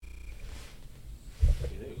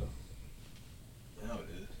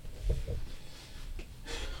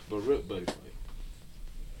buddy fight.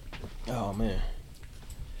 Oh man.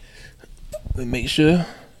 Let me make sure,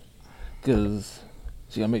 cause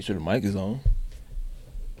she gotta make sure the mic is on.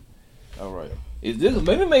 All right. Is this?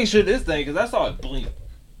 Let me make sure this thing, cause I saw it blink.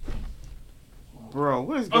 Bro,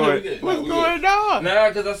 what's going on?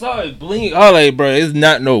 Nah, cause I saw it blink. All right, bro. It's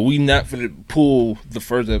not we not finna pull the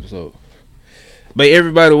first episode. But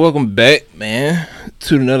everybody, welcome back, man,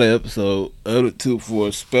 to another episode of the 2 for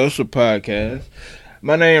a special podcast.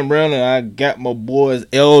 My name is Brandon. I got my boys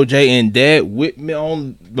LJ and Dad with me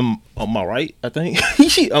on my right, I think.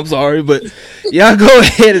 I'm sorry, but y'all go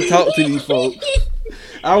ahead and talk to these folks.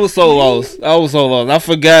 I was so lost. I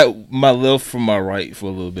forgot my left from my right for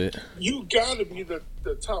a little bit. You gotta be the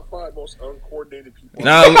top 5 most uncoordinated people.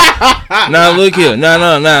 Nah, look here.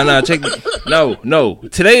 Nah. Check. No.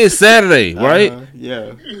 Today is Saturday, right?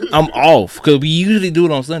 Yeah. I'm off because we usually do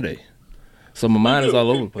it on Sunday, so my mind is all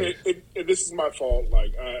over the place. And this is my fault.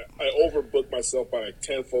 Like I overbooked myself by like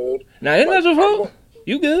tenfold. Now, isn't that your fault?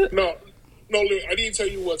 You good? No, look, I didn't tell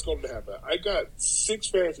you what's going to happen. I got 6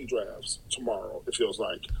 fantasy drafts tomorrow, it feels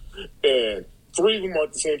like. And 3 of them are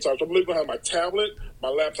at the same time. So I'm literally going to have my tablet, my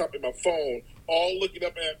laptop, and my phone all looking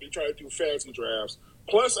up at me trying to do fantasy drafts.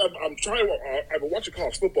 Plus, I've been watching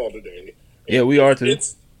college football today. Yeah, we are too.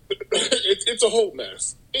 It's a whole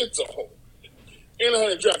mess. It's a whole. And I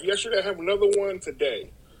had a draft yesterday. I have another one today.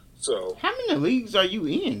 So how many leagues are you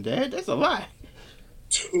in, Dad? That's a lot.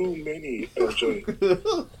 Too many,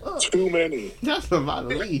 LJ. Too many. That's a lot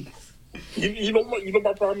of leagues. You know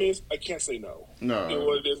my problem is I can't say no. No. You know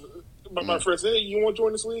what it is? My friend said, "Hey, you want to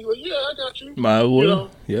join this league?" Like, yeah, I got you. My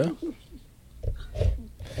will. Yeah.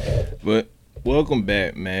 But welcome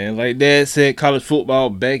back, man. Like Dad said, college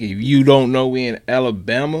football back. If you don't know, we in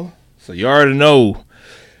Alabama, so you already know.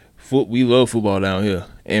 We love football down here,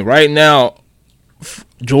 and right now,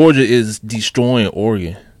 Georgia is destroying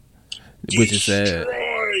Oregon, which is sad.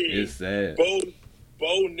 It's sad.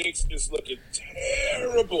 Bo Nix is looking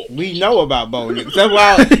terrible. We know about Bo Nix. That's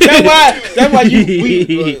why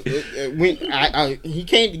he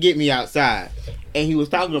came to get me outside, and he was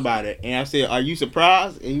talking about it, and I said, "Are you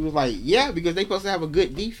surprised?" And he was like, "Yeah, because they supposed to have a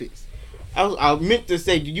good defense." I meant to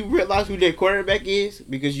say, "Do you realize who their quarterback is?"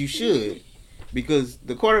 Because you should, because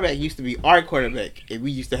the quarterback used to be our quarterback, and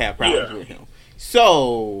we used to have problems with him.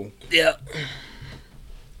 So yeah.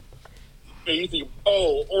 And you think,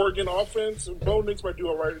 Oregon offense, Bo Nix might do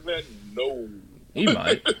all right in that? No. He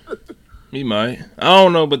might. I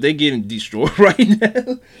don't know, but they getting destroyed right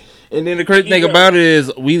now. And then the crazy thing about it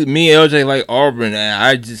is, me and LJ like Auburn, and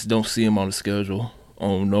I just don't see him on the schedule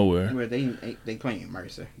on nowhere. Well, they playing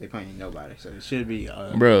Mercer. They playing nobody, so it should be.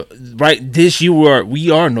 Bro, right this year we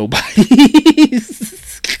are nobody.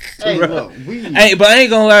 Hey, look, but I ain't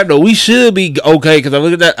gonna lie though, we should be okay because I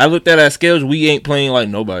looked at our schedule. We ain't playing like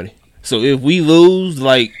nobody. So if we lose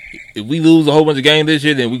a whole bunch of games this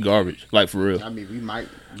year, then we garbage. Like for real. I mean, we might.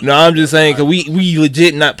 No, I'm just saying because we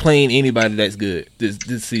legit not playing anybody that's good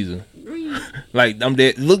this season. Like I'm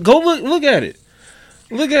dead. Look at it.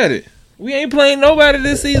 Look at it. We ain't playing nobody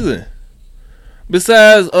this season.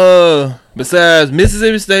 Besides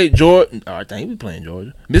Mississippi State, Georgia. Oh, I think we playing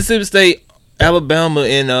Georgia. Mississippi State, Alabama,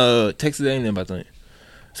 and Texas A&M. I think.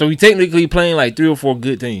 So we technically playing like 3 or 4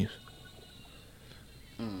 good teams.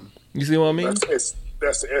 You see what I mean? That's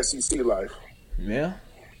the SEC life. Yeah.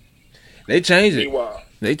 They changed it. Meanwhile,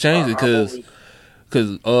 They changed it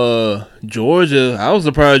because Georgia. I was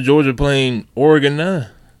surprised Georgia playing Oregon now.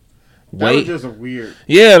 That was just a weird.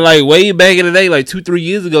 Yeah, like way back in the day, like 2-3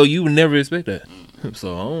 years ago, you would never expect that.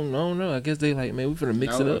 So I don't know. I guess they like, man, we finna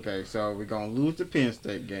mix it up. Okay, so we're gonna lose the Penn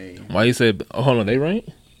State game. Why you say? Hold on, they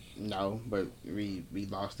ranked? No, but we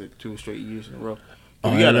lost it 2 straight years in a row.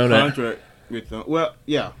 Oh, we got a contract with them. Well,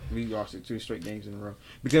 yeah, we lost it 2 straight games in a row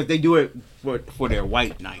because they do it for their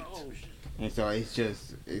white nights, and so it's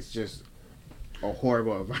just a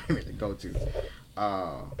horrible environment to go to.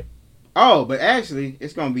 But actually,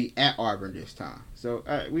 it's gonna be at Auburn this time, so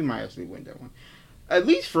we might actually win that one. At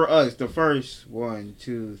least for us, the first 1,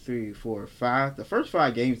 2, 3, 4, 5. The first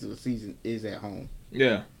 5 games of the season is at home.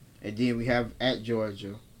 Yeah, and then we have at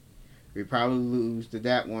Georgia. We probably lose to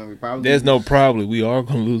that one. There's no probably. We are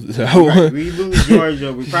gonna lose to that one. Right. We lose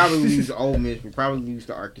Georgia. We probably lose to Ole Miss. We probably lose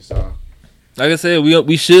to Arkansas. Like I said,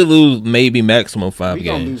 we should lose maybe maximum 5 games. We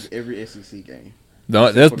gonna lose every SEC game.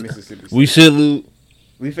 No, Mississippi State. We should lose.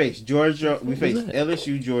 We face Georgia. We face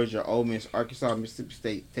LSU, Georgia, Ole Miss, Arkansas, Mississippi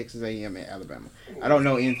State, Texas A&M, and Alabama. I don't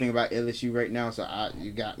know anything about LSU right now, so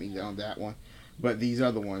you got me on that one. But these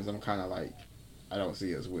other ones, I'm kind of like, I don't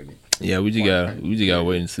see us winning. Yeah, we just gotta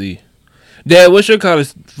wait and see. Dad, what's your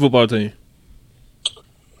college football team?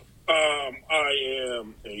 I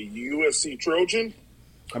am a USC Trojan.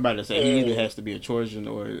 I'm about to say he either has to be a Trojan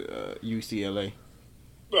or UCLA.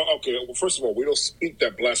 Well, okay. Well, first of all, we don't speak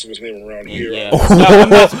that blasphemous name around here. Yeah, no, I'm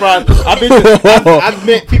not surprised. I've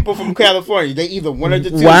met people from California. They either one of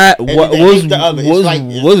the two. Why? And What they was hate the other.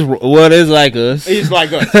 what is like us? It's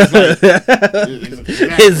like us.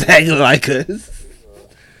 It's Exactly like us.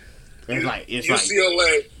 like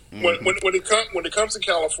UCLA. When it comes to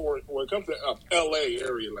California, when it comes to LA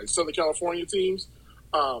area, like Southern California teams,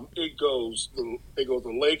 it goes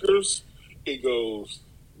the Lakers, it goes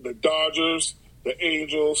the Dodgers, the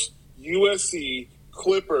Angels, USC,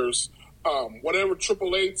 Clippers, whatever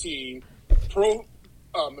AAA team,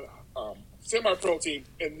 semi-pro team,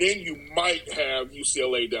 and then you might have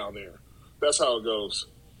UCLA down there. That's how it goes.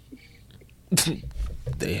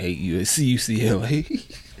 They hate USC,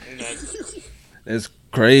 UCLA. That's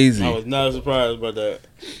crazy. I was not surprised about that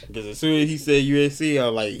because as soon as he said USC, I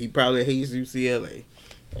was like, he probably hates UCLA,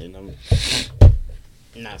 and I'm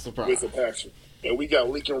not surprised. With a passion. And we got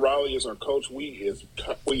Lincoln Riley as our coach. We is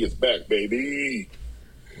back, baby.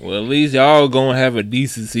 Well, at least y'all gonna have a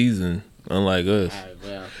decent season, unlike us.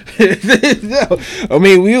 Well. I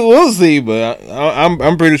mean, we'll see, but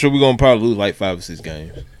I'm pretty sure we're gonna probably lose like 5 or 6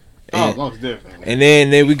 games. And, most definitely. And then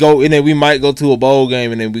we might go to a bowl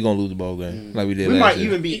game, and then we're gonna lose the bowl game like we did. We last might year.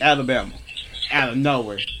 even beat Alabama out of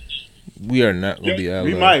nowhere. We are not gonna be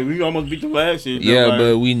Alabama. We might. We almost beat them last year. Yeah,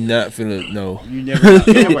 but we not finna. No. You never.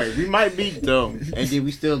 Anyway, we might beat them, and then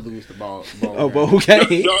we still lose the ball. Bowl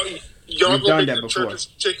game. Y'all We've gonna done make that the before. Church's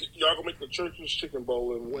chicken. Y'all gonna make the Church's Chicken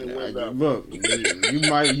Bowl and win that. Look,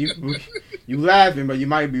 you laughing, but you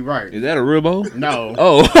might be right. Is that a real bowl? No.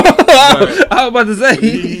 Oh, I was about to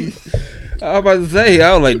say. I was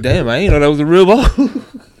like, damn, I ain't know that was a real bowl.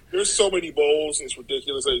 There's so many bowls, it's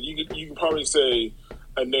ridiculous. Like, you can probably say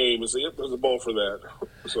a name and say, yep, there's a bowl for that.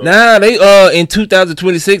 So. Nah, they in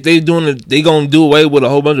 2026 they gonna do away with a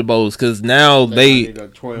whole bunch of bowls because now they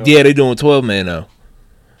doing 12 man now.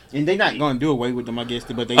 And they not gonna do away with them, I guess.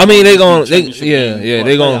 But they gonna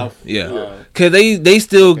because they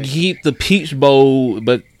still keep the Peach Bowl,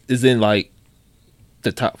 but is in like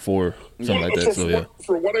the top 4, something like that. So yeah.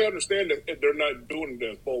 For what I understand, they're not doing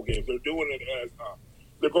it as bowl games. They're doing it as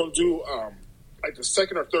they're going to do like the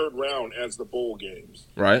second or third round as the bowl games,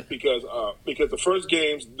 right? Because the first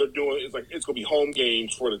games they're doing is like it's going to be home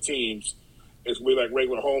games for the teams. It's going to be like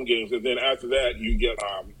regular home games, and then after that you get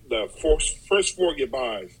the first 4 get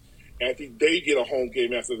buys. And I think they get a home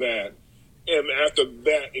game after that, and after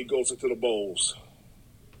that it goes into the bowls.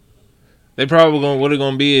 They probably what it's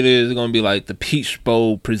gonna be. It's gonna be like the Peach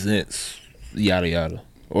Bowl presents yada yada,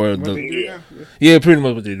 or pretty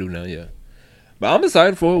much what they do now. Yeah, but I'm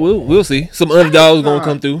excited for it. We'll see. Some underdogs gonna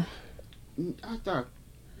come through. I thought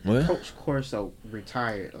what? Coach Corso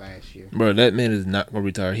retired last year. Bro, that man is not gonna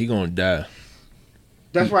retire. He gonna die.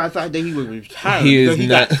 That's why I thought that he would retire. He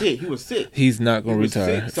got sick. He was sick. He's not gonna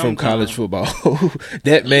retire from college football.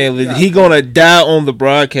 That man, he gonna die on the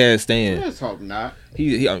broadcast stand. Let's hope not.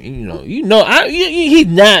 He's not.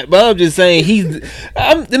 But I'm just saying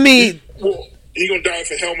Well, he gonna die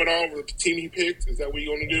with a helmet on with the team he picked. Is that what he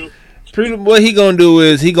gonna do? Pretty. What he gonna do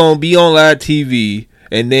is he gonna be on live TV,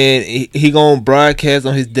 and then he gonna broadcast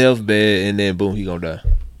on his deathbed, and then boom, he gonna die.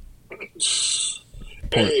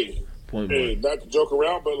 Hey, not to joke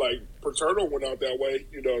around, but like Paterno went out that way.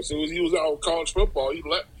 You know, as soon as he was out of college football, he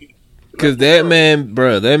left. Because that man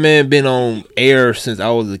been on air since I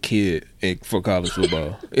was a kid for college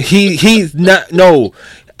football. He's not. No,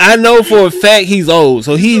 I know for a fact he's old.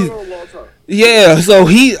 So he's So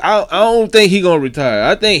I don't think he gonna retire.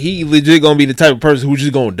 I think he legit gonna be the type of person who's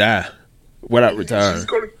just gonna die without retiring.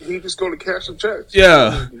 He's just gonna cash some checks.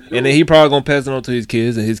 Yeah, and then he probably gonna pass it on to his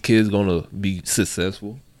kids, and his kids gonna be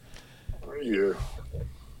successful. Yeah.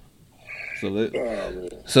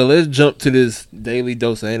 So let's jump to this daily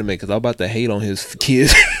dose of anime because I'm about to hate on his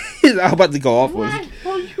kids. I'm about to go off on him.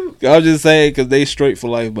 I was just saying because they straight for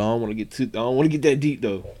life, but I don't want to get that deep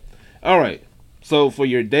though. All right. So for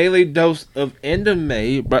your daily dose of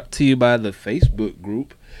anime, brought to you by the Facebook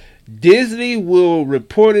group, Disney will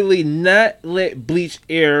reportedly not let Bleach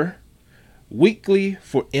air weekly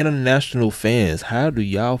for international fans. How do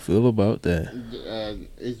y'all feel about that?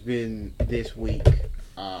 It's been this week.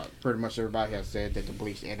 Pretty much everybody has said that the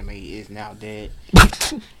Bleach anime is now dead.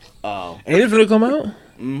 Ain't it finna come out?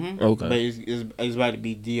 Mm-hmm. Okay. But it's about to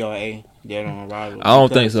be DRA, Dead on Arrival. I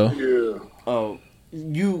don't think so. Yeah.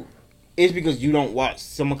 It's because you don't watch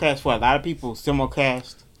simulcast. For a lot of people,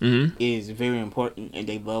 simulcast Mm-hmm. is very important, and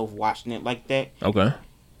they love watching it like that. Okay.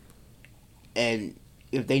 And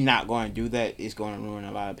if they not going to do that, it's going to ruin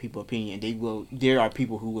a lot of people's opinion. There are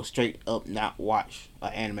people who will straight up not watch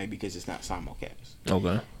an anime because it's not simulcast.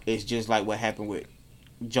 Okay. It's just like what happened with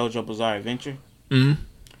JoJo Bizarre Adventure. Mm-hmm.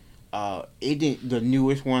 It didn't. The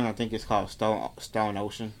newest one, I think it's called Stone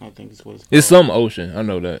Ocean. I think it's what it's called. It's some ocean. I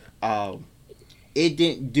know that. It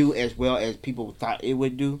didn't do as well as people thought it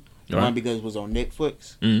would do. Right. One, because it was on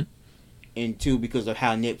Netflix, and two, because of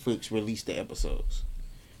how Netflix released the episodes.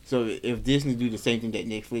 So if Disney do the same thing that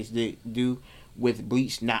Netflix do with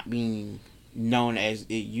Bleach not being known as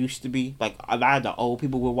it used to be, like a lot of the old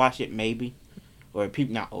people will watch it, maybe, or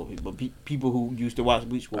people not old people, but people who used to watch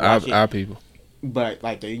Bleach will watch it. Our people. But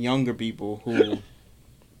like the younger people who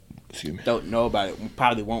don't know about it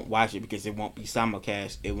probably won't watch it because it won't be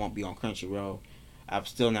simulcast. It won't be on Crunchyroll. I'm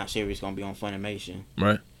still not sure if it's gonna be on Funimation.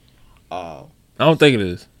 Right. I don't think it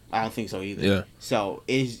is. I don't think so either. Yeah. So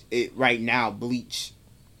it right now Bleach.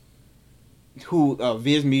 Who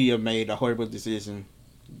Viz Media made a horrible decision,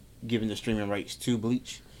 giving the streaming rights to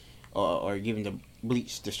Bleach, or giving the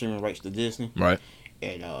Bleach the streaming rights to Disney. Right.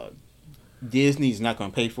 And Disney's not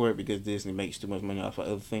going to pay for it because Disney makes too much money off of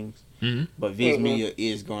other things. Mm-hmm. But Viz Media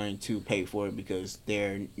is going to pay for it because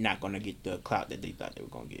they're not going to get the clout that they thought they were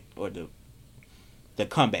going to get, or the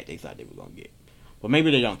comeback they thought they were going to get. But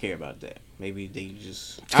maybe they don't care about that. Maybe they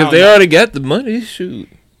just because they already got the money. Shoot.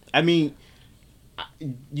 I mean,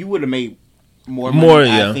 you would have made more,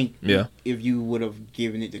 yeah. I think, yeah. if you would have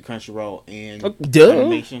given it to Crunchyroll and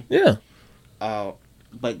Animation. Yeah.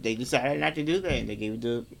 But they decided not to do that, and they gave it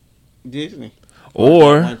to Disney.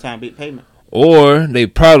 Or one-time big payment. Or they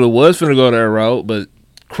probably was finna go that route, but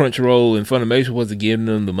Crunchyroll and Funimation wasn't giving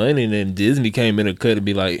them the money, and then Disney came in and cut and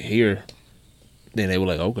be like, here. Then they were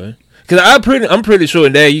like, okay. Because I'm pretty sure,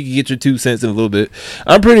 and Dad, you can get your 2 cents in a little bit.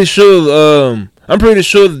 I'm pretty sure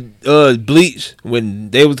Bleach, when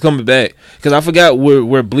they was coming back, because I forgot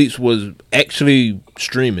where Bleach was actually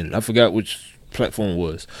streaming. I forgot which platform it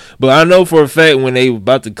was. But I know for a fact when they were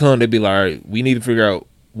about to come, they'd be like, all right, we need to figure out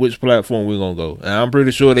which platform we're going to go. And I'm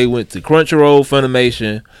pretty sure they went to Crunchyroll,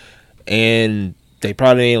 Funimation, and they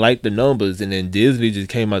probably ain't like the numbers. And then Disney just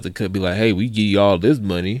came out to cut, be like, hey, we give you all this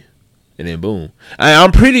money. And then boom.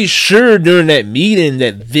 I'm pretty sure during that meeting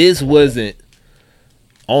that this wasn't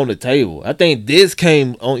on the table. I think this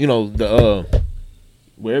came on, the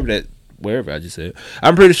wherever I just said.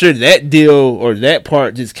 I'm pretty sure that deal or that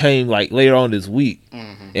part just came like later on this week.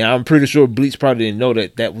 Mm-hmm. And I'm pretty sure Bleach probably didn't know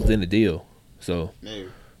that was in the deal. So maybe.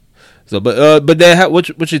 So but Dad,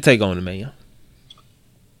 what's your take on it, man?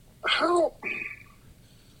 How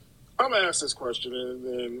I'm gonna ask this question, and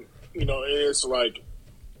then it's like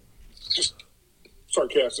just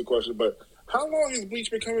sarcastic question, but how long has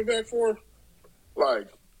Bleach been coming back for? Like,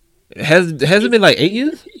 has it been like 8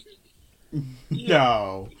 years?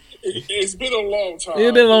 No, it's been a long time.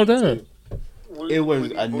 It's been a long time. It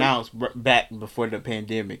was announced back before the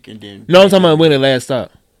pandemic, and then no, I'm talking about when it last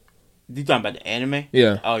stopped. You talking about the anime?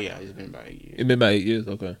 Yeah. Oh yeah, it's been about 8 years. It's been about 8 years.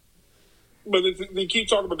 Okay. But they keep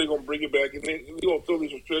talking about they're gonna bring it back, and they're gonna throw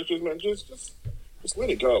these restrictions, man. Just let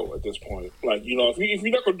it go at this point. Like, if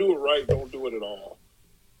you're not gonna do it right, don't do it at all.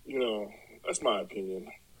 That's my opinion.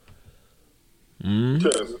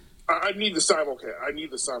 Because I need the simulcast.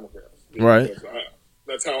 Right.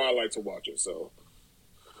 That's how I like to watch it. So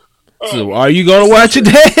are you gonna watch it,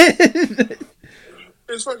 Dad?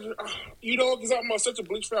 It's like, because I'm such a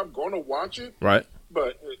Bleach fan, I'm gonna watch it. Right.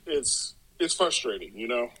 But it's frustrating.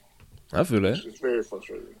 I feel that. It's very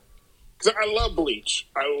frustrating. Because I love Bleach.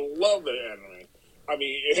 I love the anime. I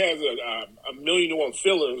mean, it has a million and one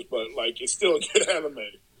fillers, but it's still a good anime.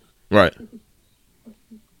 Right.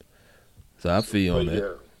 So I feel you on that.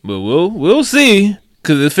 Yeah. But we'll see,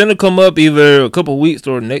 because it's finna come up either a couple weeks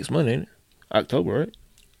or next month, ain't it? October, right?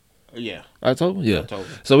 Yeah. October, yeah. October.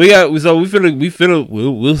 So we finna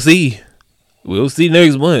we'll see. We'll see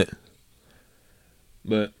next month.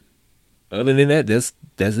 But other than that, that's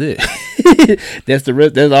it. That's the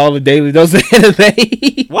rest. That's all the Daily Dose of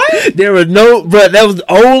Anime. What? There was no, bro. That was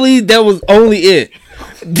only it. That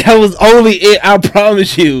was only it. I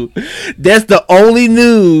promise you. That's the only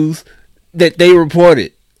news that they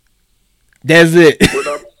reported. That's it.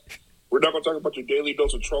 We're not gonna talk about your daily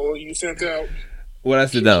dose of trolling you sent out. What I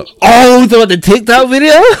said now? Oh, we talking about the TikTok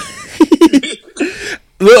video?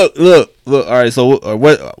 Look. All right. So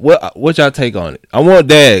what y'all take on it? I want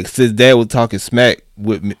Dad, since Dad was talking smack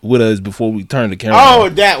with us before we turned the camera. Oh,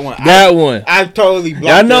 on. that one. I totally blocked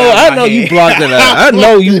it. I know you blocked it out. I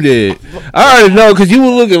know you did. I already know because you were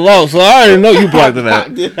looking lost, so I already know you blocked it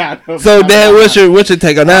out. So Dad, what's your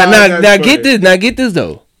take on now? Get this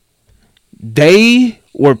though. They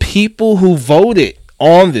were people who voted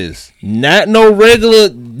on this. Not no regular.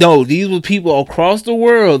 No, these were people across the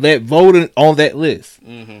world that voted on that list.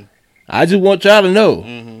 Mm-hmm. I just want y'all to know.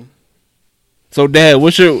 Mm-hmm. So, Dad,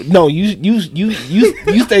 what's your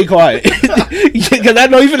you stay quiet because I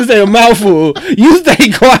know you finna say a mouthful. You stay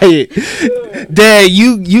quiet, Dad.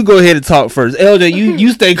 You go ahead and talk first. LJ,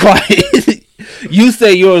 you stay quiet. You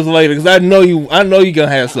say yours later because I know you gonna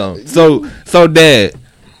have some. So, Dad,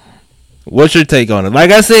 what's your take on it?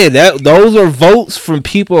 Like I said, those are votes from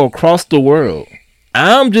people across the world.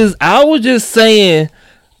 I was just saying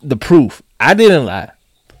the proof. I didn't lie.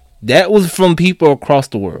 That was from people across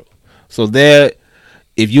the world. So that,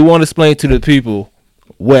 if you want to explain to the people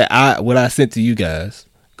what I sent to you guys,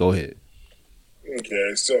 go ahead.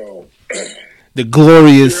 Okay, so the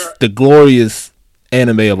glorious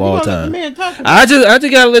anime of all time. I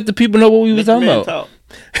just gotta let the people know what we was talking about.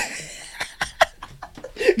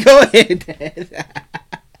 Go ahead, Dad.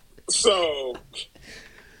 So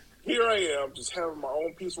here I am, just having my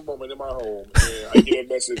own peaceful moment in my home, and I get a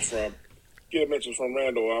message from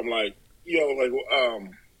Randall. I'm like,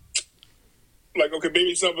 like, okay,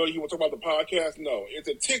 maybe something you want to talk about the podcast? No, it's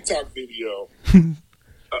a TikTok video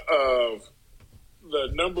of the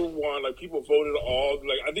number one. Like, people voted all.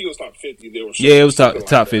 Like, I think it was top 50. They were it was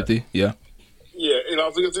top 50. Yeah. Yeah, and I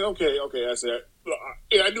was going to say, okay. I said,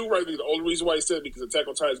 and I knew right away the only reason why he said it because Attack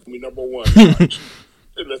on Titan is going to be number one.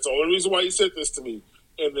 And that's the only reason why he said this to me.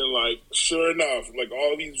 And then, like, sure enough, like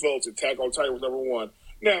all of these votes, Attack on Titan was number one.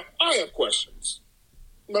 Now, I have questions.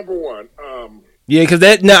 Number one, yeah, because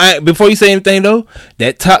before you say anything though,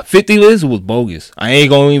 that top 50 list was bogus. I ain't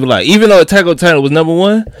gonna even lie. Even though Attack on Titan was number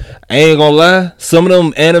one, I ain't gonna lie. Some of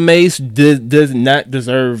them animes does not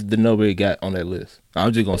deserve the number it got on that list.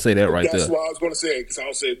 I'm just gonna say that right there. That's what I was gonna say, because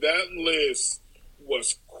I'll say that list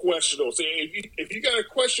was questionable. So if you got to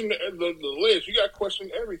question the list, you got to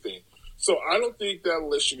question everything. So I don't think that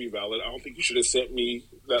list should be valid. I don't think you should have sent me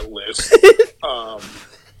that list.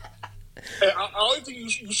 And I don't think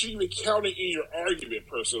you should even count it in your argument,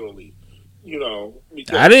 personally.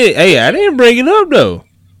 Because I didn't bring it up though.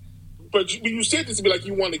 But you said this to me like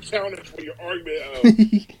you want to count it for your argument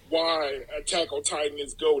of why Attack on Titan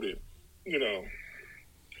is goated.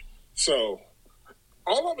 So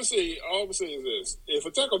all I'm gonna say is this: if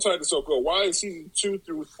Attack on Titan is so good, why is season 2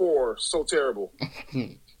 through 4 so terrible?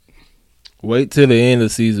 Wait till the end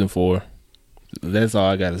of season 4. That's all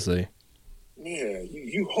I gotta say. Yeah,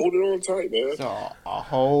 you hold it on tight, man. So a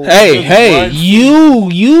whole. Hey,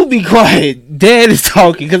 you be quiet. Dad is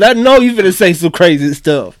talking because I know you finna say some crazy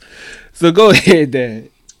stuff. So go ahead,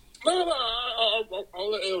 Dad. No,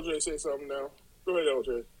 I'll let LJ say something now. Go ahead,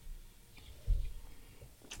 LJ.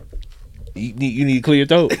 You need to clear your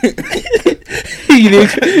throat.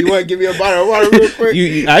 You want to give me a bottle of water real quick?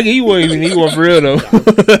 I give you one. You need one for real though.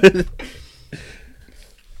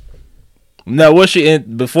 Now,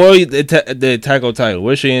 before the Attack on Titan?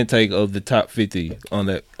 What's your intake of the top 50 on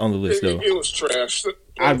the list though? It was trash. Stuff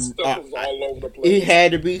was all over the place. It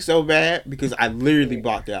had to be so bad because I literally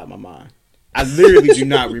blocked it out of my mind. I literally do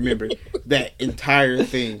not remember that entire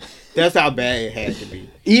thing. That's how bad it had to be.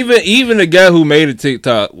 Even the guy who made a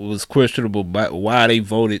TikTok was questionable about why they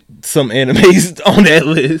voted some animes on that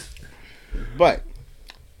list. But,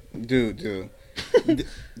 dude.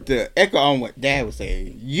 The echo on what Dad was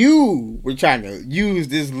saying, you were trying to use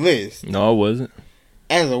this list. No, I wasn't.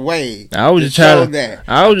 As a way I was to just trying show that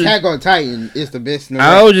Attack on Titan is the best.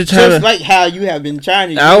 I was just trying just like how you have been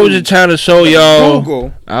trying to. I was just trying to show y'all.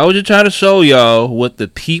 Google. I was just trying to show y'all what the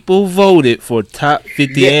people voted for top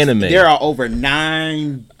 50 anime. There are over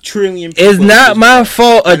 9 trillion people. It's not my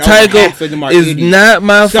fault. Attack is not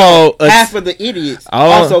my fault. Half of the idiots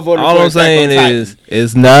also voted for Attack on Titan. All I'm saying is,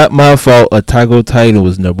 it's not my fault. Attack on Titan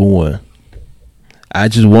was number 1. I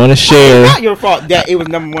just want to share. It's not your fault that it was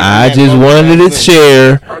number 1. I just wanted to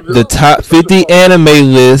share the top 50 anime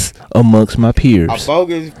list amongst my peers. A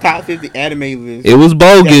bogus top 50 anime list. It was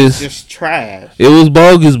bogus. Just trash. It was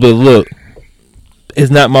bogus, but look, it's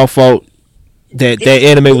not my fault that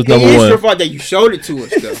anime was number 1. It's your fault that you showed it to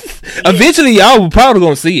us, though. Eventually, y'all were probably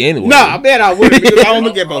gonna see it anyway. No, I bet I would because I don't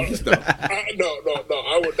look at bogus stuff. No,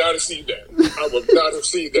 I would not have seen that. I would not have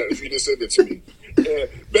seen that if you just sent it to me.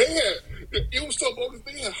 It was so bogus.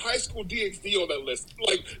 They had High School DxD on that list.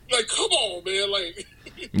 Like, come on, man. Like,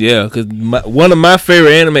 yeah, because one of my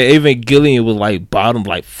favorite anime, Evangelion, was like bottom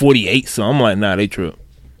 48. So I'm like, nah, they trip.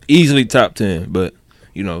 Easily top 10, but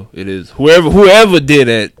it is whoever did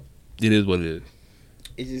that. It is what it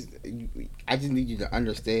is. I just need you to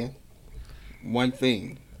understand one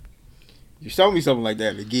thing. You show me something like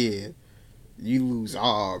that again, you lose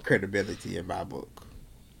all credibility in my book.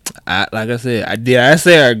 Like I said, I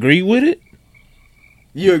say I agree with it.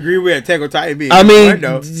 You agree with Attack on Titan being I mean,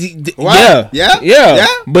 number one, though? yeah, Yeah? yeah, Yeah?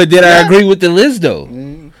 But did I Yeah? agree with the list though?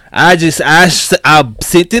 I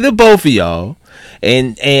sent it to both of y'all,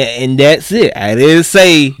 and that's it. I didn't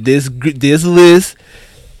say this list.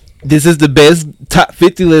 This is the best top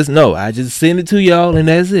 50 list. No, I just sent it to y'all, and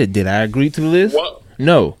that's it. Did I agree to the list? What?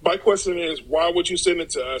 No, My question is, why would you send it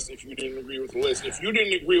to us if you didn't agree with the list? If you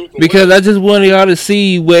didn't agree with the because list, I just wanted y'all to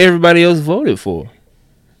see what everybody else voted for.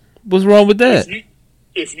 What's wrong with that?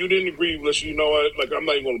 if you didn't agree with us, you know what? Like, I'm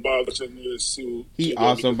not even going to bother sending this to. He to them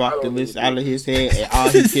also because I bought the don't list agree. out of his head, and all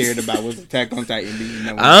he cared about was Attack on Titan being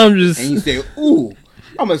number one. I'm just. And you said, "Ooh,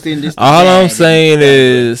 I'm gonna send this." to All I'm Dad." saying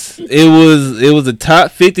is it was a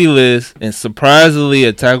top 50 list, and surprisingly,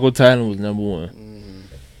 Attack on Titan was number one.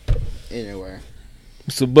 Anyway,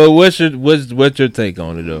 So, but what's your take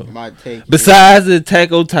on it though? my take. Besides the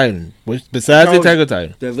Attack on Titan, besides the No. Attack on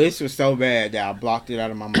Titan, The list was so bad that I blocked it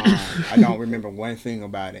out of my mind. I don't remember one thing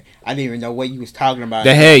about it. I didn't even know what you was talking about.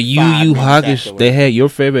 they had Yu 5 Yu minutes Hakusho. afterwards. They had your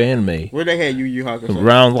favorite anime Where they had Yu Yu Hakusho?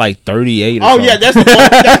 around like 38. Or Oh something. yeah, that's the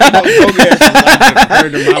most bogus I've ever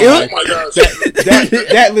heard in my Oh life. my gosh.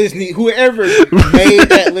 That list whoever made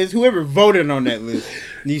that list, whoever voted on that list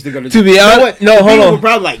needs to go to. To be You know honest- what? no, The hold people on. were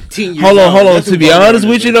probably like 10 years. Hold old. on. That's who To be voted on honest that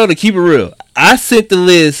with you list. though, to keep it real, I sent the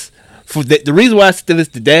list for the reason why I sent the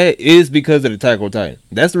list to Dad is because of the Attack on Titan.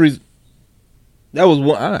 That's the reason. That was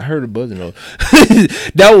one. I heard a buzzing though.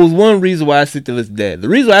 That was one reason why I sent the list to Dad. The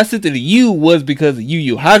reason why I sent it to you was because of Yu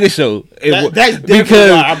Yu Hakusho. That's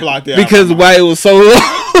definitely why I blocked it out. because why it was so low.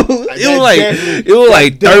 It was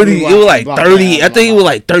like 30. It was like 30. I think it was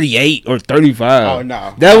like 38 or 35. Oh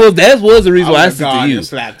no, That was the reason I why I would've sent it gone to you. and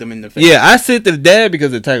slapped him in the face. Yeah, I sent it to Dad because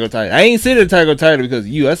of Attack on Titan. I ain't sent it to Attack on Titan because of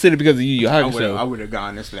you. I sent it because of Yu Yu I Hakusho. would have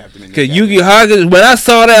gone and slapped him in the Cause face. Yu Yu Hakusho, when I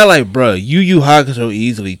saw that, like, bro, Yu Yu Hakusho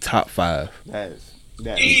easily top 5,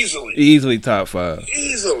 That Easily. easily top 5.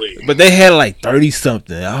 Easily. But they had like 30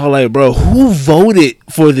 something. I was like, bro, who voted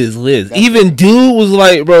for this list? That's Even dude was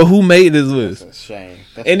like, bro, who made this list? That's a shame.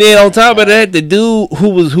 That's And a then on shame. top of that, the dude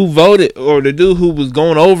who voted, or the dude who was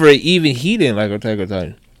going over it, even he didn't like Attack on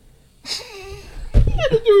Titan.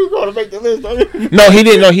 the dude gonna make the list. Don't you? No, he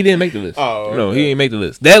didn't. No, he didn't make the list. Oh, No, okay. he didn't make the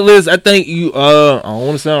list. That list, I think you. I don't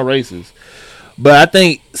want to sound racist, but I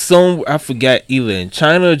think I forgot either in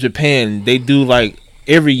China or Japan, they do like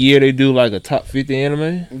every year they do like a top 50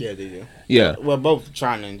 anime. Yeah, they do. Yeah, Well, both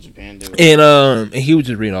China and Japan do. and he was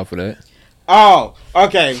just reading off of that. Oh,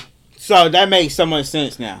 okay. So that makes so much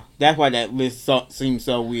sense now. That's why that list seems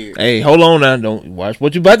so weird. Hey, hold on now, don't watch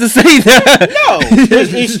what you about to say. Now. No,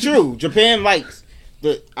 it's true. Japan likes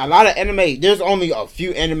a lot of anime. There's only a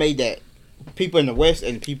few anime that people in the West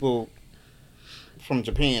and people from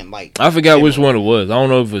Japan like. I forgot which one it was. I don't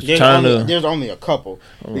know if it's China. There's only a couple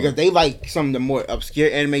because they like some of the more obscure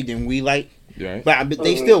anime than we like. Right. But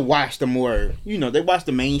they still watch the more, they watch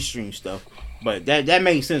the mainstream stuff. But that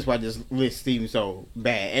makes sense why this list seems so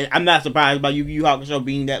bad. And I'm not surprised by Yu Yu Hakusho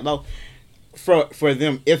being that low for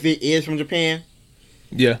them if it is from Japan.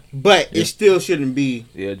 Yeah. But it still shouldn't be.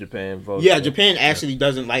 Yeah, Japan voted. Yeah, Japan actually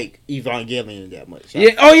doesn't like Evangelion that much.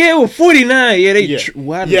 Yeah. Oh yeah, it was 49. Yeah, they.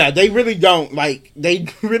 Yeah. Yeah, they really don't like. They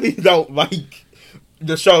really don't like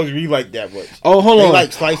the shows we like that much. Oh, hold They on.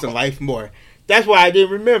 like Slice of Life more. That's why I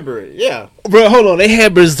didn't remember it. Yeah. Bro, hold on. They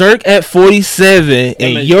had Berserk at 47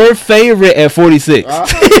 and your favorite at 46.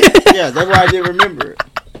 Yeah, that's why I didn't remember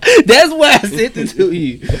it. That's why I sent it to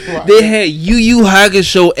you. Why? They had Yu Yu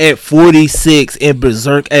Hakusho at 46 and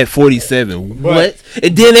Berserk at 47. What?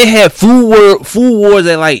 And then they had Food Wars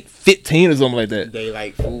at like 15 or something like that. They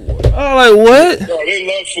like Food Wars. I was like, what? No, they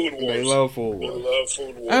love Food Wars. They love Food They Wars. love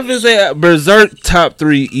Food Wars. I would say Berserk top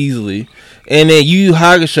 3 easily. And then Yu Yu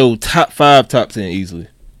Hakusho top 5, top 10 easily.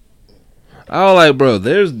 I was like, bro,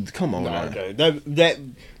 come on now. Okay.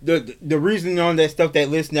 The reason on that stuff that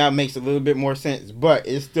list now makes a little bit more sense, but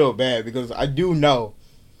it's still bad because I do know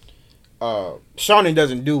Shonen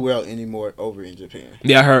doesn't do well anymore over in Japan.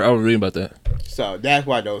 Yeah, I was reading about that. So that's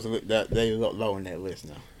why they low in that list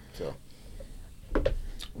now. So,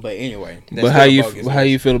 but anyway, that's But still a bogus how list.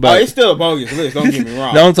 you feel about it's still a bogus list. Don't get me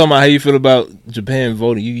wrong. No, I'm talking about how you feel about Japan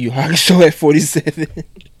voting Yu Yu Hakusho at 47.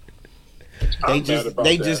 I'm mad about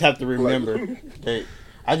They that. just have to remember that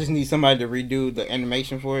I just need somebody to redo the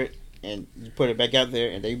animation for it and put it back out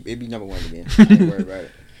there, and it'd be number one again. I ain't worried about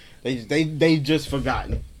it. They just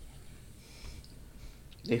forgotten.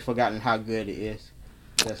 They forgotten how good it is.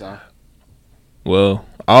 That's all. Well,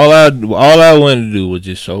 all I wanted to do was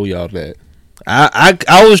just show y'all that.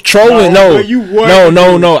 I was trolling. No, No, but you no,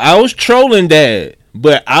 wanted to. I was trolling Dad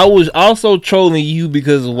But I was also trolling you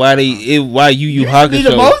because of why Yu Yu Be the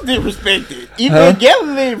Hakusho. most disrespected.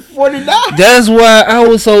 Evangelion 49. That's why I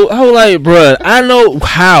was like, bruh, I know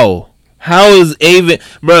how. How is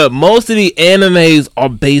bruh, most of the animes are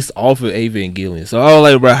based off of Evangelion. So I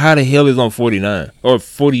was like, bruh, how the hell is on 49? Or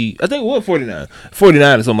 40, I think what 49?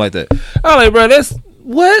 49 or something like that. I was like, bruh, that's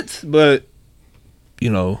what? But,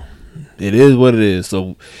 you know, it is what it is.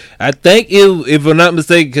 So I think if I'm not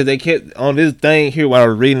mistaken, because they kept on this thing here while I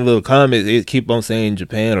was reading little comments, it keep on saying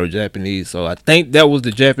Japan or Japanese. So I think that was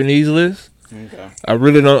the Japanese list. Okay. I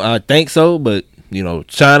really don't. I think so, but you know,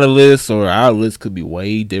 China list or our list could be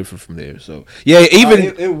way different from there. So yeah, even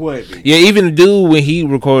it would be. Yeah, even the dude when he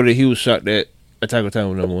recorded, he was shocked that Attack on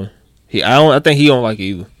Titan was #1. I think he don't like it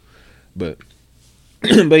either. But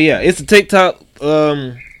but yeah, it's a TikTok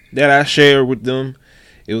that I shared with them.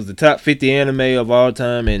 It was the top 50 anime of all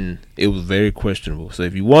time, and it was very questionable. So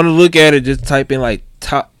if you want to look at it, just type in like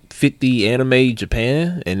top 50 anime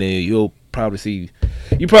Japan, and then you'll probably see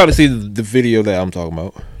the video that I'm talking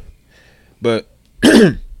about. But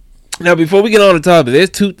now, before we get on the topic,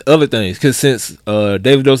 there's two other things. Because since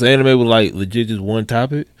David Dose Anime was like legit just one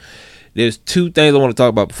topic, there's two things I want to talk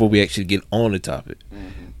about before we actually get on the topic.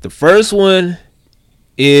 Mm-hmm. The first one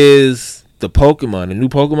is the Pokemon, the new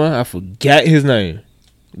Pokemon. I forgot his name.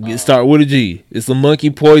 Start with a G. It's a monkey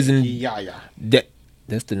poison. Yeah.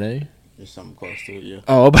 That's the name? There's something close to it, yeah.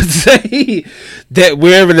 Oh, I'm about to say that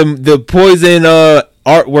wherever the poison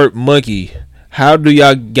artwork monkey. How do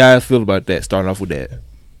y'all guys feel about that? Starting off with that.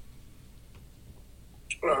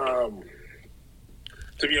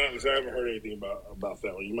 To be honest, I haven't heard anything about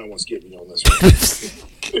that one. You might want to skip me on this one.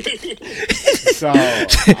 So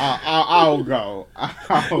I'll go.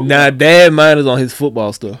 Nah, Dad, mine is on his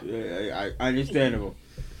football stuff. Yeah, understandable.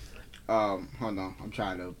 Hold on, I'm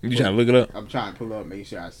trying to. You trying to look it up? I'm trying to pull up, make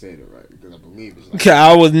sure I said it right because I believe it's. Like,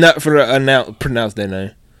 I was not for to pronounce that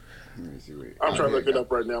name. Let me see. I'm trying to look it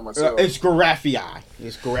up right now myself. It's Garafii.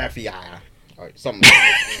 It's Garafii. All right, something. Like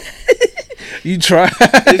that. You tried.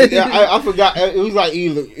 I forgot. It was like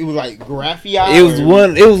Garafii. It was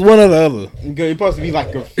one. It was one or the other. It's supposed to be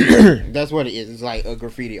like graffiti. That's what it is. It's like a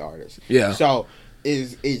graffiti artist. Yeah. So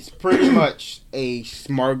it's pretty much a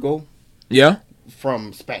Smargle. Yeah.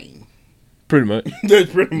 From Spain. Pretty much.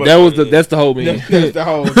 That's pretty much. That's the whole meaning. That's the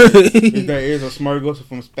whole thing. There is a Smargle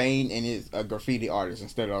from Spain, and it's a graffiti artist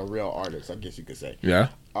instead of a real artist, I guess you could say. Yeah.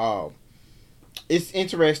 It's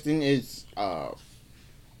interesting. It's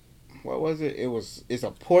what was it? It's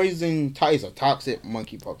a poison. It's a toxic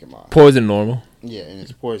monkey Pokemon. Poison normal. Yeah, and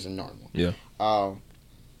it's poison normal. Yeah.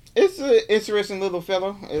 It's an interesting little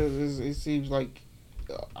fellow. It seems like.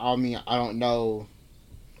 I mean, I don't know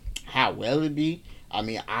how well it'd be. I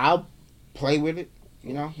mean, I'll play with it,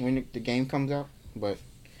 you know, when the game comes out. But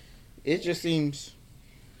it just seems.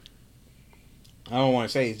 I don't want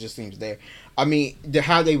to say it just seems there. I mean,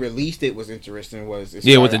 how they released it was interesting. With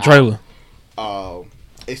the trailer.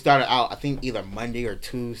 It started out, I think, either Monday or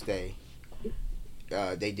Tuesday.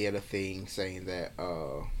 They did a thing saying that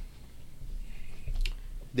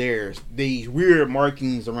there's these weird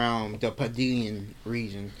markings around the Padian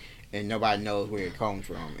region, and nobody knows where it comes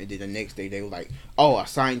from. And then the next day, they were like, "Oh, a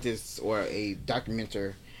scientist or a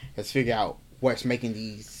documenter has figured out what's making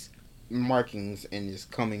these markings, and is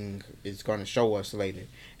going to show us later."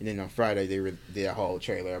 And then on Friday, they did a whole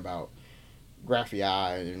trailer about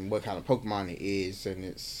Grafii and what kind of Pokemon it is, and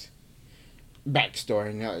its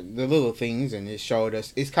backstory and the little things, and it showed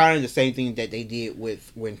us. It's kind of the same thing that they did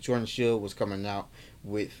with when Sword and Shield was coming out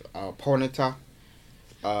with Ponyta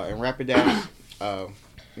and Rapidash.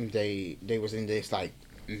 They was in this like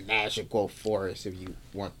magical forest, if you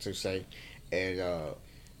want to say, and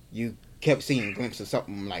you kept seeing glimpses of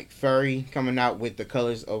something like furry coming out with the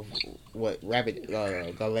colors of what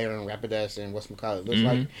Galarian, Rapidash, and whatchamacallit looks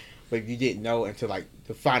like. But you didn't know until like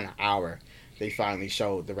the final hour, they finally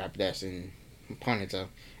showed the Rapidash and Ponyta,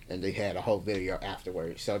 and they had a whole video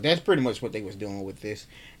afterwards. So that's pretty much what they was doing with this,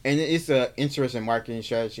 and it's an interesting marketing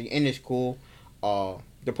strategy, and it's cool.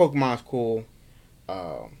 The Pokemon's cool.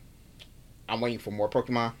 I'm waiting for more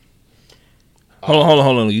Pokemon. Hold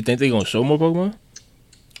on. You think they're gonna show more Pokemon?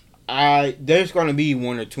 There's gonna be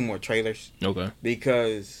one or two more trailers. Okay.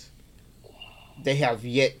 Because they have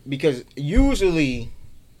yet. Because usually,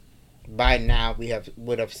 by now we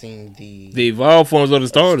would have seen the evolved forms of the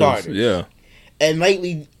starters. Yeah. And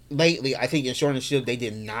lately, I think in Sword and Shield they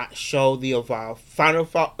did not show the final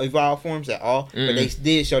evolved forms at all, but they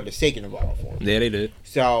did show the second evolved forms. Yeah, they did.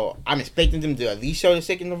 So I'm expecting them to at least show the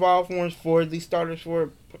second evolved forms for the starters for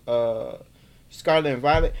Scarlet and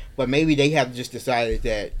Violet, but maybe they have just decided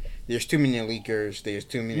that there's too many leakers. There's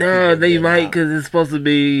too many. No, people they getting might out. because it's supposed to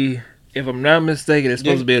be. If I'm not mistaken, it's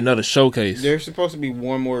supposed to be another showcase. There's supposed to be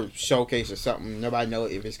one more showcase or something. Nobody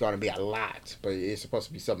knows if it's going to be a lot, but it's supposed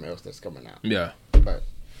to be something else that's coming out. Yeah, But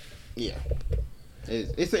yeah,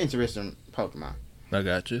 it's an interesting Pokemon. I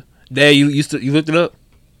got you. Dad, you looked it up?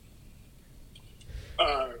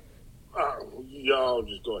 Y'all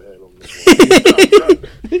just go ahead on this one.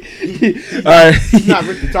 All right. He's not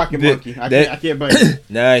Ricky talking monkey. I can't blame him.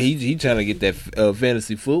 Nah, he trying to get that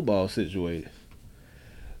fantasy football situated.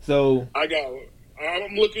 So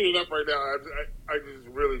I'm looking it up right now. I just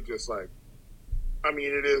really just like. I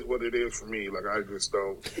mean, it is what it is for me. Like I just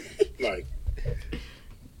don't like.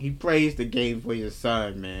 He plays the game for your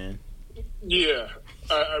son, man. Yeah,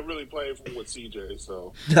 I really play it with CJ.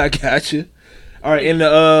 So I got you. All right, and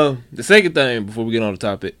the second thing before we get on the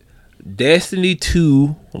topic, Destiny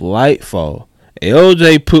 2 Lightfall.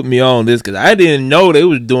 LJ put me on this because I didn't know they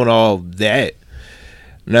was doing all that.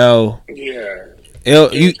 Now, yeah,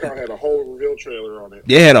 Gamescom had a whole reveal trailer on it.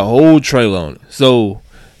 They had a whole trailer on it. So,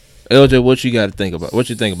 LJ, what you got to think about? What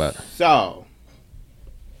you think about it? So,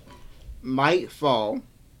 Lightfall.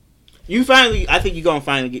 I think you're gonna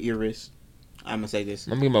finally get your wish. I'm gonna say this.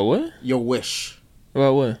 I'm thinking about what? Your wish.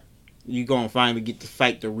 About what? You're gonna finally get to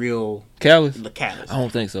fight the real Callus? the Callus. I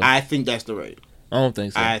don't think so. I think that's the rate. I don't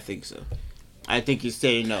think so. I think so. I think he's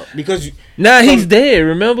saying no because he's dead.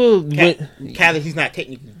 Remember when Callus? He's not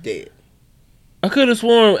technically dead. I could have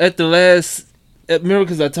sworn at the last. Remember,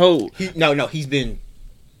 because I told. He's been.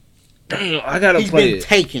 Damn, I gotta He's play been it.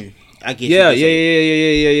 taken. I guess.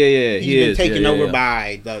 Yeah. He's been taken over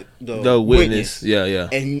by the witness. Yeah.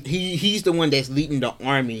 And he's the one that's leading the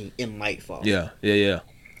army in Lightfall. Yeah.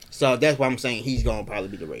 So that's why I'm saying he's gonna probably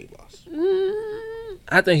be the raid boss.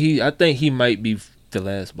 I think he might be the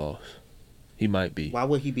last boss. He might be. Why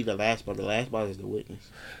would he be the last boss? The last boss is the witness.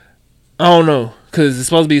 I don't know, cause it's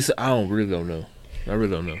supposed to be. I really don't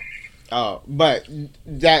know. But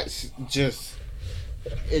that's just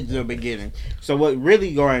in the beginning. So what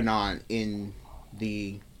really going on in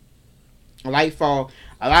the Lightfall?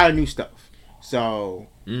 A lot of new stuff. So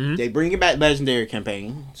they bringing back Legendary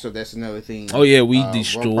campaign. So that's another thing. Oh yeah, we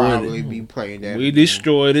destroyed we'll probably it. be playing that. We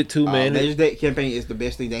destroyed it too, man. Legendary campaign is the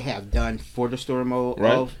best thing they have done for the story mode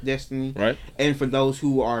of Destiny. Right. And for those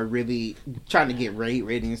who are really trying to get raid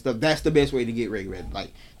ready and stuff, that's the best way to get raid ready.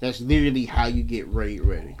 Like that's literally how you get raid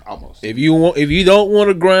ready, almost. If you don't want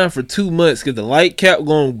to grind for 2 months, because the light cap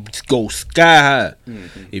gonna go sky high.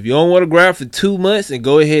 Mm-hmm. If you don't want to grind for 2 months and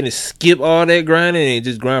go ahead and skip all that grinding and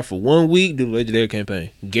just grind for 1 week, do the Legendary campaign.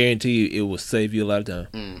 Guarantee you, it will save you a lot of time.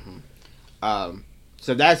 Mm-hmm.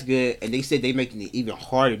 So that's good, and they said they making it even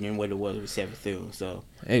harder than what it was with 7th. So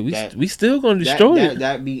hey, we still gonna destroy it.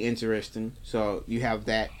 That'd be interesting. So you have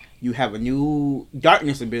that. You have a new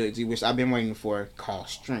darkness ability, which I've been waiting for, called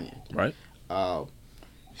Strand. Right.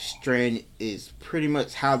 Strand is pretty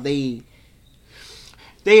much how they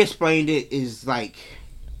explained it is like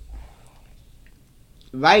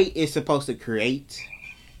light is supposed to create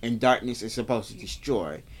and darkness is supposed to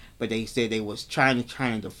destroy. But they said they was trying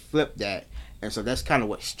to flip that. And so that's kind of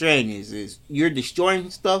what Strand is you're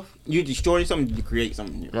destroying stuff, you're destroying something to create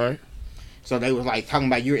something new. Right. So they was like talking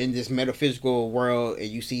about you're in this metaphysical world and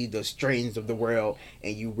you see the strands of the world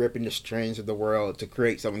and you ripping the strands of the world to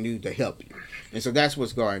create something new to help you. And so that's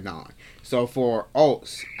what's going on. So for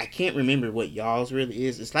alts, I can't remember what y'all's really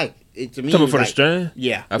is. It's like to me. Something for the Strand?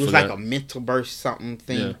 Yeah, it was like a mental burst something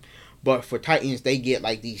thing. Yeah. But for Titans, they get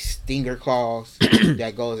like these stinger claws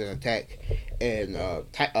that goes and attack, and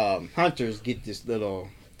hunters get this little.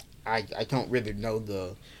 I don't really know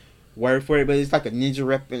the word for it, but it's like a ninja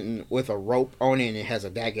weapon with a rope on it, and it has a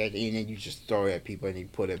dagger at the end, and you just throw it at people, and you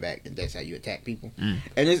put it back, and that's how you attack people. And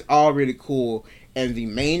it's all really cool. And the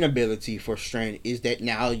main ability for Strand is that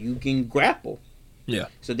now you can grapple. Yeah.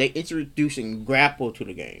 So they introducing grapple to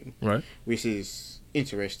the game, right? Which is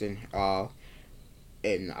interesting.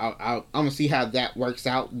 And I'm gonna see how that works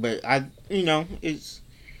out. But it's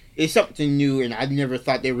something new, and I never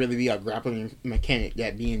thought there'd really be a grappling mechanic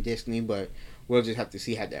that be in Destiny, but we'll just have to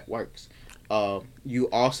see how that works. You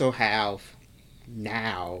also have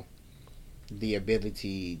now the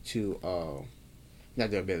ability to not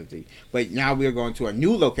the ability, but now we're going to a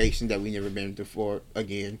new location that we never been before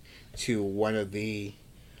again, to one of the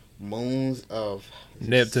moons of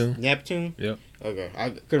Neptune. Neptune? Yep. Okay.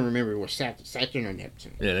 I couldn't remember if it was Saturn or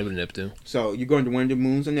Neptune. Yeah, they were Neptune. So you're going to one of the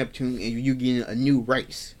moons of Neptune and you're getting a new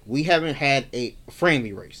race. We haven't had a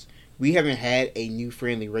friendly race. We haven't had a new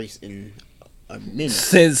friendly race in a minute.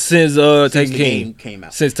 Since Taken King came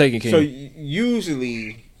out. Since Taken King. So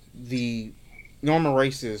usually the normal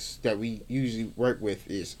races that we usually work with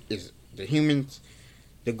is the humans,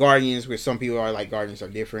 the Guardians, which some people are like Guardians are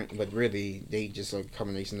different, but really they just a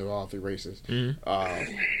combination of all three races.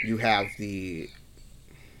 Mm-hmm. You have the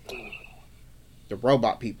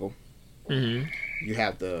robot people. Mm-hmm. You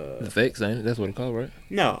have the Vex, ain't it? That's what it's called, right?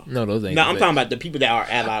 no. Those ain't. No, I'm Vex. talking about the people that are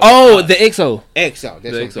allied. Oh, with the Exo. Exo. That's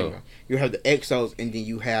The what I'm Exo. talking about. You have the Exos, and then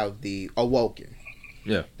you have the Awoken.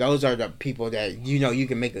 Yeah. Those are the people that you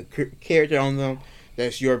can make a character on them.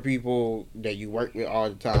 That's your people that you work with all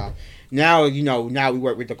the time. Now now we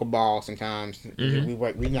work with the Cabal sometimes.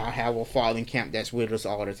 Mm-hmm. We now have a Fallen Camp that's with us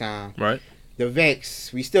all the time. Right. The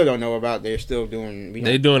Vex we still don't know about. They're still doing.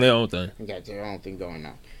 They doing their own thing. Got their own thing going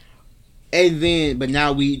on. And then, but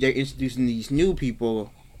now they're introducing these new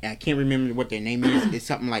people. And I can't remember what their name is. It's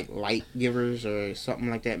something like Light Givers or something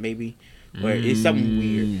like that, maybe. But it's something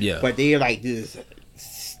weird. Yeah. But they're like this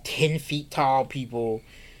 10 feet tall people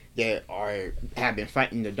that have been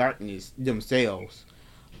fighting the darkness themselves,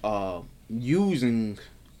 using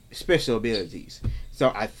special abilities.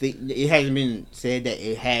 So I think it hasn't been said that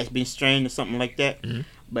it has been strained or something like that. Mm-hmm.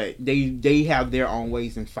 But they have their own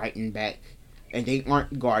ways in fighting back. And they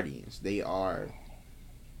aren't Guardians. They are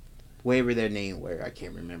whatever their name were. I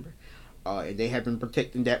can't remember. And they have been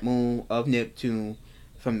protecting that moon of Neptune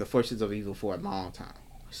from the forces of evil for a long time.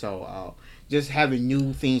 So just having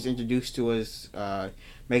new things introduced to us,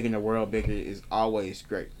 making the world bigger is always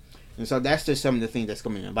great. And so that's just some of the things that's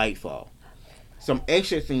coming in Lightfall. Some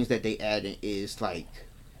extra things that they added is like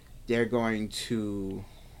they're going to.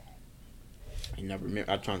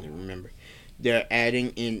 I'm trying to remember. They're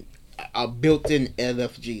adding in a built-in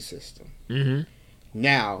LFG system. Mm-hmm.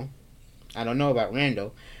 Now, I don't know about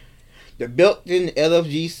Randall. The built-in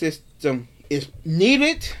LFG system is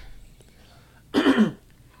needed,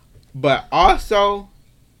 but also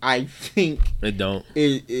I think It don't.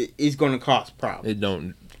 it's going to cause problems. It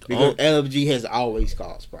don't. Because LFG has always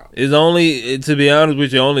caused problems. It's only, to be honest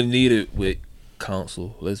with you, only needed with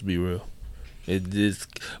console. Let's be real. It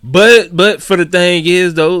just, but for the thing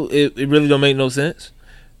is though, it really don't make no sense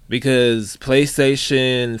because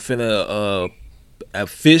PlayStation finna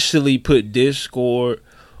officially put Discord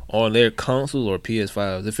on their consoles or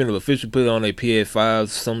PS5s. They're finna officially put it on their PS5s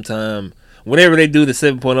sometime whenever they do the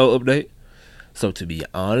 7.0 update. So to be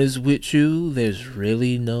honest with you, there's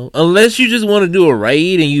really no, unless you just want to do a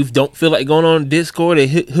raid and you don't feel like going on Discord and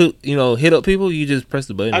hit up people, you just press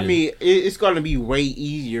the button. I mean, it's going to be way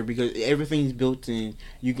easier because everything's built in.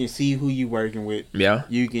 You can see who you're working with. Yeah.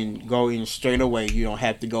 You can go in straight away. You don't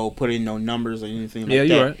have to go put in no numbers or anything like that.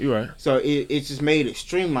 Yeah, you're right. So it's just made it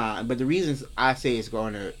streamlined. But the reasons I say it's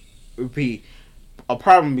going to be a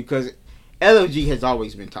problem because LFG has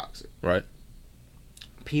always been toxic. Right.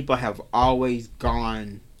 People have always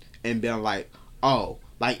gone and been like, oh,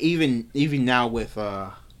 like even now with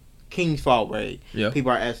King's Fall Raid,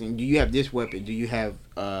 people are asking, do you have this weapon? Do you have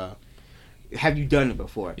you done it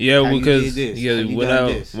before? Yeah, have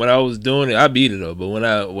because when I was doing it, I beat it up. But when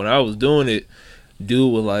I was doing it,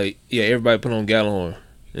 dude was like, yeah, everybody put on Gallahorn,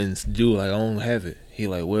 and dude like, I don't have it. He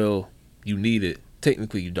like, well, you need it.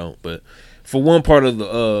 Technically, you don't, but for one part of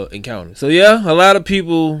the encounter. So yeah, a lot of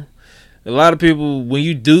people, when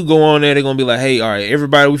you do go on there, they're gonna be like, "Hey, all right,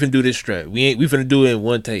 everybody, we finna do this strat. We finna do it in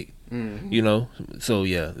one take." Mm-hmm. You know. So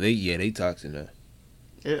yeah, they toxic now.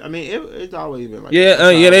 I mean, it's always been like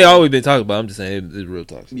they always been talking about. I'm just saying it's real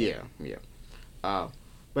toxic. Yeah.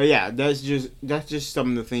 But yeah, that's just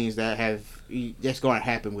some of the things that's going to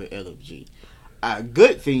happen with LFG. A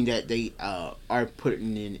good thing that they are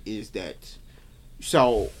putting in is that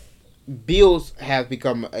builds have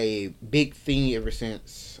become a big thing ever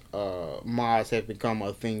since mods have become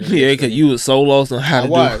a thing. Yeah, because you was so lost on how to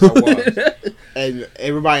do it. I was. And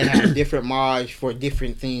everybody has different mods for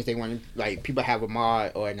different things they want. Like people have a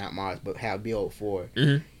mod, or not mods, but have build for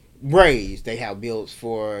raids. They have builds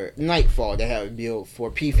for Nightfall. They have a build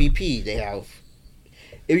for PvP. They have.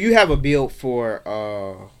 If you have a build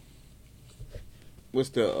for what's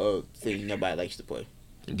the thing nobody likes to play?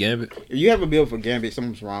 Gambit. If you have a build for Gambit,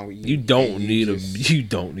 something's wrong with you. You don't need a build. You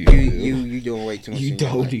doing way too much. You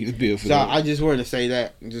don't need a build for that. that. So I just wanted to say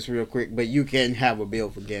that just real quick. But you can have a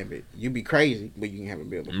build for Gambit. You'd be crazy, but you can have a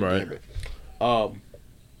build for Gambit.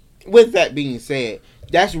 With that being said,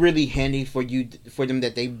 that's really handy for them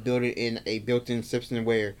that they built it in a built-in system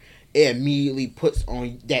where it immediately puts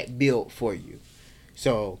on that build for you.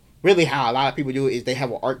 So really, how a lot of people do it is they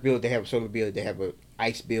have an arc build, they have a solar build, they have an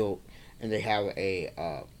ice build, and they have a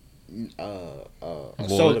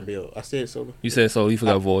solar build. I said solar. You said solar. You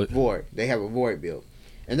forgot void. Void. They have a void build,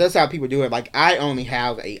 and that's how people do it. Like I only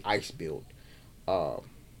have a ice build. I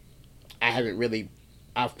haven't really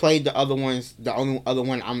I've played the other ones. The only other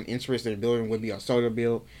one I'm interested in building would be a soda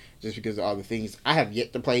build, just because of all the things. I have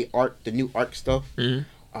yet to play Ark, the new Ark stuff. Mhm.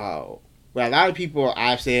 But a lot of people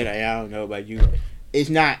I've said, I don't know about you, it's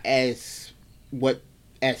not as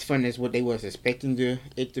fun as what they was expecting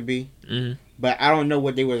it to be. Mhm. But I don't know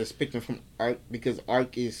what they were expecting from Ark, because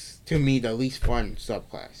Ark is to me the least fun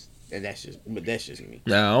subclass, and that's just me.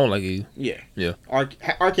 Nah, I don't like it. Yeah. Ark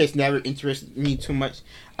has never interested me too much.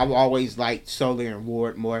 I've always liked Solar and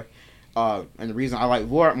Ward more. And the reason I like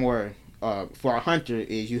Ward more for a hunter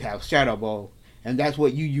is you have Shadow Bow, and that's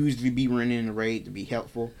what you usually be running in the raid to be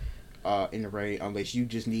helpful in the raid, unless you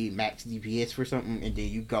just need max DPS for something, and then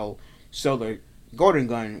you go Solar Golden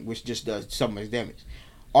Gun, which just does so much damage.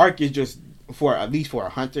 Arc is just at least for a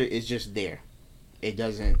hunter, it's just there. It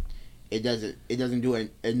doesn't do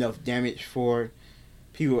enough damage for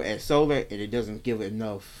people as Solar, and it doesn't give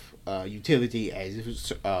enough utility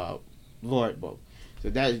as Lord Bow. So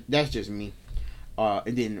that's just me.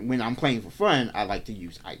 And then when I'm playing for fun, I like to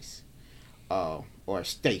use Ice or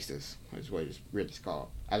Stasis, is what it's really called.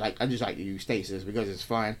 I just like to use Stasis because it's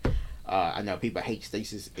fun. I know people hate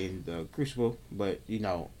Stasis in the Crucible, but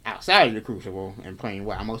outside of the Crucible and playing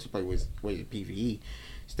what I mostly play with PvE,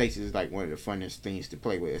 Stasis is like one of the funnest things to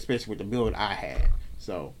play with, especially with the build I had.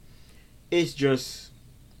 So it's just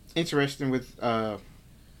interesting with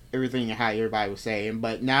everything and how everybody was saying.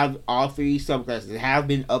 But now all three subclasses have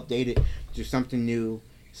been updated to something new,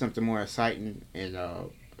 something more exciting, and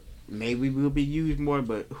maybe will be used more,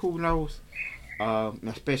 but who knows?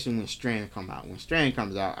 Especially when Strand come out. When Strand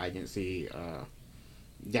comes out, I can see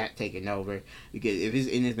that taking over, because if it's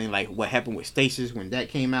anything like what happened with Stasis when that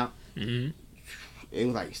came out, Mhm. it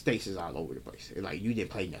was like Stasis all over the place. It, like, you didn't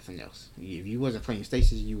play nothing else. If you wasn't playing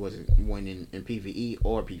Stasis, you wasn't winning in PvE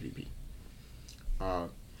or PvP. And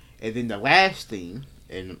then the last thing,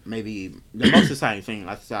 and maybe the most exciting thing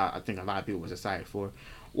I think a lot of people was excited for,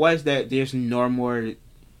 was that there's no more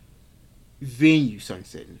venue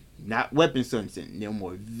sunsetting. Not weapon sunsetting, no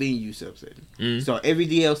more venue sunsetting. Mhm. So every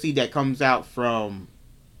DLC that comes out from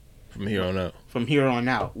here on out. From here on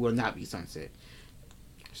out will not be sunset.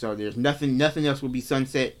 So there's nothing else will be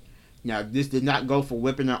sunset. Now, this did not go for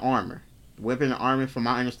weapon or armor. Weapon or armor, from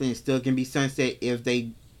my understanding, still can be sunset if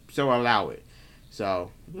they so allow it.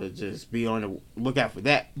 So we'll just be on the lookout for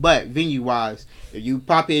that. But venue wise, if you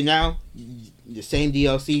pop in now, the same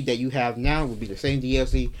DLC that you have now will be the same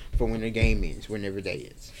DLC for when the game ends, whenever that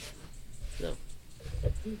is. So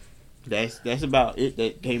that's about it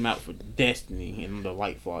that came out for Destiny in the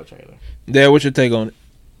Lightfall trailer. Dad, what's your take on it?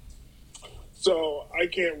 So I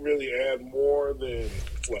can't really add more than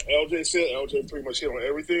what LJ said. LJ pretty much hit on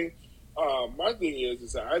everything. My thing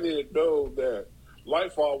is that I didn't know that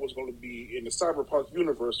Lightfall was going to be in the Cyberpunk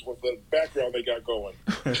universe with the background they got going.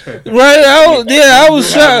 Right? I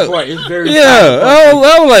was shocked. It's very I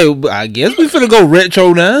was like, I guess we finna go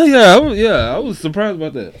retro now. I was surprised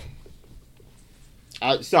about that.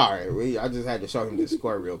 Sorry, I just had to show him the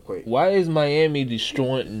score real quick. Why is Miami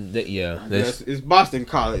destroying that? Yeah, it's Boston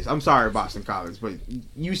College. I'm sorry, Boston College, but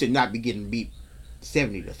you should not be getting beat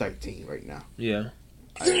 70-13 right now. Yeah.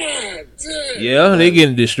 Yeah, they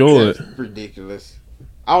getting destroyed. That's ridiculous.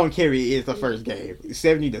 I don't care if it's the first game.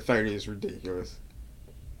 70-30 is ridiculous.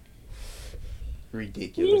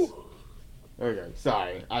 Ridiculous. Ooh. Okay,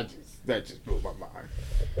 sorry. That just blew my mind.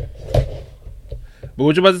 But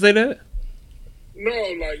what you about to say, that? No,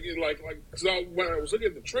 like, because when I was looking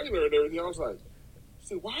at the trailer and everything, I was like,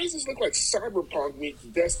 see, why does this look like Cyberpunk meets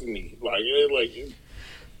Destiny? But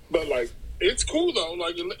it's cool though.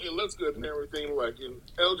 Like, it looks good and everything. Like, and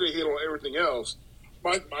LJ hit on everything else.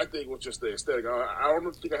 My thing was just the aesthetic. I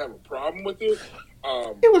don't think I have a problem with it.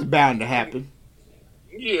 It was bound to happen.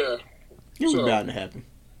 Yeah, It was bound to happen.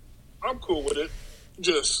 I'm cool with it.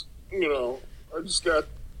 Just I just got.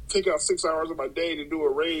 Take out 6 hours of my day to do a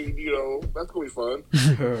raid, that's gonna be fun.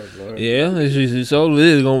 Yeah, it's so it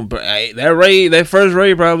is gonna that first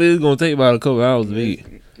raid probably is gonna take about a couple hours to beat.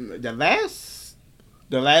 The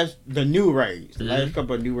new raids, the last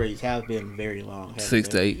couple of new raids have been very long. 6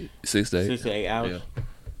 to 8 hours. Yeah.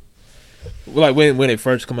 Like when it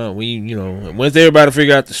first come out, once everybody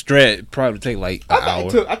figure out the strat, it probably take like an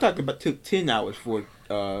hour. I thought it took 10 hours for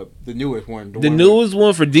the newest one. The newest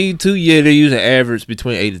one for D2, yeah, they're using average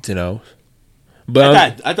between 8 to 10 hours.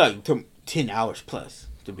 But I thought it took 10 hours plus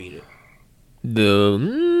to beat it.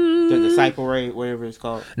 The Disciple raid, whatever it's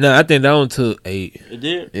called. No, I think that one took 8. It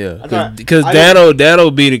did? Yeah, because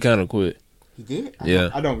Dano beat it kind of quick. He did? Yeah.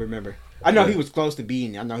 I don't remember. I know he was close to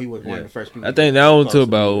beating it. I know he was one of the first people. I think that one took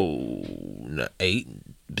about 8,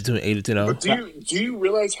 between 8 to 10 hours. But do you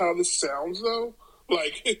realize how this sounds though?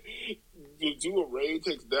 Like to do a raid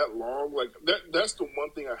takes that long. Like that's the one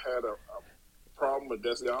thing I had a problem with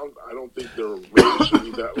Destiny. I don't think their raid should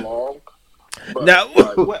be that long. But, now,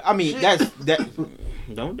 well, I mean, that.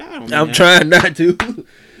 Don't die on me. I'm now. trying not to.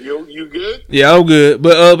 you good? Yeah, I'm good.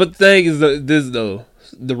 But the thing is this though.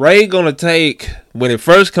 The raid gonna take, when it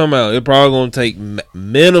first come out, it probably gonna take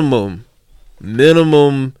minimum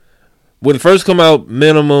when it first come out,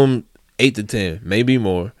 minimum 8 to 10, maybe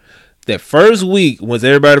more. That first week, once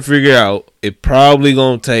everybody figure out, it probably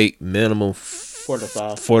gonna take minimum 4 to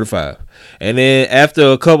 5. 4 to 5, and then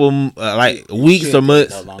after a couple weeks or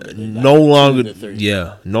months, no longer than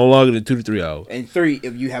 2 to 3 hours. And 3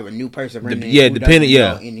 if you have a new person. Depending.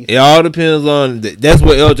 It all depends on. That's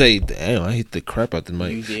what LJ. Damn, I hit the crap out the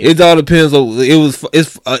mic. It all depends on.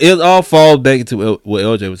 It all falls back into what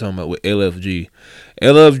LJ was talking about with LFG.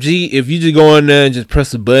 LFG, if you just go in there and just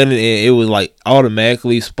press a button and it was like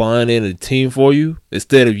automatically spawn in a team for you,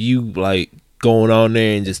 instead of you like going on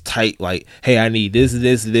there and just type like, hey, I need this and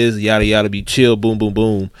this and this, yada yada, be chill, boom boom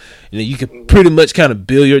boom, and then you can pretty much kind of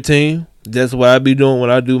build your team. That's what I be doing when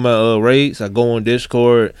I do my raids. I go on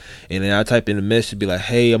Discord and then I type in the message, be like,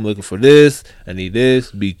 hey, I'm looking for this, I need this,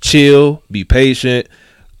 be chill, be patient,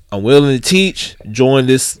 I'm willing to teach, join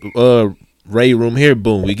this raid room here,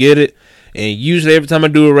 boom, we get it. And usually every time I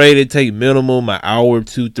do a raid, it takes minimum an hour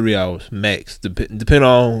to 3 hours max, depending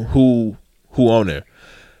on who on there.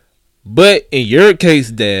 But in your case,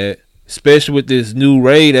 Dad, especially with this new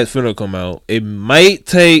raid that's finna come out, it might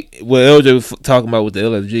take, what LJ was talking about with the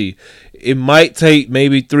LFG, it might take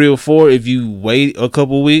maybe 3 or 4 if you wait a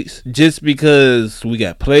couple weeks, just because we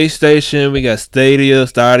got PlayStation, we got Stadia,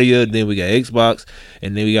 then we got Xbox,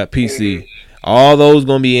 and then we got PC. All those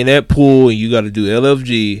gonna be in that pool, and you got to do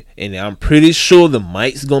LFG, and I'm pretty sure the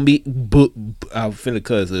mics gonna be I'm finna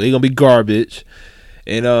cuss, so they gonna be garbage,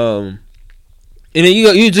 and then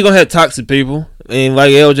you just gonna have toxic people, and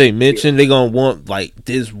like LJ mentioned, they gonna want like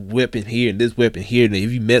this weapon here and this weapon here, and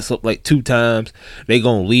if you mess up like 2 times, they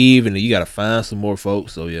gonna leave, and then you gotta find some more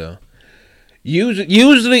folks. So yeah,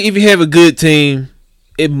 usually if you have a good team,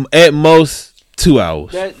 at most 2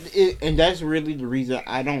 hours. And that's really the reason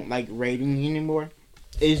I don't like raiding anymore.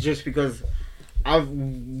 It's just because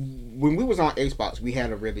when we was on Xbox, we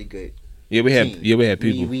had a really good we had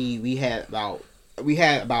people. We had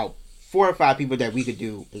about 4 or 5 people that we could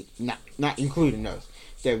do, not including us,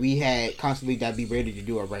 that we had constantly that be ready to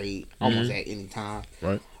do a raid almost at any time.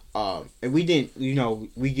 Right. And we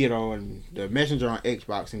didn't, we get on the messenger on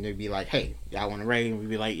Xbox and they'd be like, hey, y'all want to raid? And we'd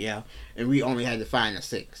be like, yeah. And we only had to find a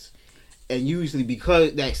 6. And usually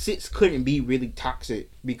because that 6 couldn't be really toxic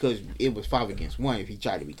because it was 5 against 1 if he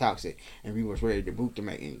tried to be toxic, and we was ready to boot them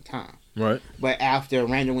at any time. Right. But after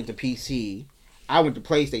Randall went to PC, I went to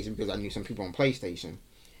PlayStation because I knew some people on PlayStation.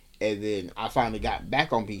 And then I finally got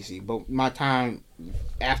back on PC. But my time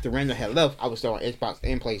after Randall had left, I was still on Xbox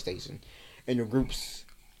and PlayStation. And the groups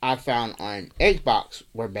I found on Xbox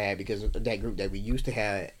were bad because that group that we used to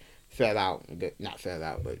have not fell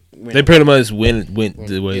out, but they pretty much went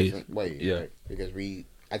the way. Yeah, right? Because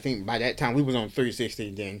I think by that time we was on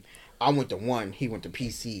 360. Then I went to 1, he went to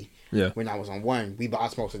PC. Yeah. When I was on 1, we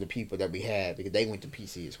lost most of the people that we had because they went to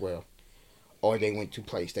PC as well, or they went to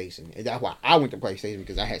PlayStation. And that's why I went to PlayStation,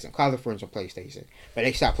 because I had some college friends on PlayStation, but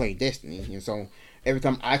they stopped playing Destiny. And so every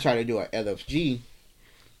time I try to do an LFG,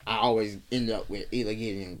 I always end up with either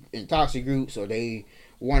getting in toxic groups, or they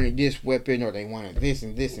wanted this weapon, or they wanted this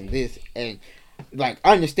and this and this. And like,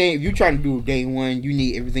 I understand if you're trying to do day 1, you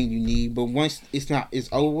need everything you need, but once it's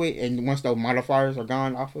over with, and once those modifiers are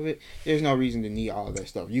gone off of it, there's no reason to need all that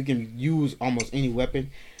stuff. You can use almost any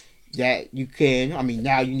weapon that you can. I mean,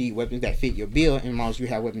 now you need weapons that fit your build, and as long as you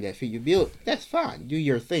have weapons that fit your build, that's fine. Do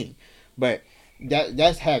your thing. But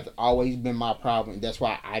that's has always been my problem. That's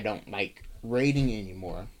why I don't like raiding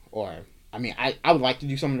anymore. Or, I mean, I would like to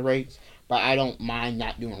do some of the raids, but I don't mind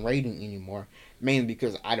not doing raiding anymore, mainly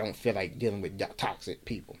because I don't feel like dealing with toxic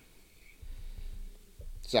people.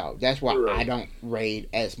 So that's why I don't raid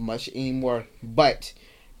as much anymore. But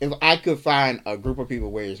if I could find a group of people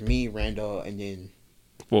where it's me, Randall, and then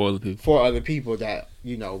 4 other people that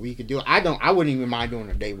we could do, I wouldn't even mind doing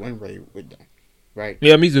a day 1 raid with them, right?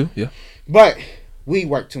 Yeah, me too. Yeah, but we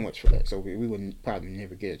work too much for that, so we wouldn't probably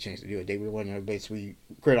never get a chance to do it. Day 1 unless we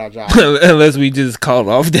quit our job, unless we just call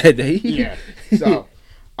off that day. Yeah. So,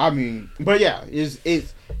 I mean, but yeah,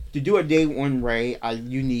 it's to do a day 1 raid.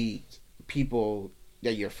 You need people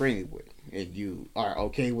that you're friendly with, and you are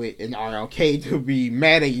okay with, and are okay to be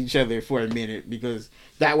mad at each other for a minute, because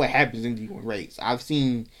that's what happens in these raids. I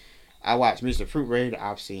watched Mr. Fruit raid.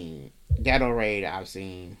 I've seen Gatto raid. I've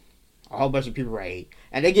seen a whole bunch of people raid,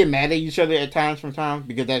 and they get mad at each other at times from time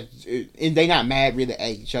because and they not mad really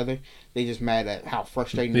at each other. They just mad at how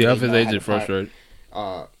frustrating. Yeah, I feel they just frustrated.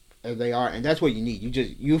 As they are, and that's what you need.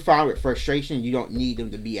 You find with frustration, you don't need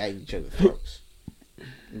them to be at each other's throats,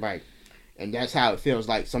 right? And that's how it feels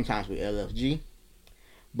like sometimes with LFG.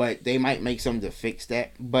 But they might make something to fix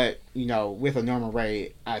that. But with a normal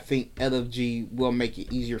raid, I think LFG will make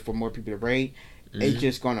it easier for more people to raid. Mm-hmm. It's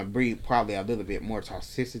just gonna breed probably a little bit more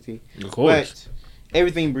toxicity. Of course, but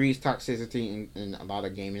everything breeds toxicity in a lot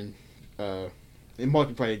of gaming, in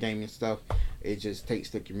multiplayer gaming stuff. It just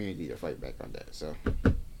takes the community to fight back on that. So.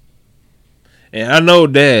 And I know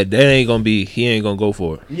Dad ain't gonna go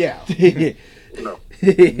for it. Yeah. No.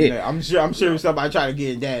 Yeah, I'm sure if somebody try to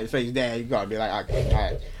get in Dad's face, Dad, you gotta be like,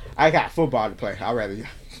 I got football to play. I'd rather.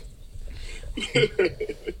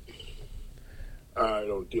 I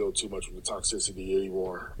don't deal too much with the toxicity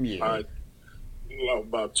anymore. Yeah.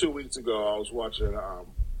 About 2 weeks ago, I was watching.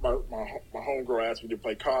 My homegirl asked me to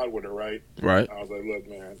play COD with her, right? Right. I was like, look,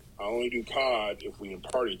 man, I only do COD if we in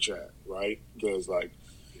party chat, right? Because like,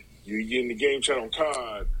 you get in the game chat on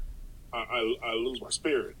COD, I lose my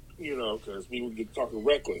spirit, because we would get talking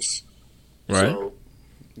reckless. Right.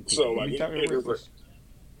 So like, it was like,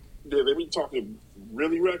 yeah, they be talking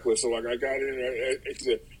really reckless. So like, I got in and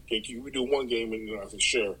said, "Can we do one game?" And I said,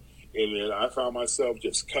 "Sure." And then I found myself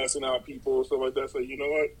just cussing out people and stuff like that. So you know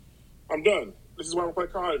what? I'm done. This is why I don't play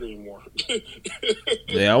COD anymore.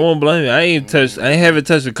 Yeah, I won't blame you. I ain't haven't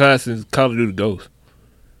touched a COD since Call of Duty Ghost.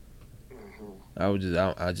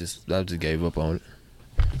 I just gave up on it.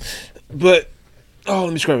 But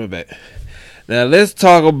let me scrap it back. Now let's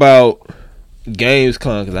talk about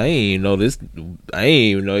Gamescom, because I ain't even know this. I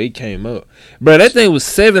ain't even know it came up, bro. That thing was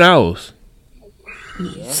 7 hours.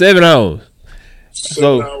 Yeah. 7 hours.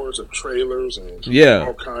 7 hours of trailers and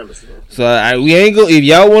all kinds of stuff. So we ain't go. If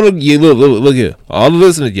y'all want to, look here. All the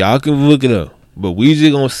listeners, y'all can look it up. But we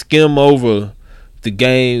just gonna skim over the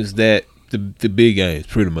games the big games,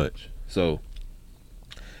 pretty much. So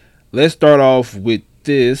let's start off with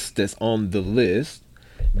this that's on the list.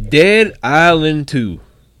 Dead Island 2.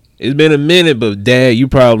 It's been a minute, but Dad, you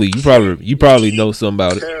probably know something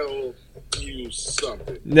about it. Tell you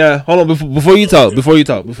something. Nah, hold on before you talk.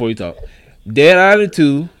 Dead Island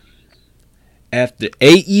 2, after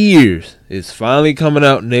 8 years, is finally coming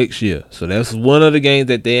out next year. So that's one of the games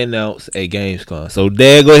that they announced at Gamescom. So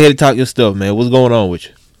Dad, go ahead and talk your stuff, man. What's going on with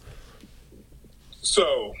you?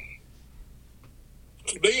 So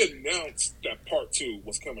they announced that part 2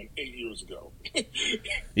 was coming 8 years ago.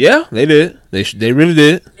 Yeah, they did. They really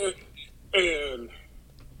did. And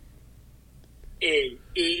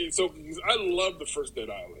so I love the first Dead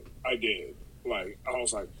Island. I did. Like, I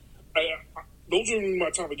was like, those were my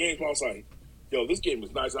type of games. But I was like, yo, this game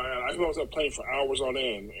is nice. I was playing for hours on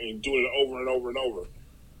end and doing it over and over and over.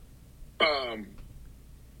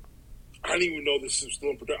 I didn't even know this was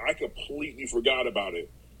still in production. I completely forgot about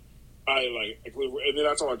it. And then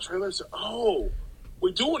I saw a trailer and said, "Oh,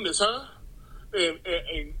 we're doing this, huh?" And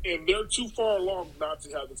they're too far along not to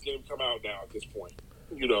have this game come out now at this point.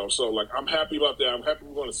 So like, I'm happy about that. I'm happy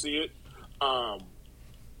we're going to see it.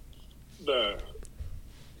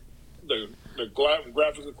 The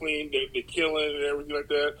graphics are clean. The killing and everything like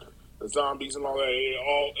that. The zombies and all that.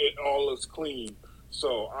 It all looks clean.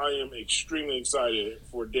 So I am extremely excited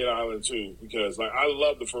for Dead Island 2 because like I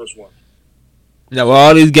love the first one. Now, with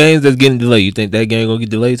all these games that's getting delayed, you think that game gonna get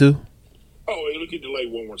delayed too? Oh, it'll get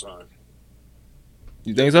delayed one more time.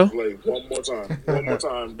 You think so? Delayed one more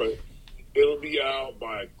time, but it'll be out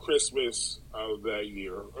by Christmas of that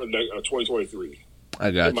year, or 2023.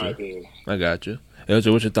 I got in you. my opinion. I got you.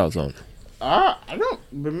 Eljo, what's your thoughts on it? I don't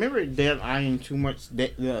remember Dead Island too much.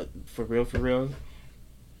 For real.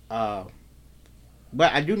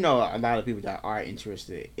 But I do know a lot of people that are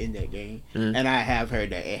interested in that game, and I have heard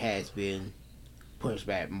that it has been pushed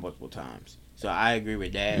back multiple times. So I agree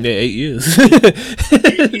with that. Yeah, 8 years.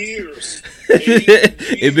 8 years.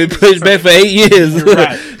 It's been pushed back for 8 years.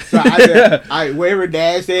 Right. So whatever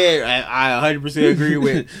Dad said, I 100% agree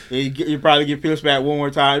with. You probably get pushed back one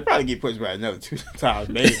more time. You probably get pushed back another 2 times,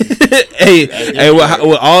 maybe. hey,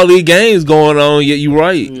 with all these games going on, you're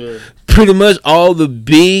right. Yeah. Pretty much all the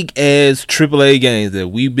big ass AAA games that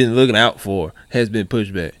we've been looking out for has been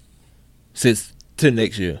pushed back to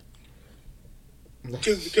next year.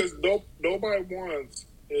 Because nobody wants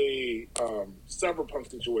a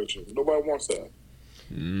cyberpunk situation. Nobody wants that.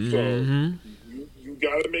 Mm-hmm. So you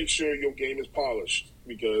got to make sure your game is polished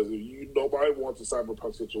because nobody wants a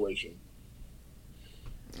cyberpunk situation.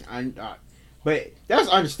 But that's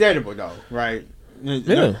understandable though, right?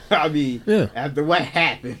 Yeah. I mean, after what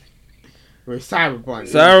happened, with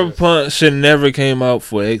Cyberpunk. Cyberpunk should never came out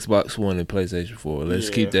for Xbox One and PlayStation 4. Let's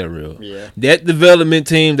Yeah. keep that real. Yeah. That development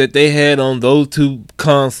team that they had on those two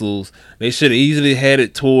consoles, they should have easily had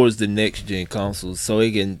it towards the next gen consoles so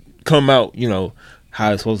it can come out, you know,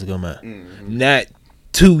 how it's supposed to come out. Mm-hmm. Not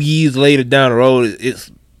 2 years later down the road,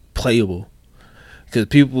 it's playable. Because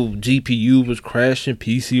people, GPU was crashing,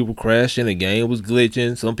 PC was crashing, the game was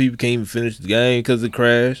glitching. Some people can't even finish the game because it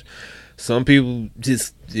crashed. Some people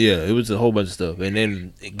just, it was a whole bunch of stuff. And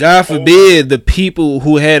then, God forbid, the people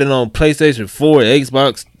who had it on PlayStation 4,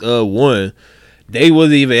 Xbox One, they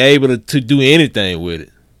wasn't even able to do anything with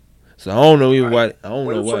it. So I don't know even why. I don't know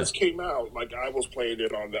When it why. first came out, like I was playing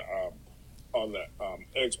it on the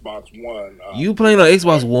Xbox One. You playing on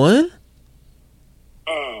Xbox One?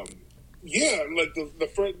 Yeah, like the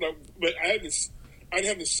first, but I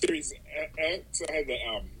had the Series X. I had the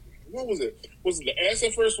what was it? Was it the S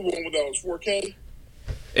at first? The one that was 4K.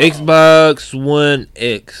 Xbox One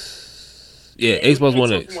X. Yeah, Xbox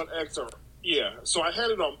One X. One X. Yeah, so I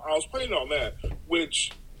had it on. I was playing on that,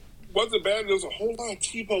 which wasn't bad. There was a whole lot of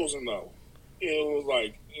T-posing though. It was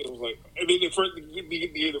like, and then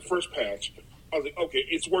the first patch, I was like, okay,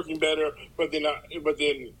 it's working better, but then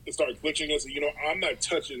it started glitching. I said, I'm not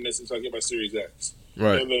touching this until I get my Series X.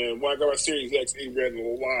 Right. And then when I got my Series X, it ran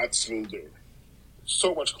a lot smoother,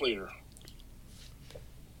 so much cleaner.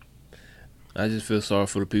 I just feel sorry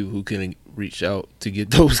for the people who couldn't reach out to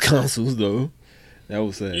get those consoles though. That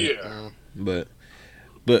was sad. Yeah. But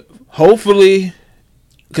hopefully,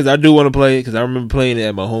 because I do want to play it, because I remember playing it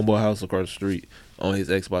at my homeboy house across the street on his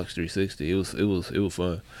Xbox 360. It was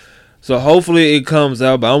fun. So hopefully it comes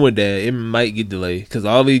out, but I'm with that. It might get delayed because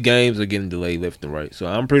all these games are getting delayed left and right. So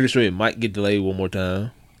I'm pretty sure it might get delayed one more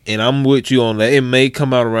time. And I'm with you on that. It may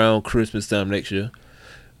come out around Christmas time next year.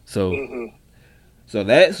 So, so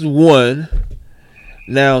that's one.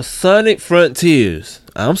 Now, Sonic Frontiers.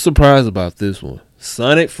 I'm surprised about this one.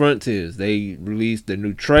 Sonic Frontiers. They released a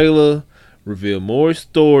new trailer, revealed more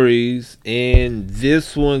stories, and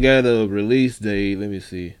this one got a release date. Let me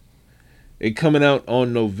see. It coming out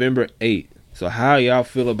on November 8th. So how y'all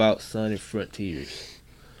feel about Sonic Frontiers?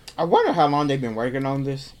 I wonder how long they've been working on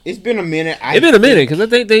this. It's been a minute. It's been a minute because I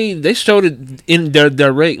think they showed it in their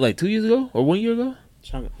direct like 2 years ago or 1 year ago.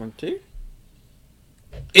 Sonic Frontier?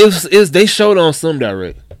 They showed it on some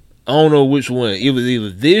direct. I don't know which one. It was either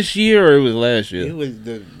this year or it was last year. It was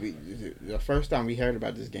the first time we heard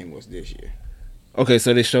about this game was this year. Okay,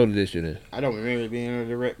 so they showed it this year then. I don't remember it being on the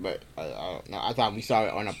direct, but I don't know. I thought we saw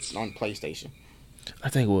it on PlayStation. I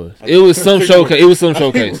think it was. It was some showcase. It was some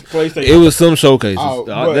showcase. It was some showcases.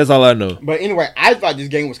 That's all I know. But anyway, I thought this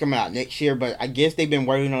game was coming out next year, but I guess they've been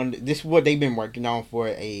working on this. Is what they've been working on for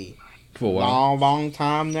a while. long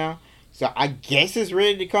time now. So I guess it's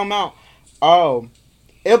ready to come out.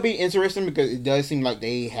 It'll be interesting because it does seem like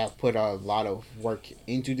they have put a lot of work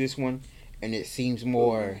into this one, and it seems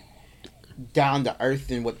more down to earth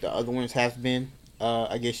than what the other ones have been.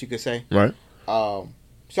 I guess you could say. Right.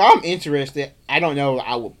 So I'm interested. I don't know.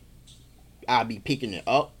 I'll be picking it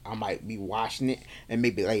up. I might be watching it, and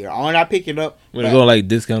maybe later on I pick it up. When it go like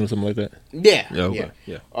discount or something like that. Yeah. Yeah. Okay.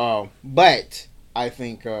 Yeah. But I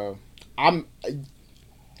think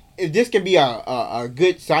if this can be a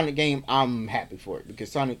good Sonic game, I'm happy for it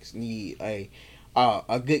because Sonics need a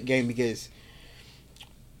good game because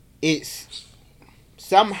it's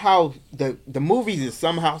somehow the movies is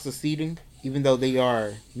somehow succeeding even though they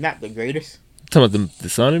are not the greatest. Talking about the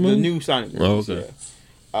Sonic movie? The new Sonic movies. Oh, okay.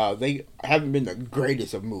 Yeah. They haven't been the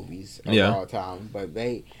greatest of movies of all time, but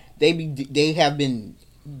they have been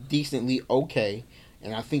decently okay,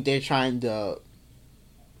 and I think they're trying to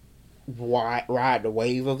ride the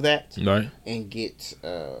wave of that, right, and get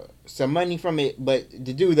some money from it. But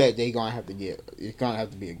to do that, it's gonna have to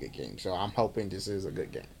be a good game. So I'm hoping this is a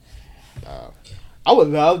good game. I would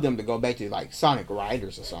love them to go back to like Sonic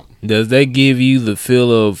Riders or something. Does that give you the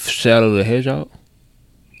feel of Shadow the Hedgehog?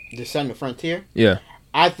 The Sonic Frontier? Yeah.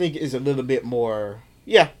 I think it's a little bit more.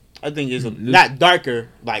 Yeah, I think it's not darker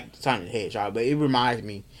like Sonic the Hedgehog, but it reminds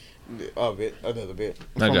me of it a little bit.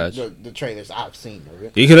 I got you. The trailers I've seen of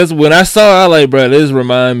it. Because when I saw it, I like, bro, this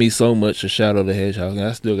remind me so much of Shadow the Hedgehog, and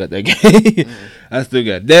I still got that game. I still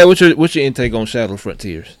got that. What's your intake on Shadow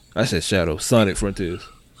Frontiers? I said Sonic Frontiers.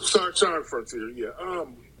 Sonic Frontier, yeah.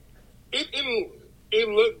 It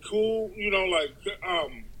looked cool,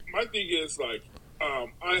 my thing is like,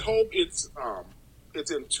 I hope it's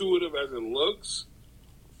intuitive as it looks,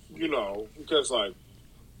 because like,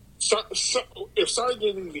 if Sonic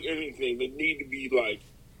didn't do anything, they need to be like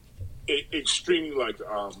extremely like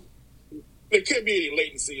there can't be any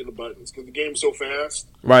latency in the buttons because the game's so fast.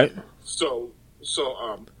 Right. So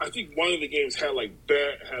I think one of the games had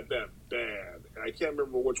that bad. I can't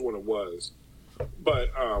remember which one it was, but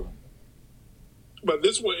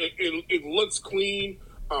this one it looks clean.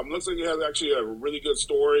 Looks like it has actually a really good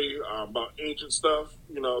story about ancient stuff.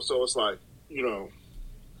 So it's like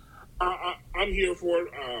I'm here for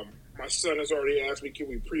it. My son has already asked me, can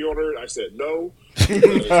we pre-order it? I said no.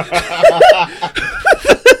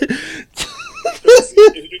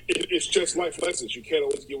 It's just life lessons. You can't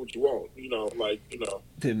always get what you want.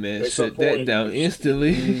 That man shut that down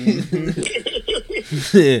instantly.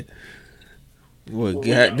 What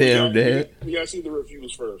goddamn dad? We gotta see the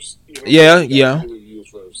reviews first. Yeah. The reviews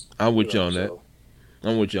first. I'm with you on that.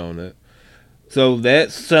 I'm with you on that. So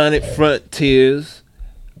that's Sonic Frontiers.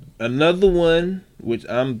 Another one, which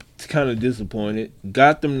I'm kind of disappointed,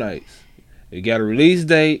 Gotham Knights. It got a release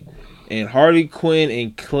date, and Harley Quinn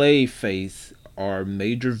and Clayface are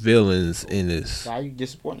major villains in this. Why are you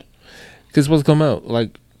disappointed? Because it's supposed to come out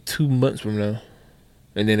like 2 months from now,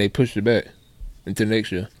 and then they pushed it back until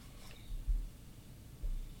next year.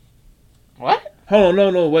 What? Hold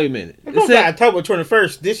on, no, wait a minute. It said October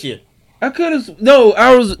 21st this year. I could have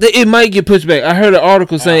it might get pushed back. I heard an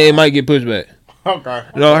article saying it might get pushed back. Okay.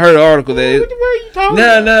 No, I heard an article that What are you talking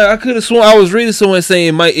about? Nah, I could have sworn I was reading someone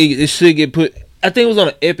saying it should get put. I think it was on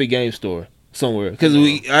an Epic Game Store somewhere because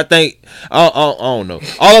I don't know.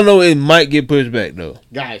 All I know it might get pushed back though.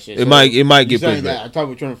 Gotcha. It might get pushed that back.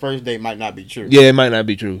 October 21st date might not be true. Yeah, it might not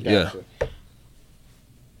be true. Gotcha. Yeah.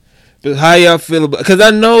 But how y'all feel about? Because I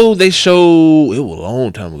know they showed it was a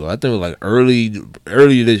long time ago. I think it was like early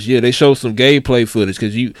this year. They showed some gameplay footage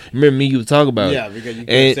because you remember me. You were talking about Yeah, because you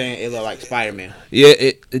kept saying it looked like Spider-Man. Yeah,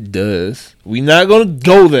 it does. We not gonna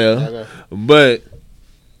go there, Okay. but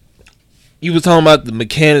you were talking about the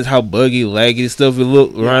mechanics, how buggy, laggy stuff it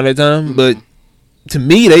looked around that time. But to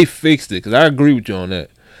me, they fixed it because I agree with you on that.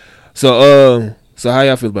 So how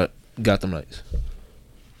y'all feel about Gotham Knights?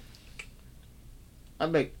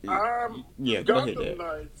 I think. Yeah, go ahead.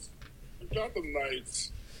 Dad. Gotham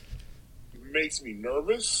Knights makes me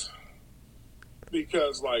nervous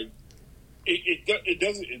because it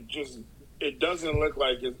doesn't look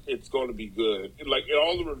like it's going to be good. Like in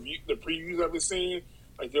all the previews I've been seeing,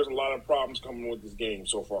 like there's a lot of problems coming with this game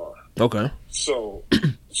so far. Okay. So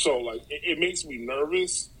it makes me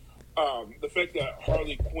nervous. The fact that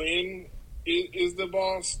Harley Quinn is the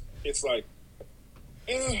boss, it's like,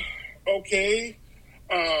 okay.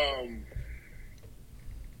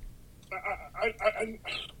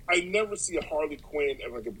 I never see a Harley Quinn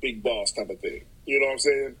as like a big boss type of thing. You know what I'm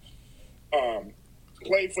saying?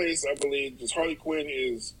 Clayface, I believe, because Harley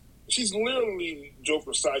Quinn she's literally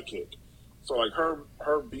Joker's sidekick. So like her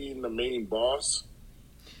being the main boss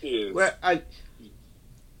is that's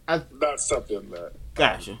something that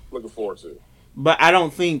Gotcha. I'm looking forward to. But I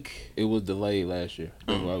don't think it was delayed last year.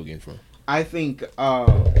 That's where I was getting from. I think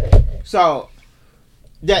so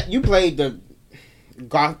that you played the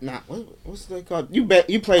what's that called? You played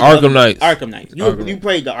Arkham Knights. Arkham Knights. You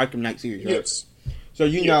played the Arkham Knight series, right? Yes. So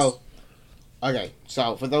you know. Okay,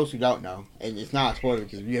 so for those who don't know, and it's not a spoiler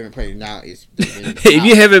because if you haven't played it now, it's if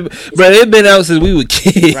you haven't, bro, it's been out since we were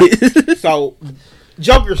kids. Right. So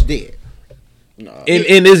Joker's dead.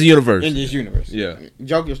 In this universe. In this universe, yeah,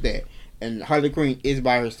 Joker's dead, and Harley Quinn is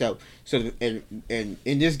by herself. So and in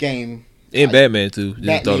this game. And Batman too. Just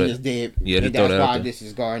Batman is dead. Yeah, and that's why this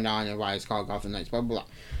is going on and why it's called Gotham Knights. Blah blah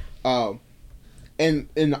blah. In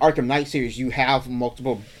the Arkham Knight series, you have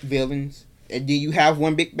multiple villains, and then you have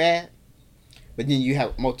one big bad, but then you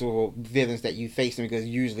have multiple villains that you face them because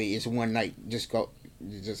usually it's one night. Just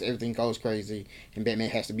everything goes crazy, and Batman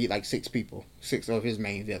has to beat like 6 of his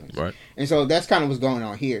main villains. Right. And so that's kind of what's going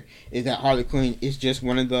on here. Is that Harley Quinn is just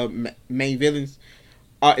one of the main villains.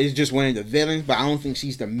 Is just one of the villains, but I don't think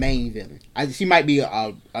she's the main villain. She might be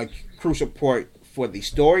a crucial part for the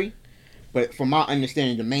story, but from my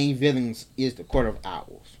understanding, the main villains is the Court of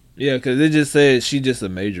Owls. Yeah, because it just says she's just a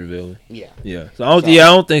major villain. Yeah. So I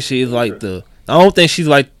don't think she's like the. I don't think she's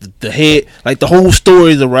like the head. Like the whole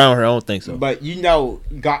story is around her. I don't think so. But you know,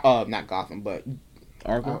 not Gotham, but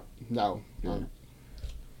Arkham. No.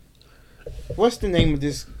 What's the name of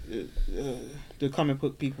this? The comic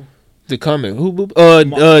book people. The comic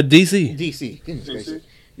DC. DC. Goodness gracious.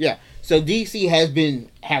 Yeah. So DC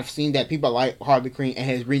have seen that people like Harley Quinn and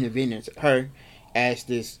has reinvented her as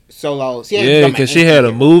this solo. Yeah, because she had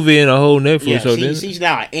a movie and a whole Netflix show. She's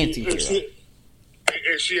now an anti-hero.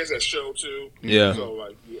 And she has that show too. Yeah.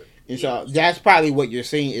 So And so that's probably what you're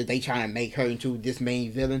seeing is they trying to make her into this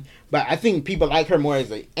main villain. But I think people like her more as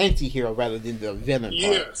an anti-hero rather than the villain part.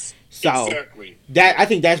 Yes. So exactly. I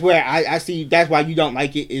think that's where I see that's why you don't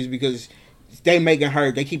like it is because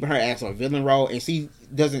they keeping her as a villain role, and she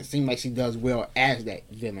doesn't seem like she does well as that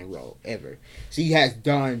villain role ever.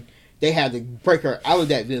 They had to break her out of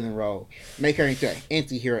that villain role, make her into an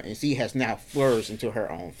anti-hero, and she has now flourished into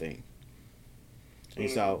her own thing. And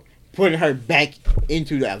so, putting her back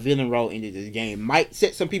into that villain role into this game might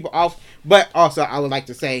set some people off, but also I would like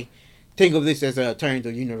to say, think of this as a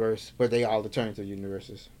alternative universe, but they all alternative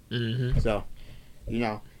universes. Mm-hmm. So,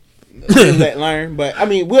 let learn. But I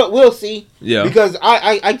mean, we'll see. Yeah. Because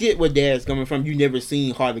I get where Dad's coming from. You never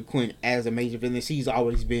seen Harley Quinn as a major villain. She's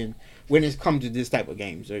always been, when it's come to this type of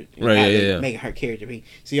games, right? Yeah. Making her character be,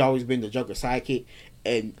 she always been the Joker sidekick,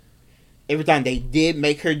 and every time they did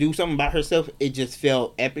make her do something about herself, it just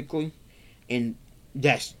felt epically, and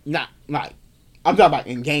that's not like. I'm talking about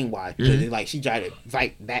in game wise, because like she tried to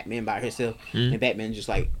fight Batman by herself, and Batman just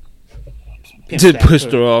like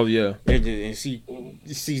pushed her off, yeah. And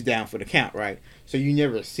she's down for the count, right? So you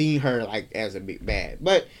never seen her like as a big bad.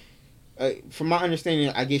 But from my understanding,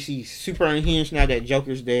 I guess she's super unhinged now that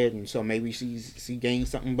Joker's dead, and so maybe she gained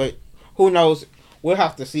something. But who knows? We'll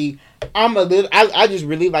have to see. I just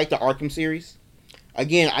really like the Arkham series.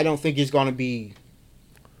 Again, I don't think it's gonna be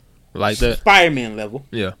like that Spider-Man level.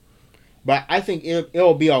 Yeah. But I think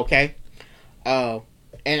it'll be okay. And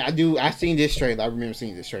I seen this trailer. I remember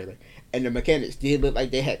seeing this trailer. And the mechanics did look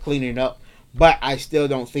like they had cleaned it up. But I still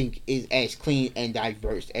don't think it's as clean and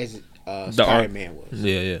diverse as Spider-Man was.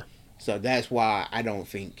 Yeah. So that's why I don't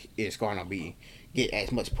think it's going to get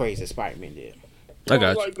as much praise as Spider-Man did. I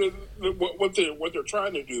got you. What they're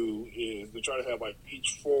trying to do is they're trying to have like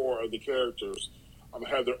each 4 of the characters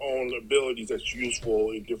have their own abilities that's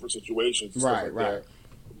useful in different situations. Right. That.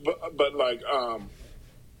 But like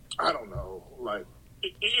I don't know, like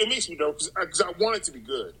it makes me nervous because I want it to be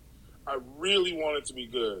good. I really want it to be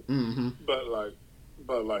good. Mm-hmm. But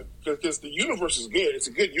like because the universe is good. It's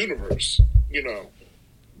a good universe,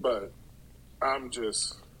 But I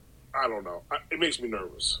don't know. It makes me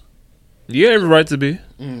nervous. You have every right to be.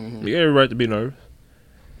 Mm-hmm. You have every right to be nervous.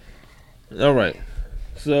 All right,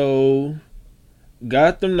 so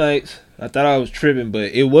Gotham Knights. I thought I was tripping,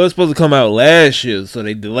 but it was supposed to come out last year, so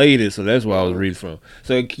they delayed it, so that's why I was reading from.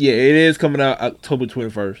 So, yeah, it is coming out October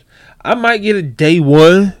 21st. I might get it day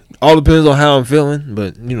one. All depends on how I'm feeling,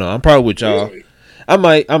 but, I'm probably with y'all. Really? I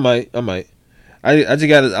might. I just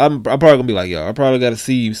gotta, I'm probably gonna be like y'all. I probably gotta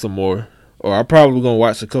see some more, or I'm probably gonna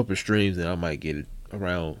watch a couple streams, and I might get it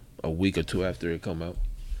around a week or two after it come out.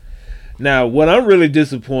 Now, what I'm really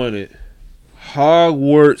disappointed,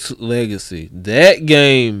 Hogwarts Legacy. That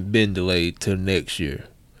game been delayed till next year.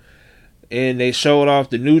 And they showed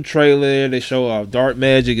off the new trailer. They show off Dark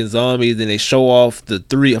Magic and zombies. And they show off the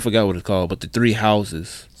 3, I forgot what it's called, but the 3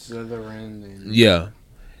 houses. Slytherin. And... Yeah.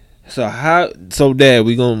 So Dad,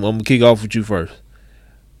 I'm gonna kick off with you first.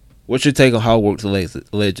 What's your take on Hogwarts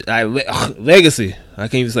Legacy? I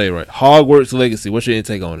can't even say it right. Hogwarts Legacy. What's your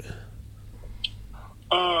intake on it?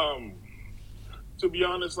 To be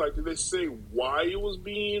honest, like, did they say why it was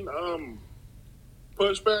being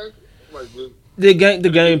pushed back? Like the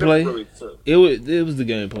gameplay. Really it was the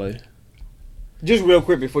gameplay. Just real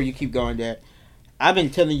quick before you keep going, Dad. I've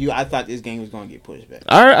been telling you I thought this game was going to get pushed back.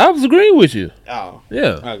 I was agreeing with you. Oh,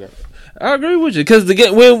 yeah. Okay. I agree with you because the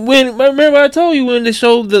game when remember I told you when they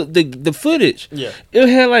showed the footage. Yeah. It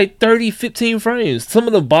had like 30, 15 frames. Some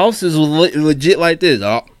of the bosses were legit like this,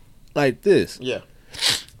 like this. Yeah.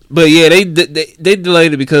 But yeah, they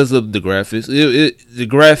delayed it because of the graphics. The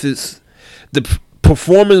graphics, the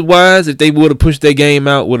performance wise, if they would have pushed their game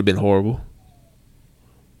out, would have been horrible.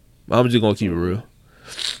 I'm just gonna keep it real.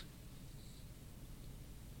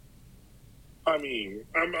 I mean,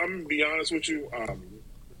 I'm gonna be honest with you.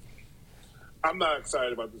 I'm not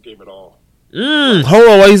excited about this game at all. Hold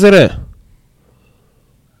on, why you say that?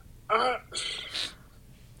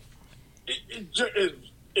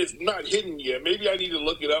 It's not hidden yet. Maybe I need to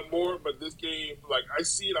look it up more. But this game, like, I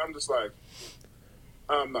see it, I'm just like,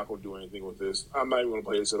 I'm not gonna do anything with this. I'm not even gonna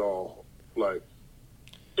play this at all. Like,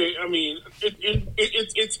 I mean,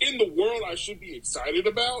 it's in the world I should be excited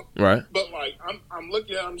about, right? But like, I'm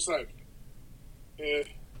looking at it, I'm just like, and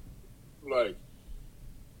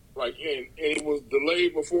it was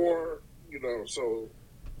delayed before, So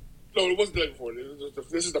no, it wasn't delayed before.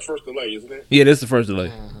 This is the first delay, isn't it? Yeah, this is the first delay.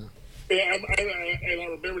 Mm-hmm. And I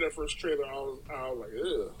remember that first trailer. I was like,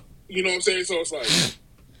 ugh. You know what I'm saying? So it's like,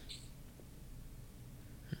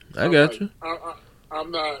 I got you.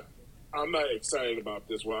 I'm not excited about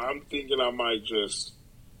this one. I'm thinking I might just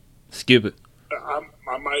skip it.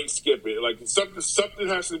 I might skip it. Like something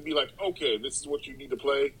has to be like, okay, this is what you need to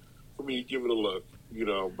play for me to give it a look.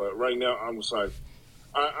 But right now I'm just like,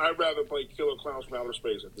 I'd rather play Killer Clowns from Outer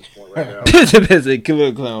Space at this point right now. That's a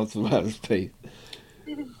Killer Clowns from Outer Space.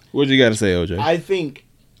 What you got to say, OJ? I think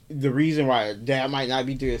the reason why Dad might not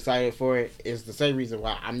be too excited for it is the same reason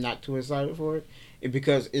why I'm not too excited for it. It's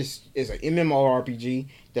because it's an MMORPG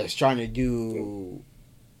that's trying to do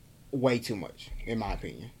way too much, in my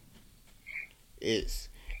opinion. It's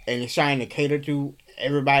trying to cater to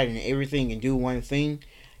everybody and everything and do one thing.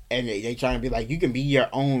 And they trying to be like, you can be your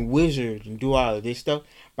own wizard and do all of this stuff.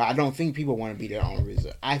 But I don't think people want to be their own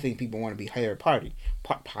wizard. I think people want to be Harry Potter.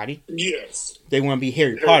 Yes. They want to be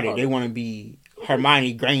Harry Potter. They want to be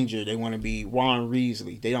Hermione Granger. They want to be Ron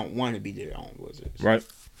Weasley. They don't want to be their own wizards. Right.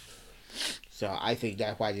 So I think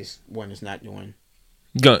that's why this one is not doing.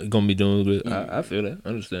 Gonna be doing good. I feel that. I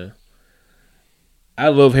understand. I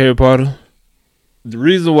love Harry Potter. The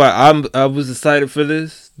reason why I was excited for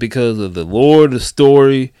this because of the lore, the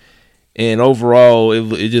story, and overall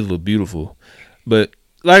it just looked beautiful. But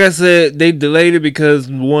like I said, they delayed it because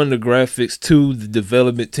one, the graphics, two, the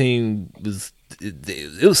development team was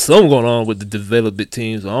it was something going on with the development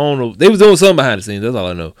teams. I don't know. They was doing something behind the scenes. That's all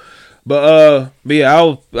I know. But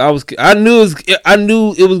yeah, I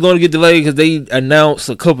knew it was going to get delayed because they announced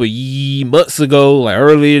a couple months ago, like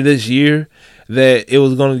earlier this year, that it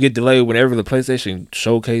was going to get delayed whenever the PlayStation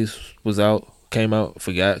Showcase came out.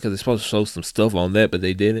 Forgot because they're supposed to show some stuff on that, but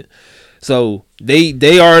they didn't. So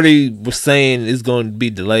they already were saying it's going to be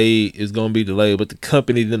delayed. It's going to be delayed, but the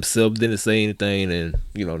company themselves didn't say anything, and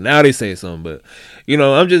now they say something. But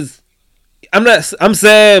I'm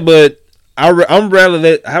sad, but I'd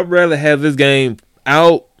rather have this game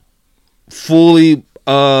out fully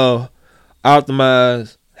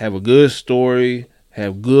optimized, have a good story,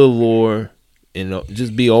 have good lore, and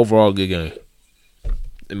just be overall a good game,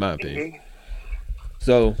 in my opinion.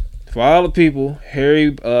 So for all the people,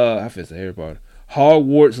 Harry Potter,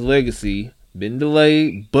 Hogwarts Legacy been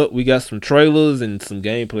delayed, but we got some trailers and some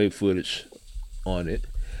gameplay footage on it.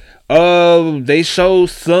 They showed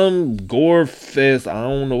some Gore Fest. I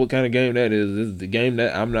don't know what kind of game that is. This is the game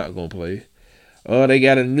that I'm not gonna play. They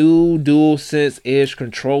got a new DualSense Edge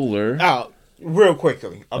controller. Oh, real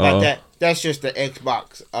quickly about that. That's just the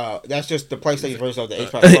Xbox. That's just the PlayStation version of the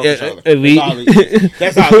Xbox controller. Elite.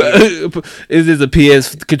 That's all it is. Is a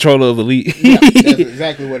PS controller of Elite? Yeah, that's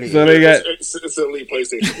exactly what it is. So they got it's an Elite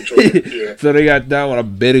PlayStation controller. Yeah. So they got that one. I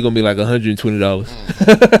bet it's gonna be like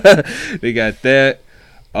 $120. They got that.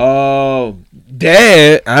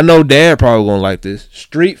 Dad, I know Dad probably gonna like this.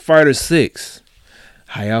 Street Fighter 6.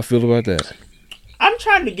 How y'all feel about that? I'm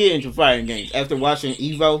trying to get into fighting games after watching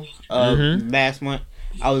Evo last month.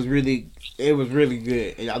 It was really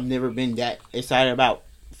good, and I've never been that excited about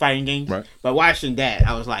fighting games. Right. But watching that,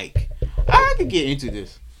 I was like, I could get into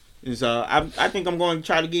this. And so I think I'm going to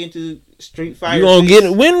try to get into Street Fighter. You gonna get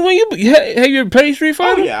it when you have you ever played Street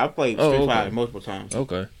Fighter? Oh yeah, I played Street Fighter multiple times.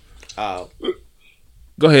 Okay.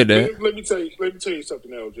 Go ahead, Dad. Let me tell you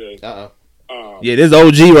something, LJ. Yeah, this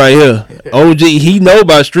OG right here. OG, he know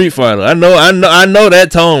about Street Fighter. I know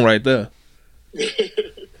that tone right there.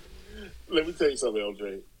 Let me tell you something,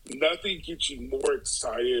 LJ. Nothing gets you more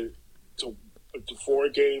excited for a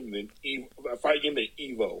game than a fight game than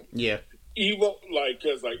Evo. Yeah, Evo,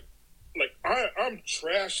 cause I'm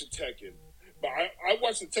trash at Tekken, but I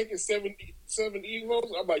watched the Tekken 7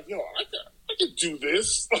 Evos. I'm like, yo, I can do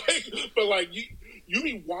this. But you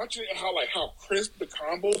be watching it, how crisp the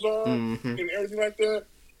combos are and everything like that.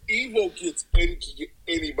 Evo can get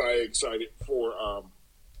anybody excited for a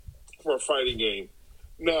fighting game.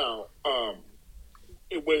 Now,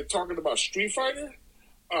 when talking about Street Fighter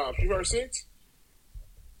 6,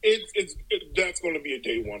 that's going to be a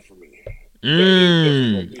day one for me.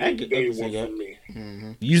 Day one for me.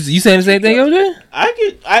 Mm-hmm. You saying the same thing, OJ?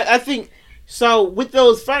 I think so. With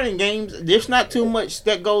those fighting games, there's not too much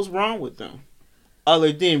that goes wrong with them,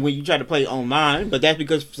 other than when you try to play online. But that's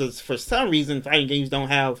because for some reason fighting games don't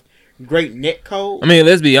have great net code. I mean,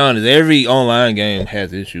 let's be honest. Every online game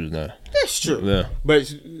has issues now. That's true. Yeah.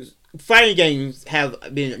 But fighting games have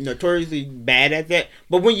been notoriously bad at that.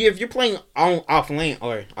 But if you're playing off land,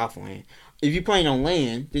 if you're playing on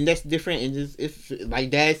land, then that's different. And if like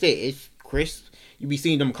Dad said, it's crisp. You be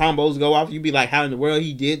seeing them combos go off. You be like, how in the world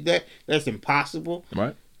he did that? That's impossible.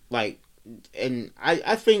 Right. And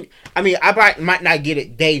I think, I might not get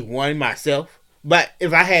it day one myself. But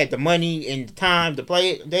if I had the money and the time to play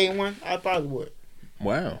it day one, I probably would.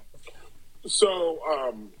 Wow. So,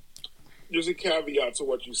 there's a caveat to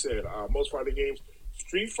what you said. Most fighting games,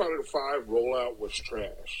 Street Fighter 5 rollout was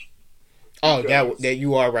trash. Oh, that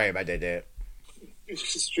you are right about that, Dad.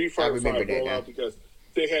 Street Fighter 5 rollout because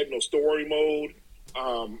they had no story mode.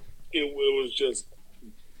 It was just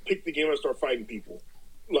pick the game and start fighting people.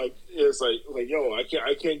 Like it's like yo, I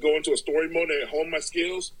can't go into a story mode and hone my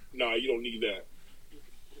skills. Nah, you don't need that.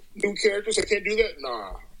 New characters, I can't do that.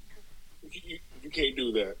 Nah, you can't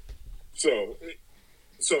do that. So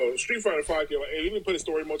Street Fighter V, and even put a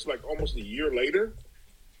story mode to like almost a year later.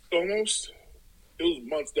 Almost, it was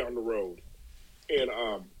months down the road, and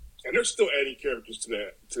they're still adding characters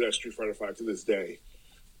to that Street Fighter V to this day.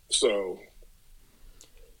 So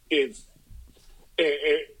it's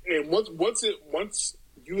and once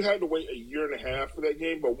you had to wait a year and a half for that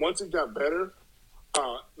game, but once it got better,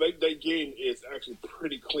 that game is actually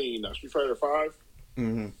pretty clean now. Street Fighter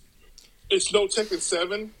V, It's no Tekken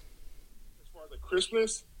 7 as far as like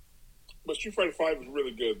crispness, but Street Fighter V is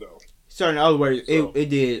really good though. So in other words, it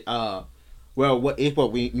did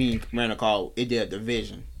what we mean Randall call it did a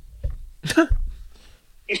division.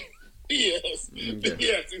 Yes. Okay.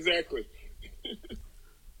 Yes, exactly.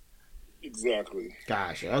 Exactly.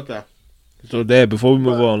 Gotcha. Okay. So, Dad, before we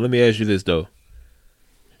move on, let me ask you this though: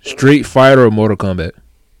 Street Fighter or Mortal Kombat?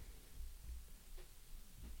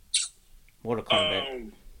 Mortal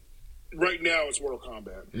Kombat. Right now, it's Mortal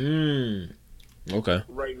Kombat. Okay.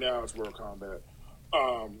 Right now, it's Mortal Kombat.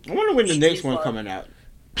 I wonder when the next one's coming out.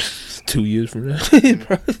 2 years from now,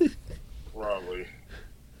 probably.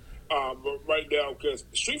 But right now, because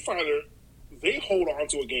Street Fighter, they hold on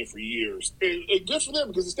to a game for years, and good for them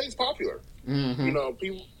because it stays popular. Mm-hmm. You know,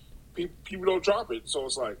 people don't drop it, so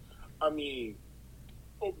it's like, I mean,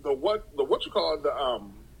 the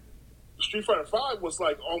Street Fighter V was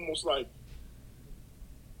like almost like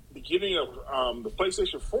beginning of the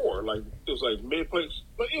PlayStation 4. Like it was like mid-play,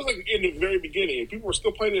 but it was like in the very beginning, and people were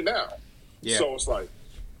still playing it now. Yeah. So it's like.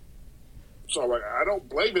 So like I don't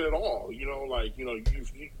blame it at all, you know. Like you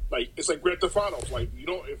like it's like Grand Theft Auto. Like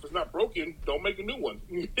if it's not broken, don't make a new one.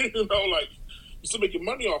 You know, like you still making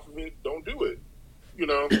money off of it, don't do it. You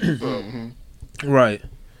know, so. Right.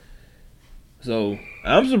 So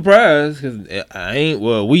I'm surprised because I ain't.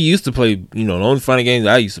 Well, we used to play. You know, the only funny games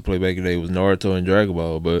I used to play back in the day was Naruto and Dragon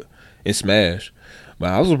Ball, but and Smash. But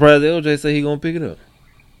I was surprised LJ said he gonna pick it up.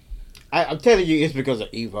 I'm telling you, it's because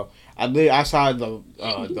of Evo. I saw the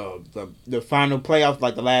final playoffs,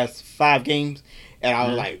 like the last 5 games, and I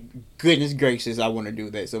was like, goodness gracious, I want to do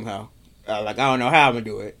that somehow. Like I don't know how I'm gonna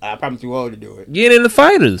do it. I'm probably too old to do it. Get in the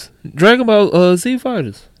fighters, Dragon Ball Z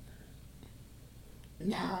fighters.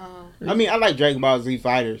 Nah, I mean I like Dragon Ball Z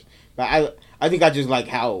fighters, but I think I just like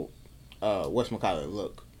how whatchamacallit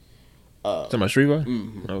look. Talking about Street Fighter?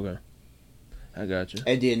 Mm-hmm. Okay, I got you.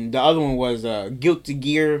 And then the other one was Guilty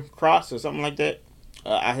Gear Cross or something like that.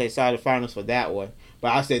 I had saw the finals for that one,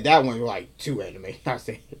 but I said that one was like too anime. I was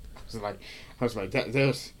like that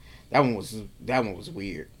one was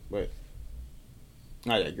weird, but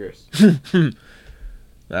I digress.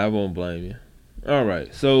 I won't blame you. All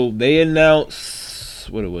right, so they announced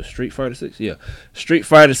what it was, Street Fighter 6. Yeah, Street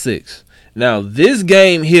Fighter 6. Now this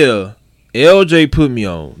game here, LJ put me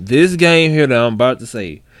on. This game here that I'm about to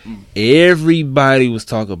say, everybody was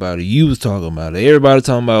talking about it. You was talking about it. Everybody was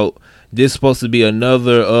talking about. This supposed to be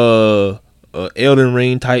another Elden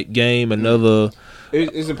Ring type game. Another.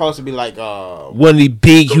 It's supposed to be like one of the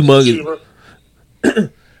big humongous.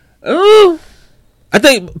 I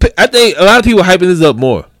think a lot of people are hyping this up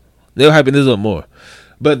more. They're hyping this up more,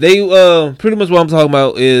 but they pretty much what I'm talking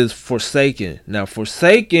about is Forsaken. Now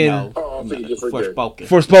Forsaken. No, Forspoken.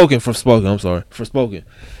 Forspoken. I'm sorry, Forspoken.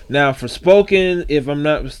 Now Forspoken, if I'm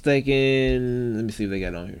not mistaken, let me see if they got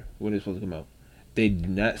it on here. When it's supposed to come out. They did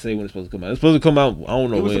not say when it's supposed to come out. It's supposed to come out. I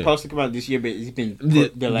don't know when. It was supposed to come out this year, but it's been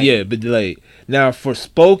delayed. Yeah, but delayed. Now,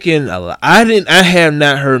 Forspoken, I have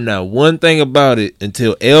not heard not one thing about it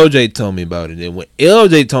until LJ told me about it. And when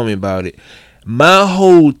LJ told me about it, my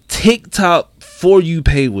whole TikTok For You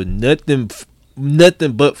page was nothing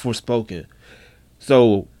but Forspoken.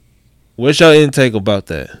 So, what's your intake about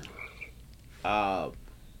that?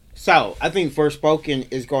 So I think Forspoken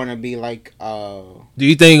is going to be like. Do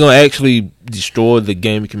you think it's gonna actually destroy the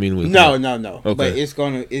gaming community? No. Okay. But it's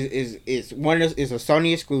gonna it's one is a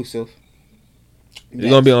Sony exclusive. It's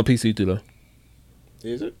gonna be on PC too, though.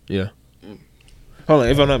 Is it? Yeah. Hold on,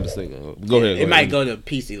 if I'm not mistaken, go ahead. It might go to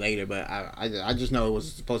PC later, but I just know it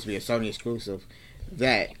was supposed to be a Sony exclusive.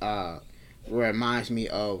 That reminds me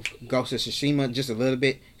of Ghost of Tsushima just a little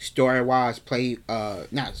bit, story wise,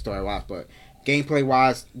 not story wise, but gameplay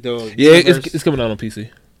wise. It's coming out on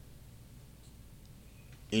PC.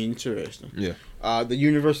 Interesting. Yeah. The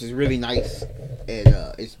universe is really nice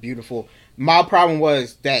and it's beautiful. My problem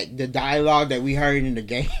was that the dialogue that we heard in the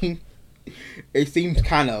game, it seems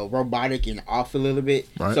kind of robotic and off a little bit.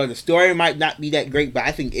 Right. So the story might not be that great, but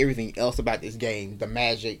I think everything else about this game, the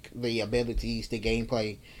magic, the abilities, the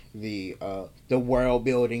gameplay, the world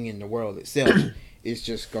building and the world itself is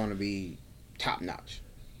just going to be top notch.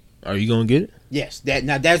 Are you gonna get it? Yes,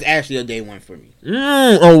 that's actually a day one for me.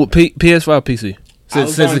 PS5, PC.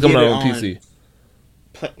 Since it's coming out on PC.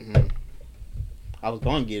 I was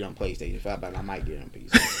going to get it on PlayStation 5, but I might get it on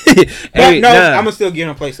PC. I'm gonna still get it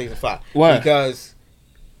on PlayStation 5. Why? Because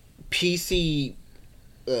PlayStation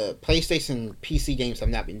PC games have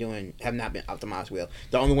not been optimized well.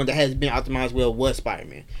 The only one that has been optimized well was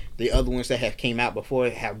Spider-Man. The other ones that have came out before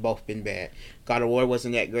have both been bad. God of War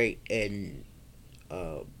wasn't that great, and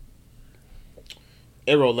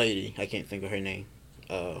Arrow Lady, I can't think of her name.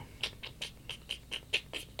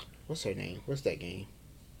 What's her name? What's that game?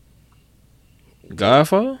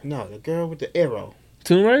 Godfall? No, the girl with the arrow.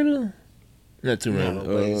 Tomb Raider? Not Tomb Raider. No,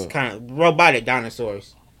 but it's kind of robotic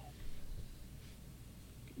dinosaurs.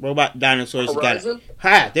 Robot dinosaurs Horizon? got it.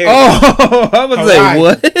 Hi, there. Oh, I was like,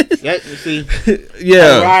 what? That, you see,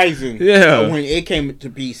 Yeah. Horizon. Yeah. When it came to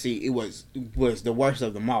PC, it was the worst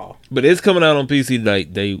of them all. But it's coming out on PC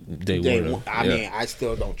like day one. I mean, I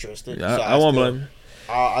still don't trust it. Yeah, so I won't blame you.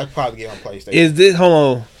 I'd probably get on PlayStation. Is this, hold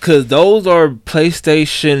on, because those are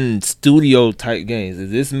PlayStation Studio type games.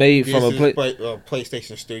 Is this made from a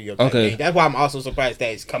PlayStation Studio type Okay. game. That's why I'm also surprised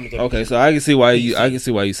that it's coming to Okay, so I can see why PC. I can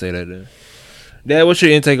see why you say that then. Dad, what's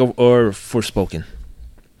your intake of or Forspoken?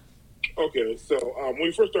 Okay, so when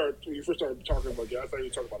you first started talking about, I thought you were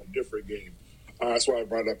talking about a different game. That's why I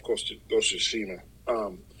brought up Ghost of Tsushima.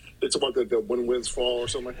 It's about the When Winds Fall or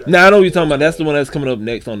something like that. Now I know what you're talking about. That's the one that's coming up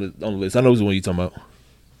next on the list. I know the one you're talking about.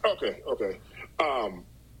 Okay.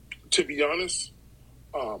 To be honest,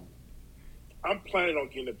 I'm planning on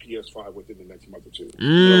getting a PS5 within the next month or two. You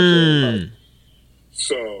know what I'm saying? Like,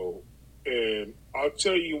 so, and I'll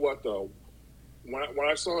tell you what though, when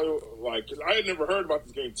I saw it, like, cause I had never heard about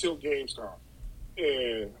this game till GameStop,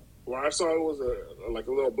 and when I saw it was a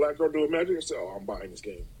little black girl doing magic, I said, "Oh, I'm buying this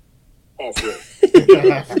game." Off rip.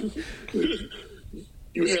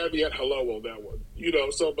 You had me at hello on that one, you know.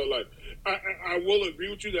 So, but like, I will agree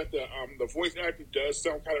with you that the voice acting does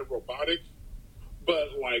sound kind of robotic,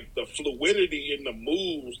 but like the fluidity in the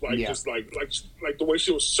moves, like just like the way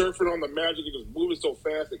she was surfing on the magic and just moving so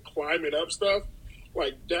fast and climbing up stuff,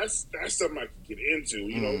 like that's something I can get into,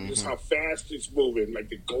 you know, just how fast it's moving, like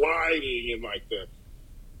the gliding and like the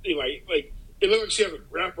like. It looks like she has a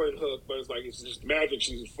grappling hook, but it's just magic.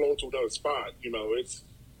 She's flown to another spot. You know, it's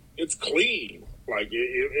clean. Like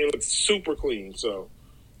it looks super clean. So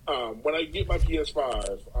when I get my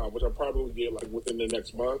PS5, which I'll probably get like within the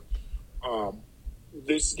next month,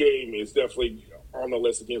 this game is definitely on the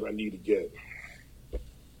list of games I need to get.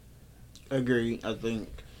 Agreed. I think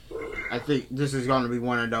this is going to be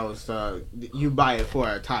one of those you buy it for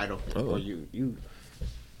a title, or you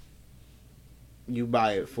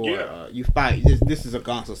buy it for you buy this is a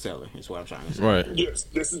console seller is what I'm trying to say. Right. Yes,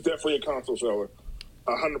 this is definitely a console seller,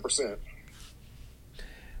 100%.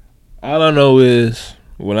 All I know is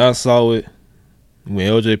when I saw it, when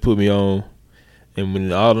LJ put me on, and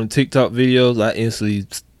when all them TikTok videos, I instantly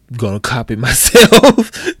gonna copy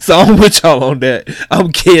myself. So I'm with y'all on that. I'm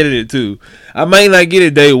getting it too. I might not get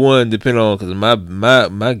it day one, depending on, because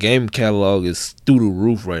my game catalog is through the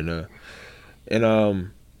roof right now, and I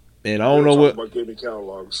don't know what. About gaming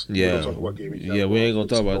catalogs. Yeah, we we ain't gonna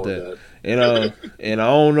talk about that. And I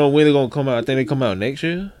don't know when they're gonna come out. I think they come out next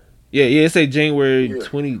year. Yeah. It say January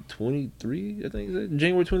 2023. I think it said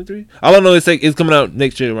January 23. All I know is it's coming out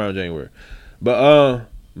next year around January. But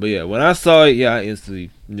yeah, when I saw it, I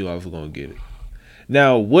instantly knew I was gonna get it.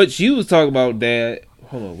 Now, what you was talking about, Dad?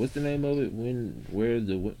 Hold on, what's the name of it?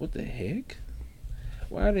 What the heck?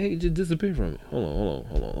 Why the heck it just disappeared from it? Hold on.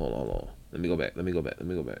 Let me go back.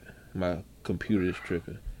 My computer is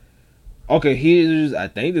tripping. Okay, here's, I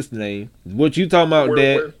think this the name. What you talking about,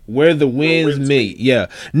 Dad? Where the winds meet. Yeah.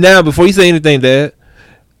 Now, before you say anything, Dad,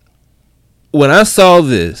 when I saw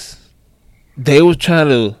this, they was trying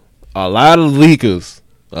to, a lot of leakers,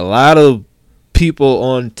 a lot of people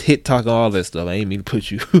on TikTok and all that stuff. I ain't mean to put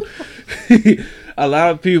you. A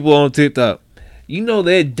lot of people on TikTok. You know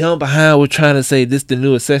that dumb behind was trying to say this the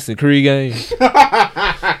new Assassin's Creed game.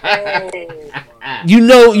 You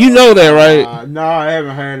know that, right? No, I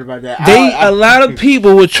haven't heard about that. A lot of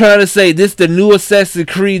people were trying to say this the new Assassin's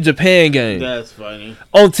Creed Japan game. That's funny.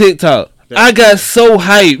 On TikTok. I got so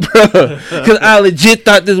hyped, bro, because I legit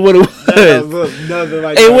thought this is what it was. And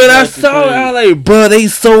when I saw it, I was like,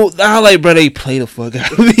 bro, they play the fuck out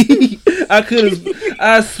of me.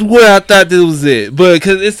 I swear I thought this was it, but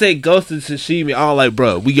because it said Ghost of Tsushima, I was like,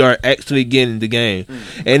 bro, we are actually getting the game.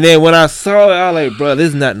 And then when I saw it, I was like, bro, this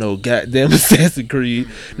is not no goddamn Assassin's Creed.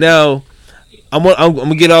 Now, I'm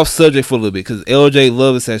gonna get off subject for a little bit because LJ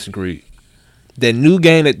love Assassin's Creed. That new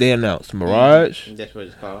game that they announced, Mirage. That's what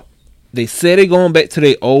it's called. They said they going back to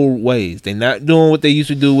their old ways. They not doing what they used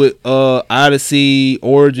to do with Odyssey,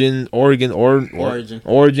 Origins, and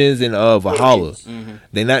Valhalla. Mm-hmm.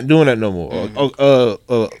 They not doing that no more.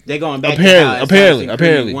 They're going back.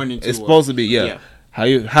 Apparently, it's supposed to be. Yeah.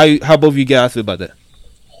 How both of you guys feel about that?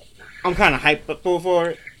 I'm kind of hyped for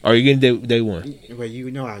it. Are you getting day one? Well,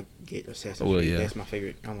 you know I get Assassin's Creed. Yeah. That's my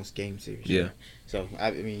favorite almost game series. Yeah. So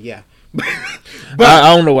I mean, yeah. but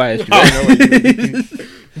I don't know why I asked you that.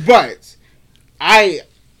 But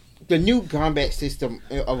the new combat system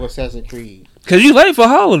of Assassin's Creed. Cause you like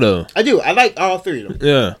Valhalla though. I do. I like all three of them.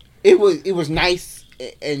 Yeah. It was nice,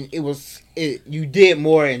 and you did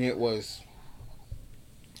more, and it was.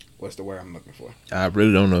 What's the word I'm looking for? I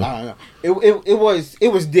really don't know. I don't know.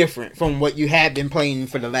 It was different from what you had been playing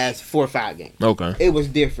for the last 4 or 5 games. Okay. It was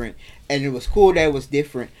different, and it was cool that it was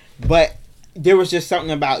different, but there was just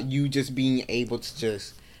something about you just being able to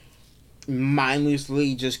just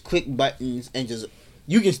mindlessly just click buttons and just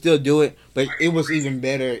you can still do it, but it was even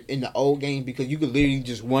better in the old game because you could literally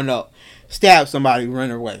just run up, stab somebody,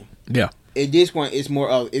 run away. Yeah. In this one, it's more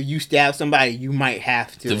of if you stab somebody, you might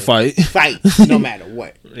have to fight no matter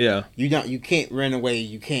what. Yeah. You can't run away.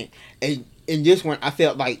 You can't. And in this one, I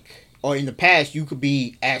felt like, or in the past, you could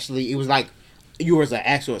be actually. It was like you was an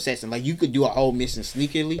actual assassin. Like you could do a whole mission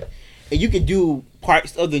sneakily. And you could do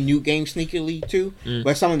parts of the new game sneakily too,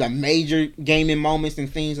 but some of the major gaming moments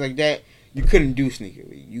and things like that you couldn't do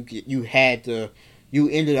sneakily. You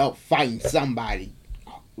ended up fighting somebody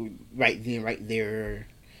right there,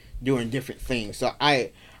 doing different things. So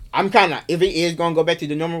I'm kind of, if it is gonna go back to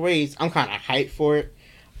the normal ways, I'm kind of hyped for it.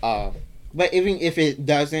 But even if it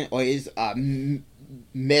doesn't or is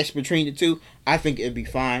mesh between the two, I think it'd be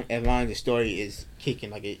fine as long as the story is kicking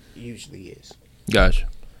like it usually is. Gotcha.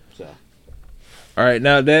 So, all right,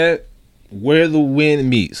 now Dad, where the wind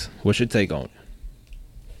meets, what's your take on it?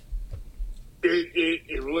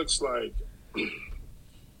 It looks like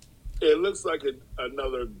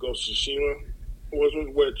another Ghost of Tsushima,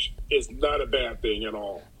 which is not a bad thing at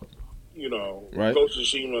all. You know, right. Ghost of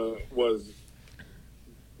Tsushima was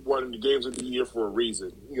one of the games of the year for a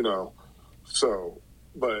reason. You know, so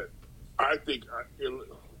but I think I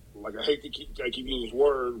hate to keep using this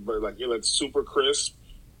word, but like it looks super crisp.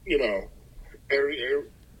 You know,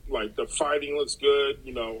 like the fighting looks good.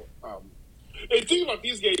 You know, and the thing about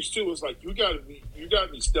these games too is like you gotta be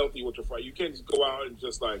stealthy with your fight. You can't just go out and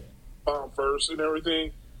just like bomb first and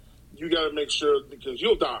everything. You gotta make sure because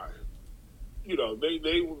you'll die. You know, they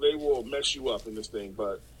will mess you up in this thing,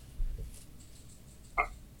 but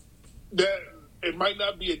that it might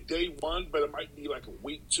not be a day one, but it might be like a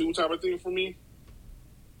week 2 type of thing for me.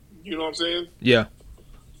 You know what I'm saying? Yeah.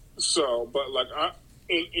 So, but like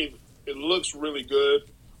it looks really good.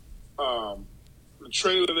 The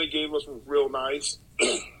trailer they gave us was real nice.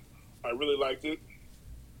 I really liked it.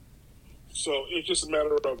 So it's just a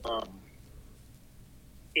matter of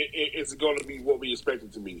it's going to be what we expect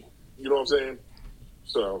it to be. You know what I'm saying?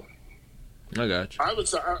 So I got you. I'm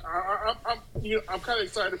excited. I'm kind of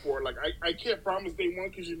excited for it. Like I can't promise day one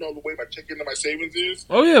because you know the way my check into my savings is.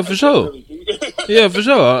 Oh yeah, for sure. Yeah, for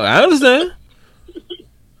sure. I understand.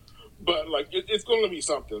 But like it's going to be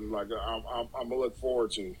something like I'm gonna look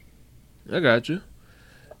forward to. I got you.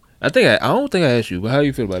 I don't think I asked you, but how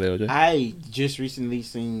you feel about it, LJ? I just recently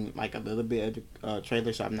seen like a little bit of the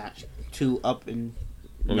trailer, so I'm not too up and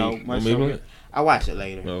much of it. I watch it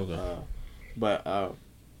later. Oh, okay. But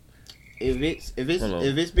if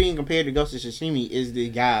it's being compared to Ghost of Tsushima, is the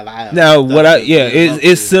guy alive? Now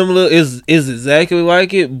it's similar. Is exactly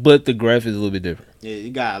like it, but the graphics is a little bit different. Yeah,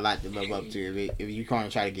 you got a lot to live up to if you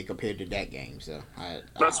can't try to get compared to that game. So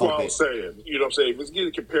that's what I'm saying. You know what I'm saying? If it's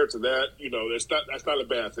getting compared to that, you know, that's not a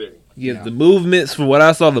bad thing. Yeah, the movements from what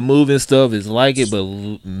I saw, the moving stuff is like it, but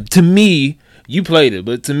to me, you played it,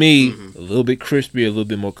 but to me, a little bit crispier, a little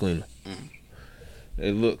bit more cleaner.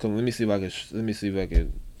 It look. Let me see if I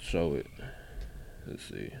can show it. Let's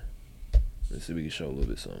see if we can show a little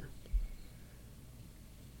bit something.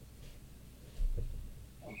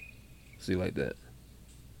 See like that.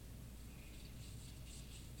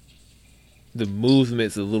 The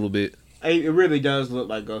movement's a little bit. It really does look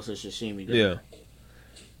like Ghost of Tsushima. Yeah.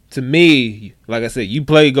 To me, like I said, you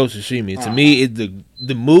play Ghost of Tsushima. To me,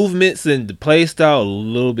 the movements and the play style a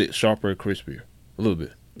little bit sharper and crispier. A little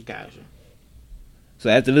bit. Gotcha. So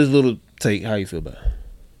after this little take, how you feel about it?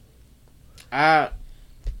 I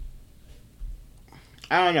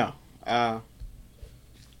don't know. I'm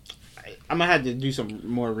gonna have to do some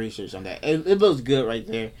more research on that. It looks good right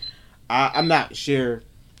there. I'm not sure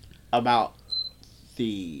about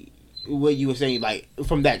what you were saying, like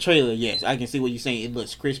from that trailer. Yes, I can see what you're saying. It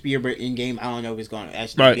looks crispier, but in game, I don't know if it's going to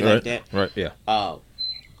actually be like that. Right. Yeah.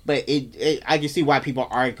 But I can see why people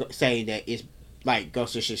are saying that it's like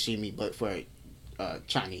Ghost of Tsushima, but for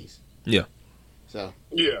Chinese. Yeah. So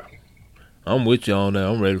Yeah. I'm with you on that.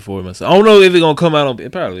 I'm ready for it myself. I don't know if it's gonna come out on.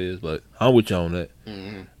 It probably is, but I'm with you on that.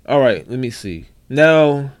 Mm-hmm. All right, let me see.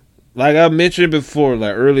 Now, like I mentioned before,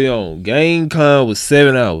 like early on, GameCon was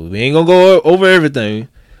 7 hours. We ain't gonna go over everything.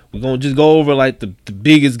 We're gonna just go over like the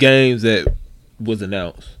biggest games that was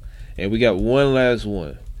announced, and we got one last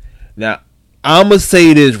one. Now, I'ma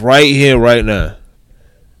say this right here, right now.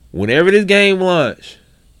 Whenever this game launch,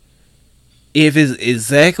 if it's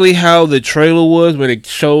exactly how the trailer was when it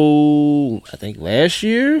showed, I think last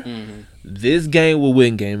year, this game will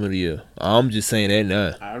win Game of the Year. I'm just saying that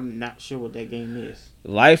now. I'm not sure what that game is.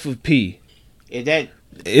 Life of P. Is that?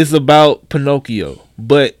 It's about Pinocchio,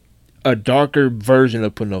 but a darker version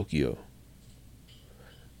of Pinocchio.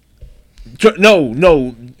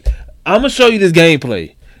 No. I'm gonna show you this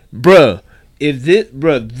gameplay, bruh. If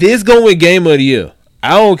this going win Game of the Year,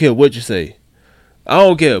 I don't care what you say. I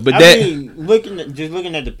don't care, but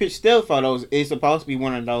looking at the pitch still photos, it's supposed to be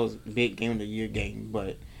one of those big Game of the Year games,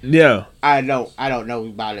 but yeah, I don't know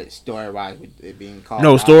about it story wise with it being called.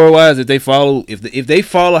 No, story wise, if they follow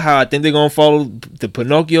how I think they're gonna follow the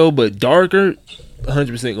Pinocchio, but darker,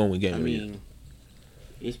 100% gonna win Game of the Year.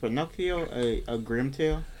 Is Pinocchio a grim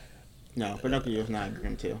tale? No, Pinocchio is not a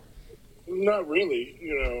grim tale. Not really,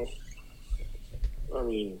 I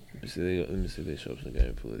mean, let me see if they show some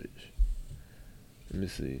game footage. Let me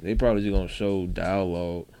see. They probably just gonna show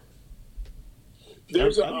dialogue.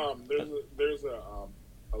 There's a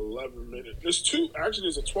 11-minute. There's two. Actually,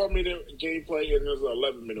 there's a 12-minute gameplay and there's an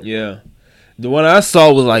 11-minute. Yeah, the one I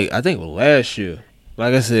saw was like I think it was last year.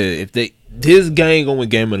 Like I said, if this game gonna win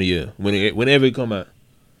Game of the Year whenever it come out.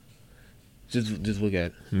 Just look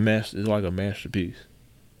at it. It's like a masterpiece.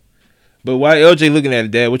 But while LJ looking at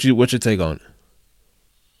it, Dad, what's your take on it?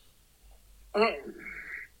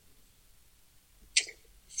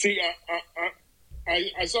 See,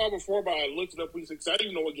 I saw it before, but I looked it up because I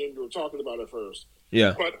didn't know what game you were talking about at first.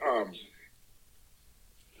 Yeah. But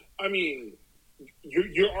I mean,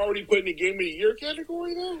 you're already putting the Game of the Year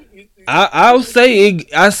category though. I say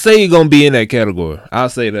it's gonna be in that category. I'll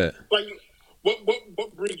say that. Like,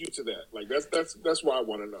 what brings you to that? Like that's why I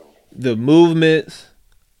want to know. The movements.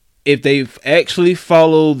 If they actually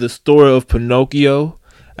follow the story of Pinocchio,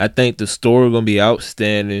 I think the story gonna be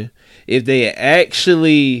outstanding. If they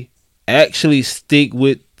actually stick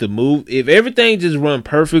with the move, if everything just run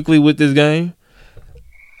perfectly with this game,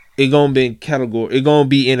 it's gonna be in category. It's gonna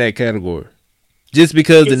be in that category, just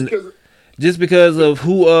because of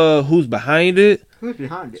who's behind it. Who's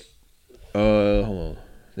behind it? Hold on.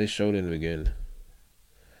 They showed it in the beginning.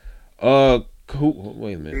 Wait a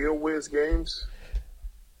minute. BioWiz Games.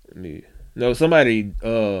 No, somebody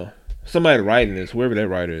writing this, whoever that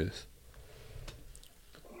writer is.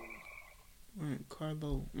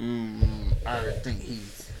 Carlo. I think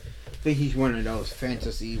he's one of those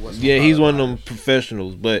fantasy. He's one of them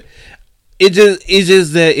professionals. But it's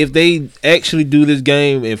just that if they actually do this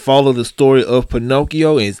game and follow the story of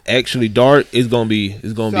Pinocchio and it's actually dark, it's gonna be.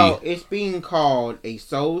 So it's being called a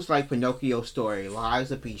Souls-like Pinocchio story.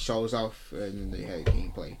 Lies of P shows off and they have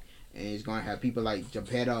gameplay, and it's gonna have people like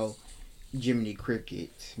Geppetto, Jiminy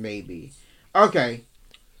Cricket, maybe. Okay.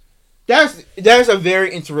 That's a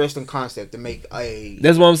very interesting concept to make a.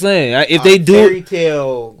 That's what I'm saying. If they do fairy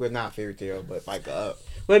tale, well, not fairy tale, but like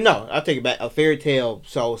no, I'll take it back. A fairy tale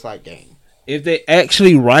Souls-like game. If they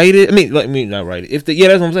actually write it, not write it.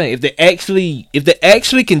 That's what I'm saying. If they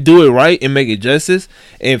actually can do it right and make it justice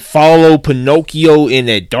and follow Pinocchio in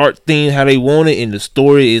that dark thing how they want it, and the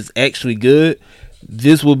story is actually good,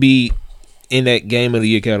 this will be in that Game of the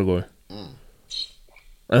Year category.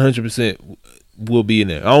 100%. Will be in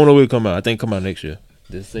there. I don't know when it come out. I think it come out next year.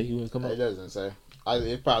 Does it say he will come out? It doesn't say.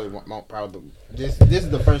 It probably won't. Probably this is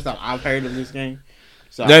the first time I've heard of this game.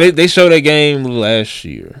 So they showed that game last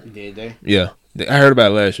year. Did they? Yeah, I heard about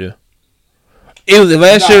it last year. It was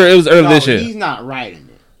last year. It was early this year. He's not writing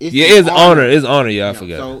it. It's Honor. It's Honor. Yeah, I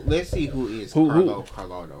forgot. So let's see who is Carlo.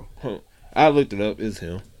 I looked it up. It's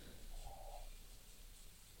him.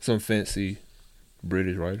 Some fancy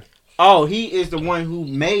British writer. Oh, he is the one who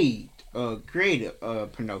created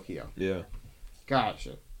Pinocchio. Yeah.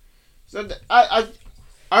 Gotcha. So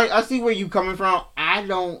I see where you coming from. I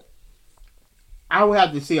would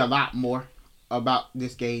have to see a lot more about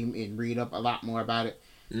this game and read up a lot more about it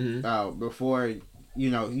before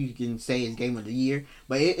you can say is game of the year.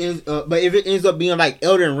 But it is. But if it ends up being like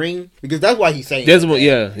Elden Ring, because that's why he's saying That's what.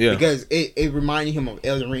 Yeah. because it reminded him of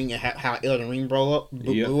Elden Ring and how Elden Ring blew up.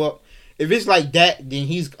 Yep. Blew up. If it's like that, then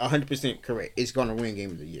he's 100% correct. It's gonna win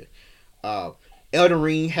game of the year. Elden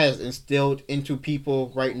Ring has instilled into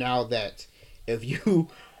people right now that if your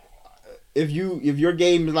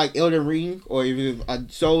game is like Elden Ring, or if it's a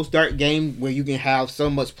Souls Dark game where you can have so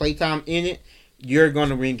much playtime in it, you're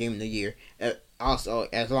gonna win game of the year. Also,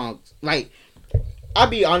 as long like I'll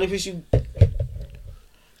be honest with you,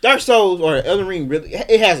 Dark Souls or Elden Ring really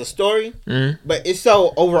it has a story, but it's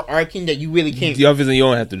so overarching that you really can't. Obviously, you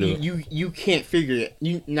don't have to do it. You can't figure it.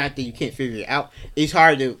 Not that you can't figure it out. It's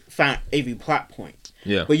hard to find every plot point.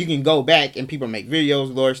 Yeah. But you can go back and people make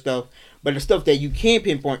videos, lore stuff. But the stuff that you can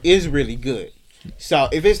pinpoint is really good. So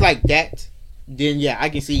if it's like that, then yeah, I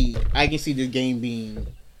can see this game being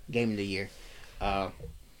game of the year.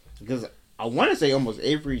 Because I want to say almost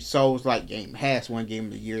every Souls-like game has one game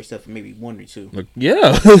of the year, except for maybe one or two.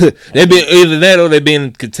 Yeah, they been either that or they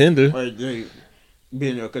been contender, Or they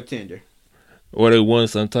been a contender, or they won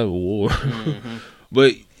some type of war.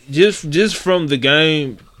 But just from the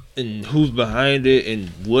game and who's behind it and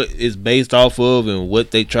what it's based off of and what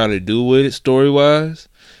they try to do with it story wise,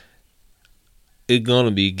 it's gonna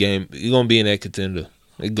be in that contender.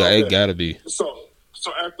 It gotta be. So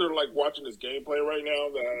after like watching this gameplay right now,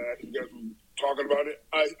 that you guys were talking about it,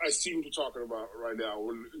 I see what you're talking about right now.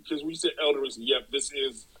 Because we said Elden Ring, yep, this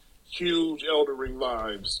is huge Elden Ring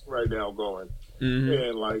vibes right now going,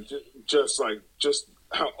 and like just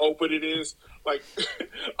how open it is. Like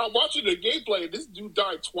I'm watching the gameplay, and this dude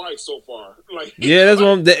died twice so far. Like Yeah, that's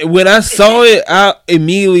what when I saw it, I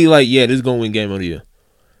immediately like, yeah, this is gonna win game of the year.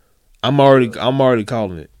 I'm already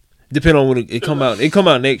calling it. Depending on when it come out. It come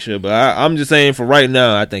out next year, but I'm just saying for right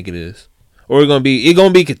now, I think it is. Or it's gonna be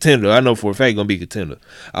contender. I know for a fact it's gonna be contender.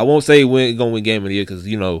 I won't say it's gonna win game of the year because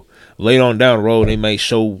later on down the road they may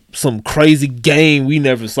show some crazy game we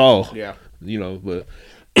never saw. Yeah. But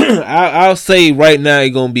I'll say right now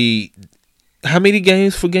it's gonna be how many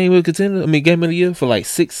games for game of contender? I mean game of the year for like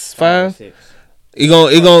 6, 5. 6. It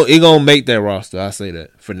gonna make that roster. I say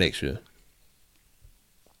that for next year.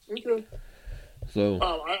 Okay. So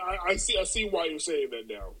I see why you're saying that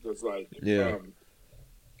now. Because yeah.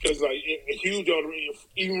 Because a huge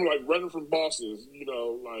even like running from bosses,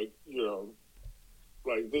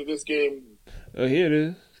 this game. Oh, here it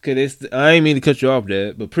is. Cause I ain't mean to cut you off,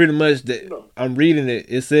 Dad, but pretty much I'm reading it.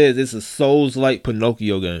 It says it's a Souls-like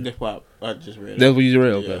Pinocchio game. That's what I just read. That's what you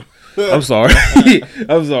read. Okay, Yeah. I'm sorry.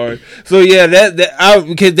 I'm sorry. So yeah,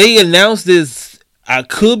 because they announced this. I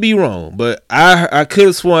could be wrong, but I could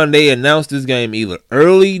have sworn they announced this game either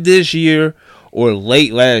early this year or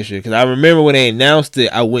late last year. Because I remember when they announced it,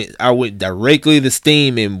 I went directly to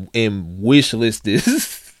Steam and wishlist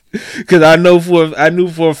this. Because I knew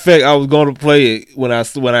for a fact I was going to play it when I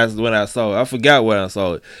saw it. I forgot when I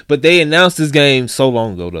saw it, but they announced this game so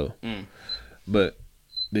long ago though. But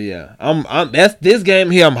yeah, that's this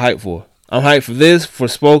game here. I'm hyped for. I'm hyped for this, for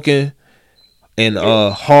Spoken, and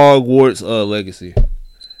Hogwarts Legacy.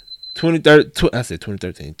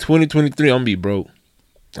 2013. 2023. I'm gonna be broke.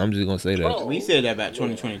 I'm just gonna say that. We said that about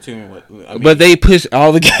 2022. But they pushed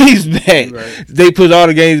all the games back. Right. They pushed all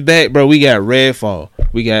the games back, bro. We got Redfall.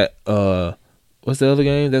 We got what's the other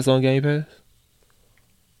game that's on Game Pass?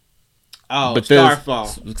 Oh, But Starfall.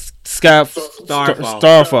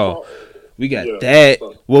 Starfall. We got that.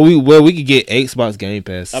 Well, we could get Xbox Game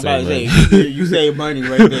Pass. I'm about to say you save money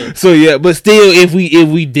right there. So yeah, but still, if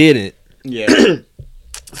we didn't, Yeah.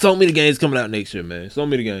 so many games coming out next year, man. So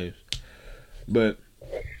many games. But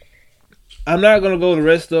I'm not gonna go the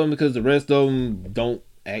rest of them because the rest of them don't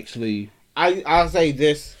actually. I'll say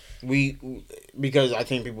this because I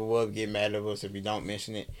think people will get mad at us if we don't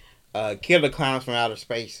mention it. Killer Clowns from Outer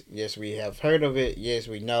Space. Yes, we have heard of it. Yes,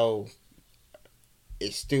 we know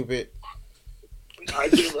it's stupid. I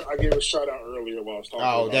gave a shout out earlier while I was talking.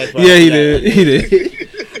 Oh, about that's it. right. Yeah, he did.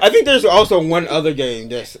 I think there's also one other game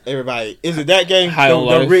that's everybody. Is it that game? High on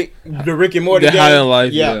Life? The Rick and Morty The game? High on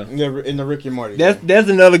Life, in the Rick and Morty game. That's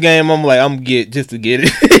another game. I'm like, I'm just to get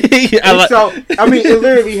it. I mean, it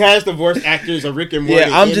literally has the voice actors of Rick and Morty.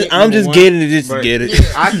 Yeah, I'm just getting it just to get it.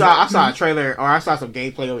 I saw a trailer or I saw some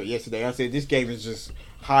gameplay of it yesterday. I said this game is just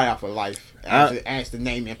high off of life, as the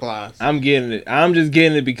name implies. I'm getting it. I'm just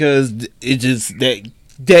getting it because it just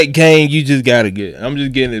that game you just gotta get. I'm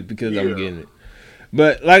just getting it because I'm getting it.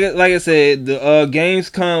 But like I said, the games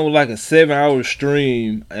come with like a 7-hour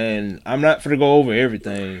stream, and I'm not gonna go over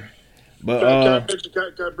everything. But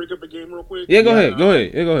can I break up a game real quick? Yeah, go ahead.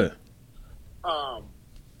 Yeah, go ahead.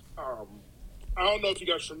 I don't know if you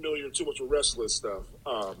guys are familiar too much with wrestling stuff.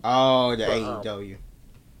 Oh, the AEW.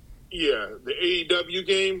 Yeah, the AEW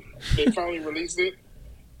game. They finally released it,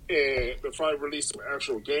 and they finally released some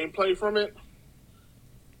actual gameplay from it.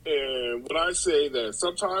 And when I say that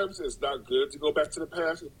sometimes it's not good to go back to the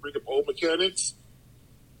past and bring up old mechanics,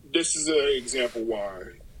 this is an example why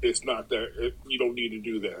it's not that you don't need to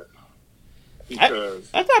do that. Because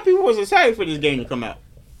I thought people was excited for this game to come out.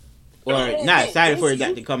 Well, not excited for it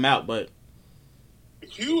not to come out, but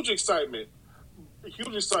huge excitement.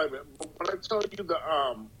 Huge excitement. But when I tell you the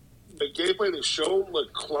gameplay they showed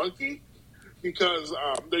looked clunky because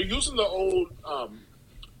they're using the old.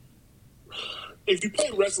 If you play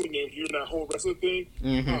wrestling games, you're in that whole wrestling thing.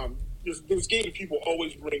 Mm-hmm. This game that people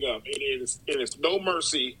always bring up, and it's No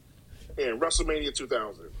Mercy and WrestleMania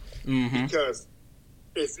 2000 because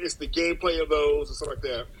it's the gameplay of those and stuff like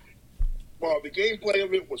that. While the gameplay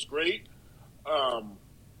of it was great,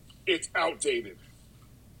 it's outdated.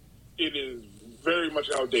 It is very much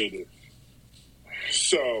outdated.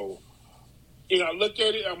 So, I look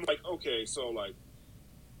at it, I'm like, okay, so like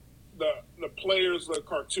the players look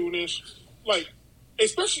cartoonish, like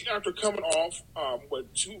especially after coming off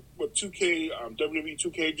what 2K WWE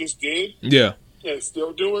 2K just did, and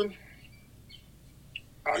still doing.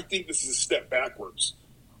 I think this is a step backwards,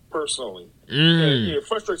 personally. And it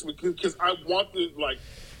frustrates me because I want to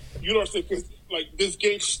you know what I'm saying? Because this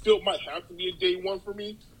game still might have to be a day one for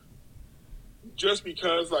me, just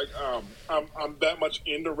because I'm that much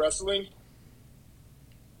into wrestling.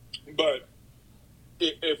 But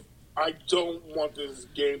if I don't want this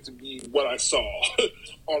game to be what I saw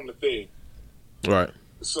on the thing, right?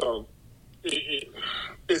 So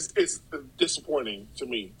it's disappointing to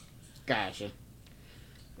me. Gotcha.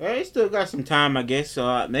 Well, they still got some time, I guess.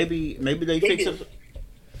 So maybe they fix it.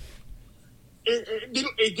 And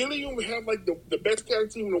they didn't even have the best tag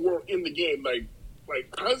team in the world in the game. Like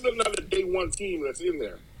how is there not a day one team that's in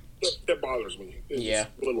there? That bothers me. It's just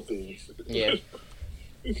little things. Yeah.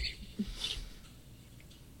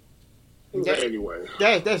 Anyway,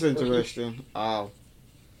 that's interesting.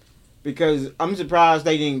 Because I'm surprised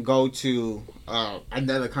they didn't go to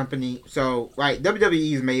another company. So, right,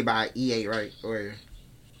 WWE is made by EA, right? Or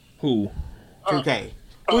who? 2K.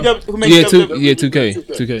 Who makes WWE?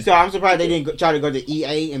 2K. So I'm surprised they didn't try to go to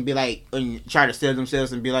EA and be like, and try to sell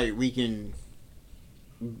themselves and be like, we can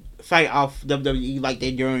fight off WWE like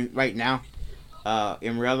they're doing right now,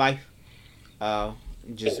 in real life. But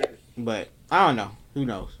I don't know. Who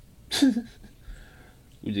knows?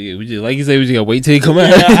 We just like you say, we just gotta wait till it come out.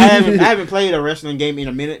 Yeah, I haven't played a wrestling game in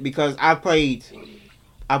a minute because I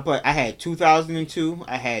had 2002,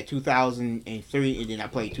 I had 2003, and then I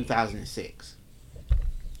played 2006.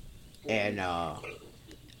 And I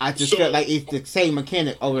just felt like it's the same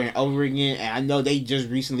mechanic over and over again. And I know they just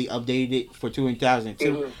recently updated it for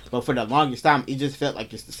 2002, but for the longest time, it just felt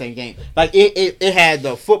like it's the same game. Like it had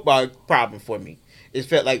the football problem for me. It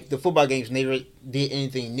felt like the football games never did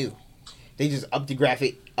anything new. They just upped the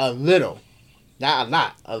graphic a little, not a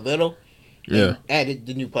lot, a little. Yeah, added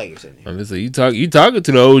the new players in there. I'm gonna say you talking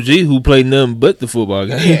to the OG who played nothing but the football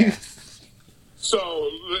game. Yeah. So,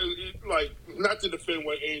 not to defend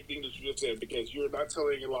anything that you just said, because you're not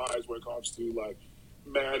telling any lies when it comes to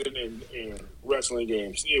Madden and wrestling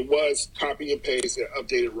games. It was copy and paste and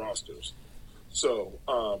updated rosters. So,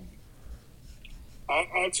 I'll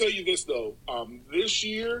tell you this though. This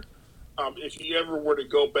year, if you ever were to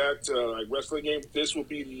go back to wrestling games, this would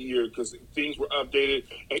be the year because things were updated,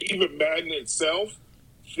 and even Madden itself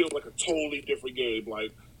feels like a totally different game.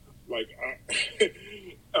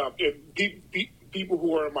 People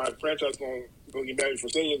who are in my franchise going to get mad at me for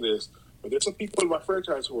saying this, but there's some people in my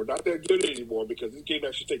franchise who are not that good anymore because this game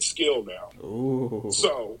actually takes skill now. Ooh.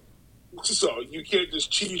 So you can't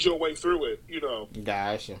just cheese your way through it,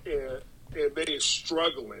 Gotcha. And they is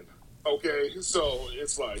struggling. Okay, so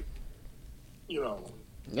it's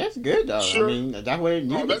that's good though. Sure. I mean, that's what it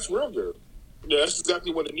needed. Oh, that's real good. Yeah, that's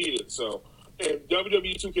exactly what it needed. So, and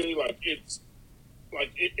WWE 2K,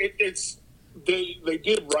 it's they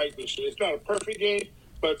did right this year. It's not a perfect game,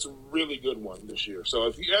 but it's a really good one this year. So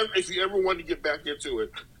if you ever want to get back into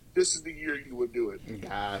it, this is the year you would do it.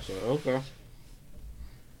 Gotcha. Okay.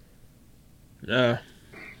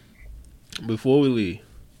 Before we leave,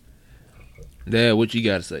 Dad, what you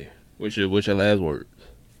got to say? What's your last word?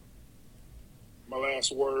 My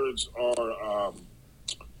last words are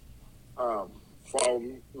follow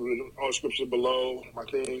me on the description below. My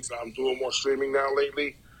things. I'm doing more streaming now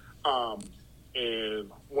lately. And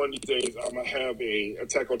one of these days, I'm going to have a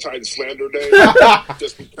Attack on Titan slander day.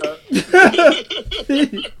 Just because.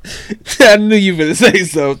 I knew you were going to say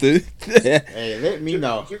something. Hey, let me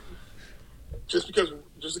know. just because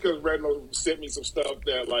Redno sent me some stuff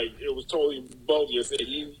that like it was totally bogus.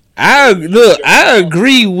 And I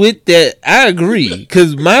agree with that. I agree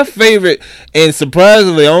because my favorite, and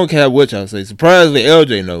surprisingly, I don't care what y'all say. Surprisingly,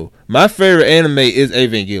 LJ know my favorite anime is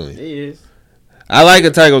Evangelion. It is. I like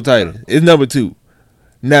Attack on Titan. It's number 2.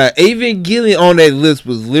 Now, Evangelion on that list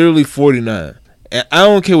was literally 49. And I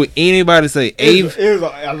don't care what anybody say. It was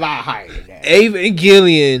a lot higher than that.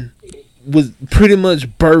 Evangelion was pretty much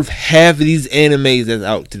birthed half of these animes that's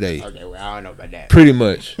out today. Okay, well, I don't know about that. Pretty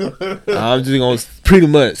much. I'm just going to, pretty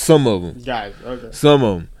much, some of them. Guys, okay. Some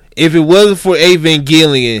of them. If it wasn't for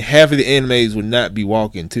Evangelion, half of the animes would not be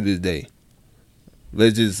walking to this day.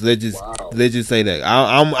 Let's just say that.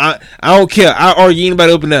 I don't care. I argue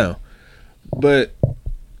anybody up and down.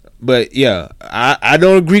 But yeah, I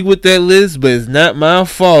don't agree with that list, but it's not my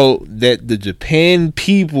fault that the Japan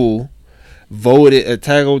people voted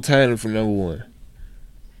Attack on Titan for number 1.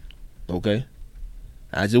 Okay?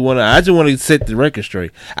 I just wanna set the record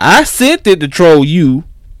straight. I sent it to troll you,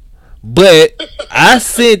 but I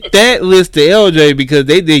sent that list to LJ because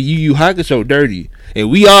they did Yu Yu Hakusho dirty. And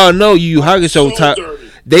we all know Yu Yu Hakusho top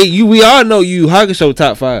dirty. We all know Yu Yu Hakusho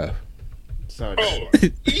top 5.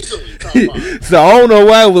 Easily top 5. So I don't know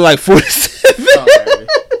why it was like 47.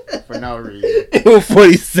 For no reason. It was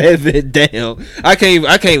 47. Damn. I can't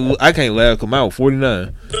laugh because mine was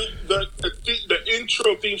 49. The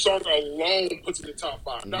intro theme song alone puts it in the top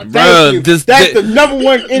 5. That's the number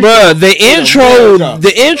 1 intro. Bruh,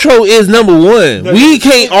 the intro is number 1. We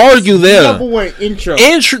can't argue there. Number 1 intro.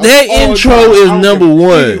 That intro is number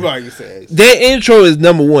 1. That intro is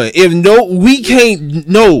number 1. If we can't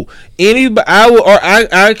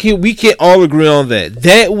anybody. We can all agree on that.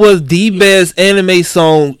 That was the best anime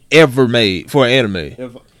song ever made for an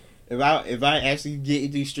anime. If I actually get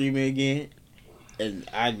into streaming again, and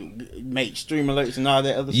I make stream alerts and all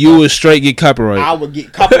that other stuff, you would straight get copyrighted. I would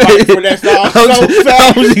get copyrighted for that song so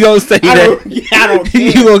fast. I was gonna say I don't care.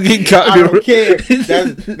 You gonna get copyrighted. I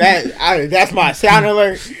don't care. That's my sound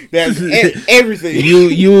alert. That's everything.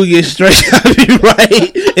 You will get straight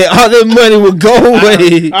copyright, and all that money will go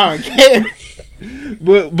away. I don't care.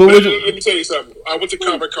 But let me tell you something. I went to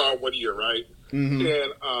Comic-Con one year, right?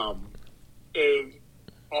 Mm-hmm. And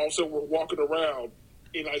also we're walking around.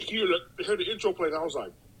 And I hear the intro play, and I was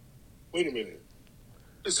like, "Wait a minute,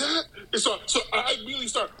 is that?" And so I immediately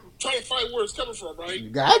start trying to find where it's coming from. Right?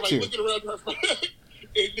 I'm like looking around,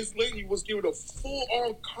 and this lady was giving a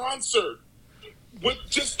full-on concert with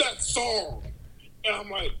just that song, and I'm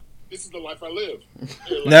like, "This is the life I live."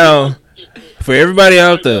 Like, now, for everybody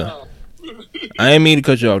out there, I ain't mean to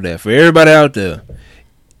cut you off there. For everybody out there,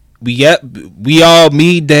 we all,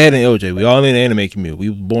 me, Dad, and LJ, we all in the anime community. We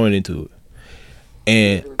were born into it.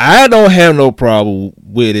 And I don't have no problem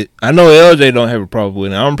with it. I know LJ don't have a problem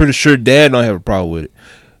with it. I'm pretty sure Dad don't have a problem with it.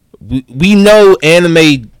 We know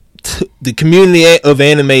anime, the community of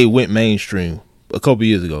anime went mainstream a couple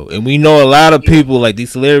years ago. And we know a lot of people, like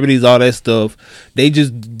these celebrities, all that stuff, they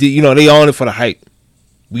just, they on it for the hype.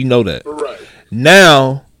 We know that. Right.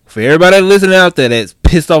 Now, for everybody listening out there that's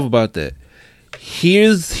pissed off about that,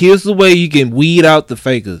 here's the way you can weed out the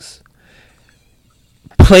fakers.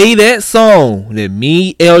 Play that song that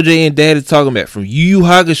me, LJ, and Dad is talking about from Yu Yu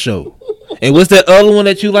Hakusho. And what's that other one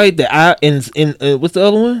that you like? What's the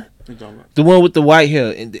other one? The one with the white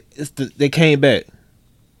hair. And they came back.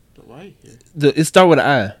 The white hair. It start with an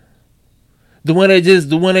I. The one they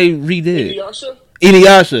redid.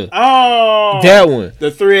 Inuyasha? Oh, that one.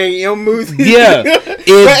 The 3 a.m. movie. Yeah. But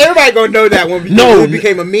everybody gonna know that one because it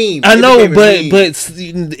became a meme. I know, but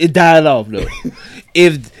it died off though.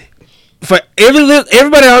 For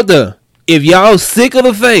everybody out there, if y'all sick of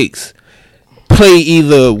the fakes, play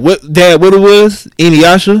either what it was,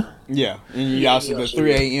 Inuyasha. Yeah, Inuyasha, the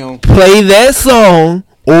 3 a.m. Play that song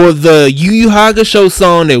or the Yu Yu Hakusho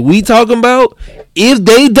song that we talking about. If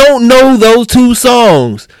they don't know those 2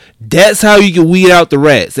 songs, that's how you can weed out the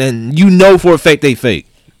rats, and you know for a fact they fake.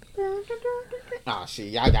 Oh shit,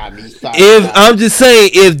 y'all got me started. I'm just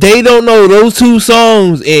saying, if they don't know those 2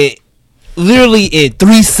 songs and literally in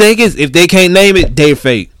 3 seconds, if they can't name it, they're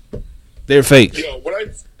fake. They're fake. Yo,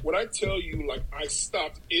 when I tell you, like, I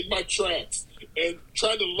stopped in my tracks and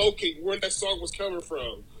tried to locate where that song was coming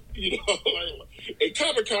from, you know, like, and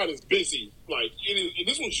Comic-Con is busy, like, and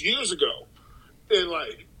this was years ago, and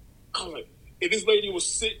like, I was like, and this lady was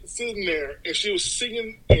sitting there, and she was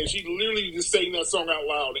singing, and she literally just sang that song out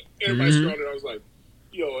loud, and everybody surrounded. I was like,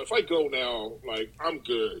 yo, if I go now, like, I'm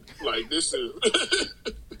good. Like, this is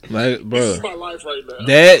like, bro, this is my life right now.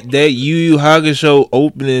 That Yu Yu Hakusho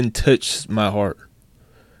opening touched my heart.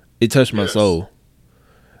 It touched my soul.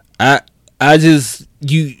 I just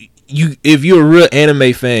you if you're a real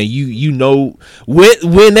anime fan, you know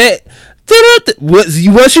when that.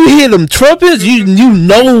 Once you hear them trumpets, you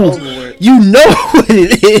know what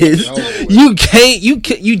it is.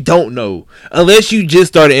 You don't know unless you just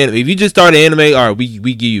started anime. If you just started anime, all right, we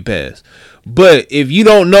give you a pass. But if you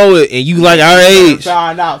don't know it and you like our age,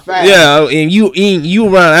 yeah, and you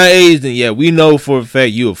around our age, then yeah, we know for a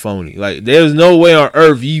fact you a phony. Like there's no way on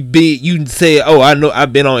earth you say, oh, I know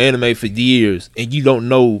I've been on anime for years, and you don't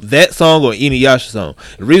know that song or Inuyasha song.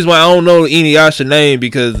 The reason why I don't know Inuyasha name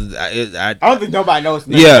because I don't think nobody knows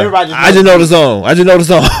the name. Yeah, Everybody I just know the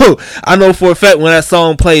song. I know for a fact when that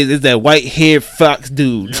song plays, it's that white haired fox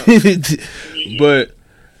dude. Yeah.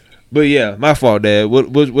 But yeah, my fault, Dad.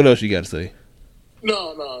 What else you got to say?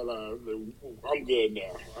 No. I'm good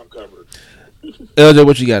now. I'm covered. LJ,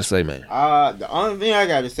 what you got to say, man? The only thing I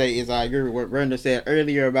got to say is I agree with what Brenda said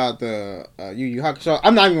earlier about the Yu Yu Hakusho.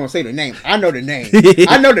 I'm not even gonna say the name. I know the name.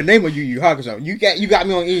 I know the name of Yu Yu Hakusho. You got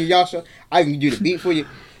me on Inuyasha. I can do the beat for you.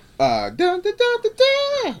 I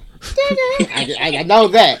know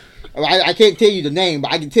that. I can't tell you the name,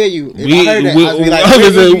 but I can tell you. If I heard that, I'd be like,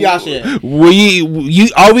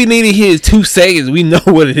 all we need to hear is 2 seconds. We know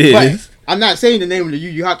what it is. But I'm not saying the name of the Yu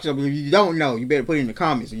Yu Hakusho, but if you don't know, you better put it in the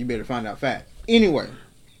comments and you better find out fast. Anyway,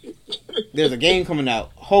 there's a game coming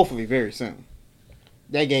out, hopefully very soon.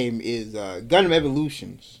 That game is Gundam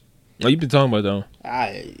Evolutions. Oh, you've been talking about that one.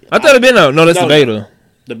 I thought it'd been out. No, that's the beta.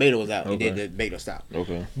 The beta was out. Okay. The beta stopped.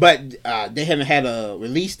 Okay. But they haven't had a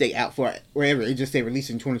release date out for it wherever. It just said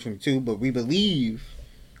release in 2022. But we believe,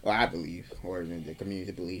 or I believe, or the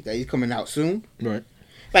community believes that it's coming out soon. Right.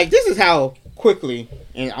 Like, this is how quickly,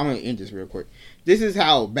 and I'm going to end this real quick. This is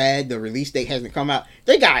how bad the release date hasn't come out.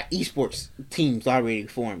 They got esports teams already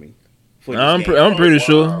forming. I'm pretty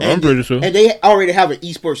sure. I'm pretty sure. And they already have an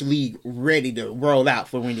esports league ready to roll out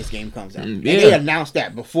for when this game comes out. And they announced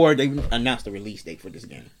that before they announced the release date for this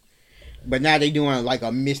game. But now they doing like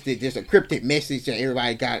just a cryptic message that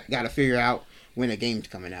everybody got to figure out when the game's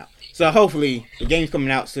coming out. So hopefully the game's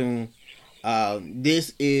coming out soon.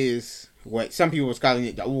 This is what some people was calling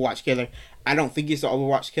it the Overwatch killer. I don't think it's the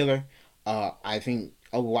Overwatch killer. I think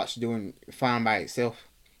Overwatch doing fine by itself.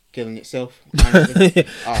 Killing itself. It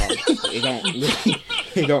don't really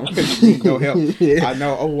need no help. I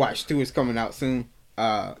know Overwatch 2 is coming out soon.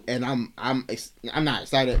 And I'm not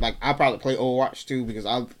excited. Like, I'll probably play Overwatch 2 because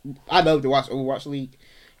I love to watch Overwatch League.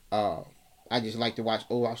 I just like to watch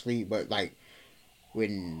Overwatch League, but like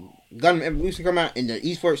when Gundam Evolution come out and the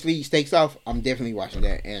Esports League takes off, I'm definitely watching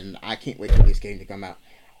that, and I can't wait for this game to come out.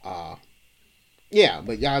 Yeah,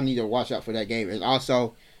 but y'all need to watch out for that game, and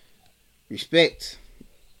also respect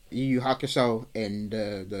Yu Yu Hakusho and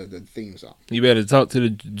the theme song. You better talk to the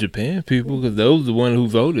Japan people because those are the one who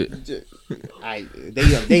voted.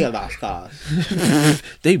 They a lost cause.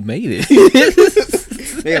 They made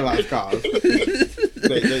it. They a lost cause.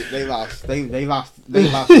 They lost. They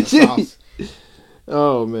lost the sauce.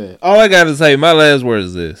 Oh man! All I gotta say, my last word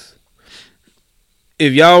is this: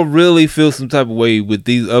 if y'all really feel some type of way with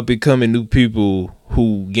these up and coming new people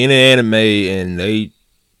who get in anime and they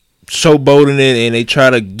showboating it and they try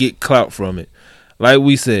to get clout from it, like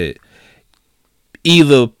we said,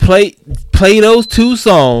 either play those 2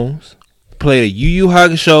 songs, play the Yu Yu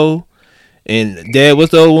Hakusho, and Dad,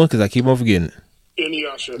 what's the other one? Because I keep on forgetting it.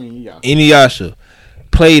 Inuyasha.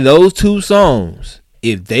 Play those 2 songs.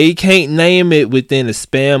 If they can't name it within a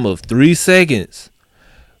span of 3 seconds,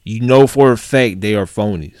 you know for a fact they are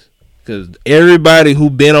phonies. Because everybody who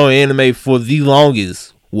been on anime for the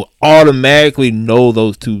longest will automatically know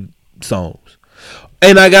those 2 songs.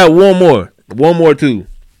 And I got one more too.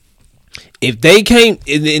 If they can't,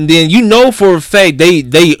 and then you know for a fact they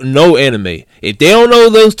know anime. If they don't know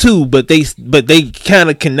those 2, but they kind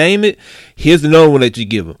of can name it, here's another one that you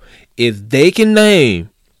give them. If they can name,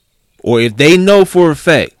 or if they know for a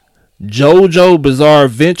fact, JoJo Bizarre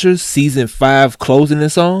Adventure Season 5 closing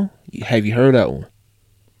song, have you heard that one?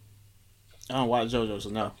 I don't watch JoJo's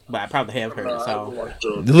enough, but I probably have heard it. So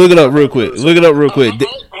look it up real quick. I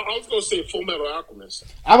was gonna say Full Metal Alchemist.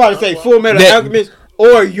 I'm about to say Full Metal Alchemist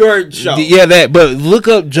or your show. Yeah, that. But look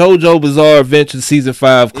up JoJo Bizarre Adventure Season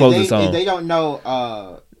 5 closing song. If they don't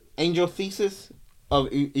know Angel Thesis of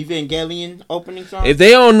Evangelion opening song. If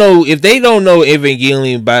they don't know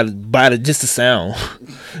Evangelion by just the sound,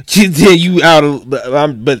 then you out of.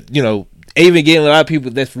 But you know, Evangelion. A lot of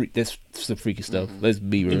people that's some freaky stuff. Mm-hmm. Let's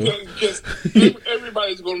be real. Because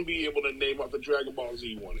everybody's going to be able to name up the Dragon Ball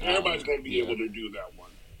Z one. Everybody's going to be able to do that one.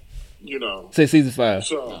 You know. Say Season 5.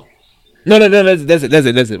 So. No. That's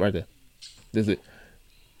it right there. That's it.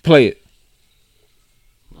 Play it.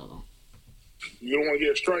 You don't want to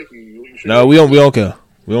get striking. No, we don't care.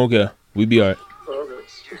 We don't care. We be alright. Okay.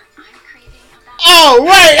 Oh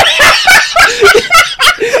wait,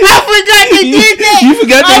 I forgot they did that. You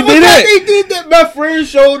forgot they did that? They did that. My friend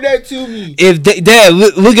showed that to me. If Dad,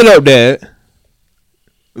 look it up, Dad.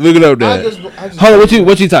 Look it up, Dad. I just Hold on,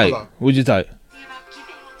 what you type? Hold on. What you type? We're about giving,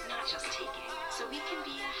 not just taking. So we can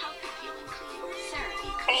be a healthy, feeling clean therapy.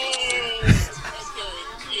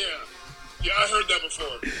 Okay. Yeah, I heard that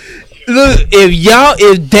before. Look,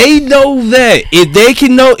 if they know that, if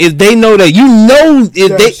they know that, you know,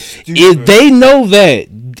 if they know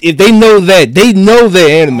that, they know their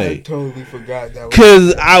I anime. totally forgot that.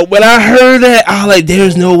 Cause when I heard that, I was like,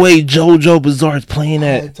 "There's no way JoJo Bizarre is playing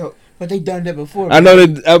that." But they done that before. I know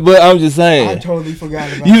that, but I'm just I saying. totally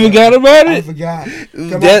forgot about. You forgot about I it? forgot. 'Cause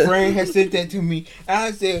my That- friend had sent that to me, and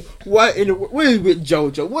I said, "What in the what is with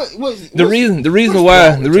JoJo?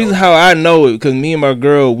 The reason how I know it, because me and my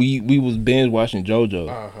girl, we was binge watching JoJo.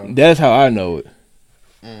 Uh-huh. That's how I know it.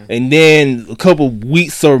 And then a couple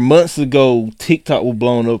weeks or months ago, TikTok was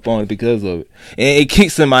blown up on it because of it, and it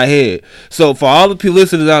kicks in my head. So for all the people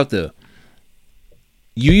listeners out there,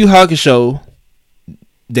 Yu Yu Hakusho,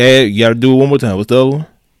 Dad, you gotta do it one more time. What's the other one?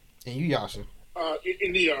 And you Yasha.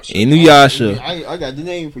 Inuyasha. Inuyasha. I got the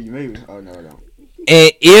name for you, maybe. Oh no, I don't.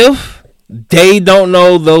 And if they don't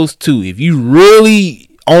know those two, if you really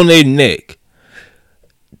on their neck,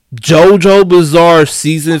 JoJo Bizarre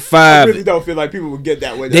season I 5, really don't feel like people would get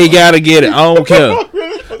that way. they gotta get it. I don't care.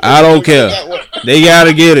 I don't care. They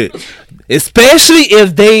gotta get it, especially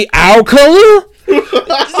if they our color.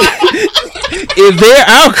 If they're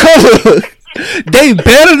our color, they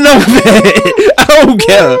better know that. I don't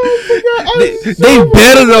care. They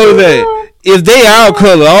better know that. If they our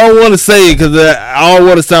color, I don't want to say it because I don't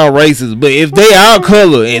want to sound racist, but if they our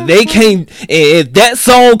color and they can't, and if that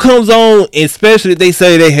song comes on, especially if they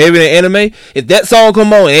say they have it in anime, if that song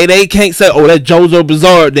come on and they can't say, "Oh, that's JoJo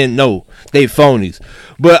Bizarre," then no, they phonies.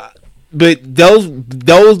 But those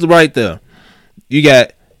right there, you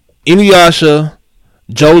got Inuyasha,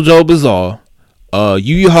 JoJo Bizarre,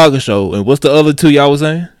 Yu Yu Hakusho, and what's the other two y'all was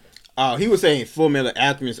saying? Oh, he was saying Full Metal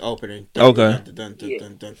Alchemist opening. Okay.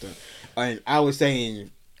 And I was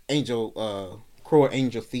saying Cruel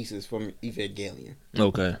Angel Thesis from Evangelion.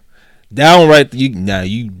 Okay, that one right.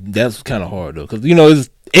 That's kind of hard though, because it's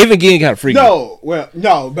Evangelion kind of freaky.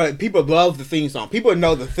 No, but people love the theme song. People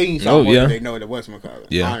know the theme song more than they know the whatchamacallit.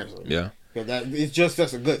 Yeah, honestly. yeah. It's just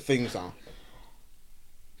such a good theme song.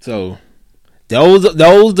 So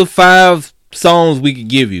those the 5 songs we could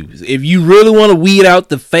give you. If you really want to weed out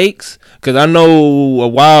the fakes, because I know a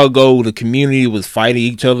while ago the community was fighting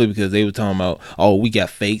each other because they were talking about, "Oh, we got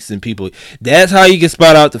fakes," and people. That's how you can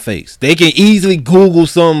spot out the fakes. They can easily Google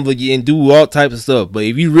some and do all types of stuff. But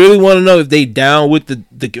if you really want to know if they down with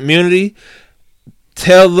the community,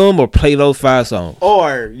 tell them or play those 5 songs.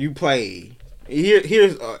 Or you play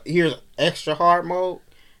here's extra hard mode,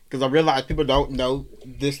 because I realize people don't know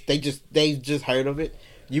this. They just heard of it.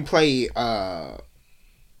 You play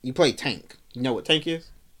Tank. You know what Tank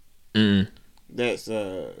is? That's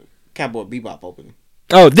Cowboy Bebop opening.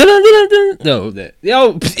 Oh, did I know that?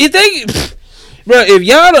 Yo, if they, bro, if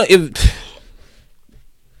y'all don't,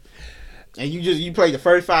 And you play the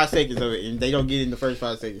first 5 seconds of it, and they don't get in the first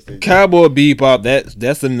 5 seconds. Cowboy Bebop,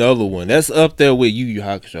 that's another one. That's up there with Yu Yu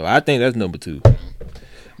Hakusho. I think that's number 2.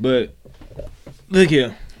 But look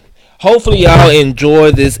here. Hopefully y'all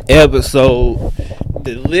enjoy this episode.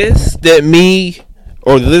 The list that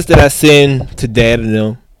I send to Dad and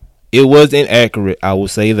them, it was inaccurate. I will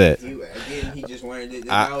say that. He just wanted it to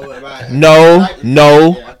know about it.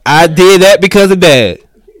 No, I did that because of Dad.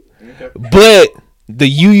 Okay. But the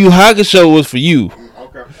Yu Yu Hakusho was for you.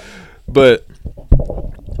 Okay. But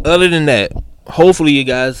other than that, hopefully you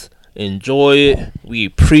guys enjoy it. We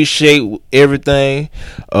appreciate everything.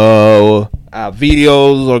 Our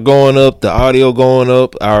videos are going up, the audio going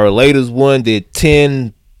up. Our latest one did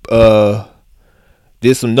 10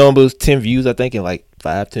 did some numbers, 10 views I think in like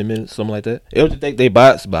 5-10 minutes, something like that. It was just think they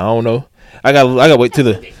bots, but I don't know. I got wait till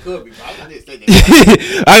the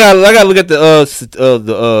I got look at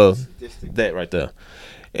the that right there.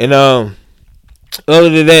 And other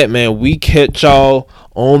than that, man, we catch y'all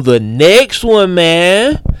on the next one,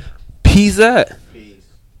 man. Peace out. Peace.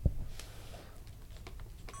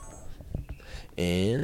 And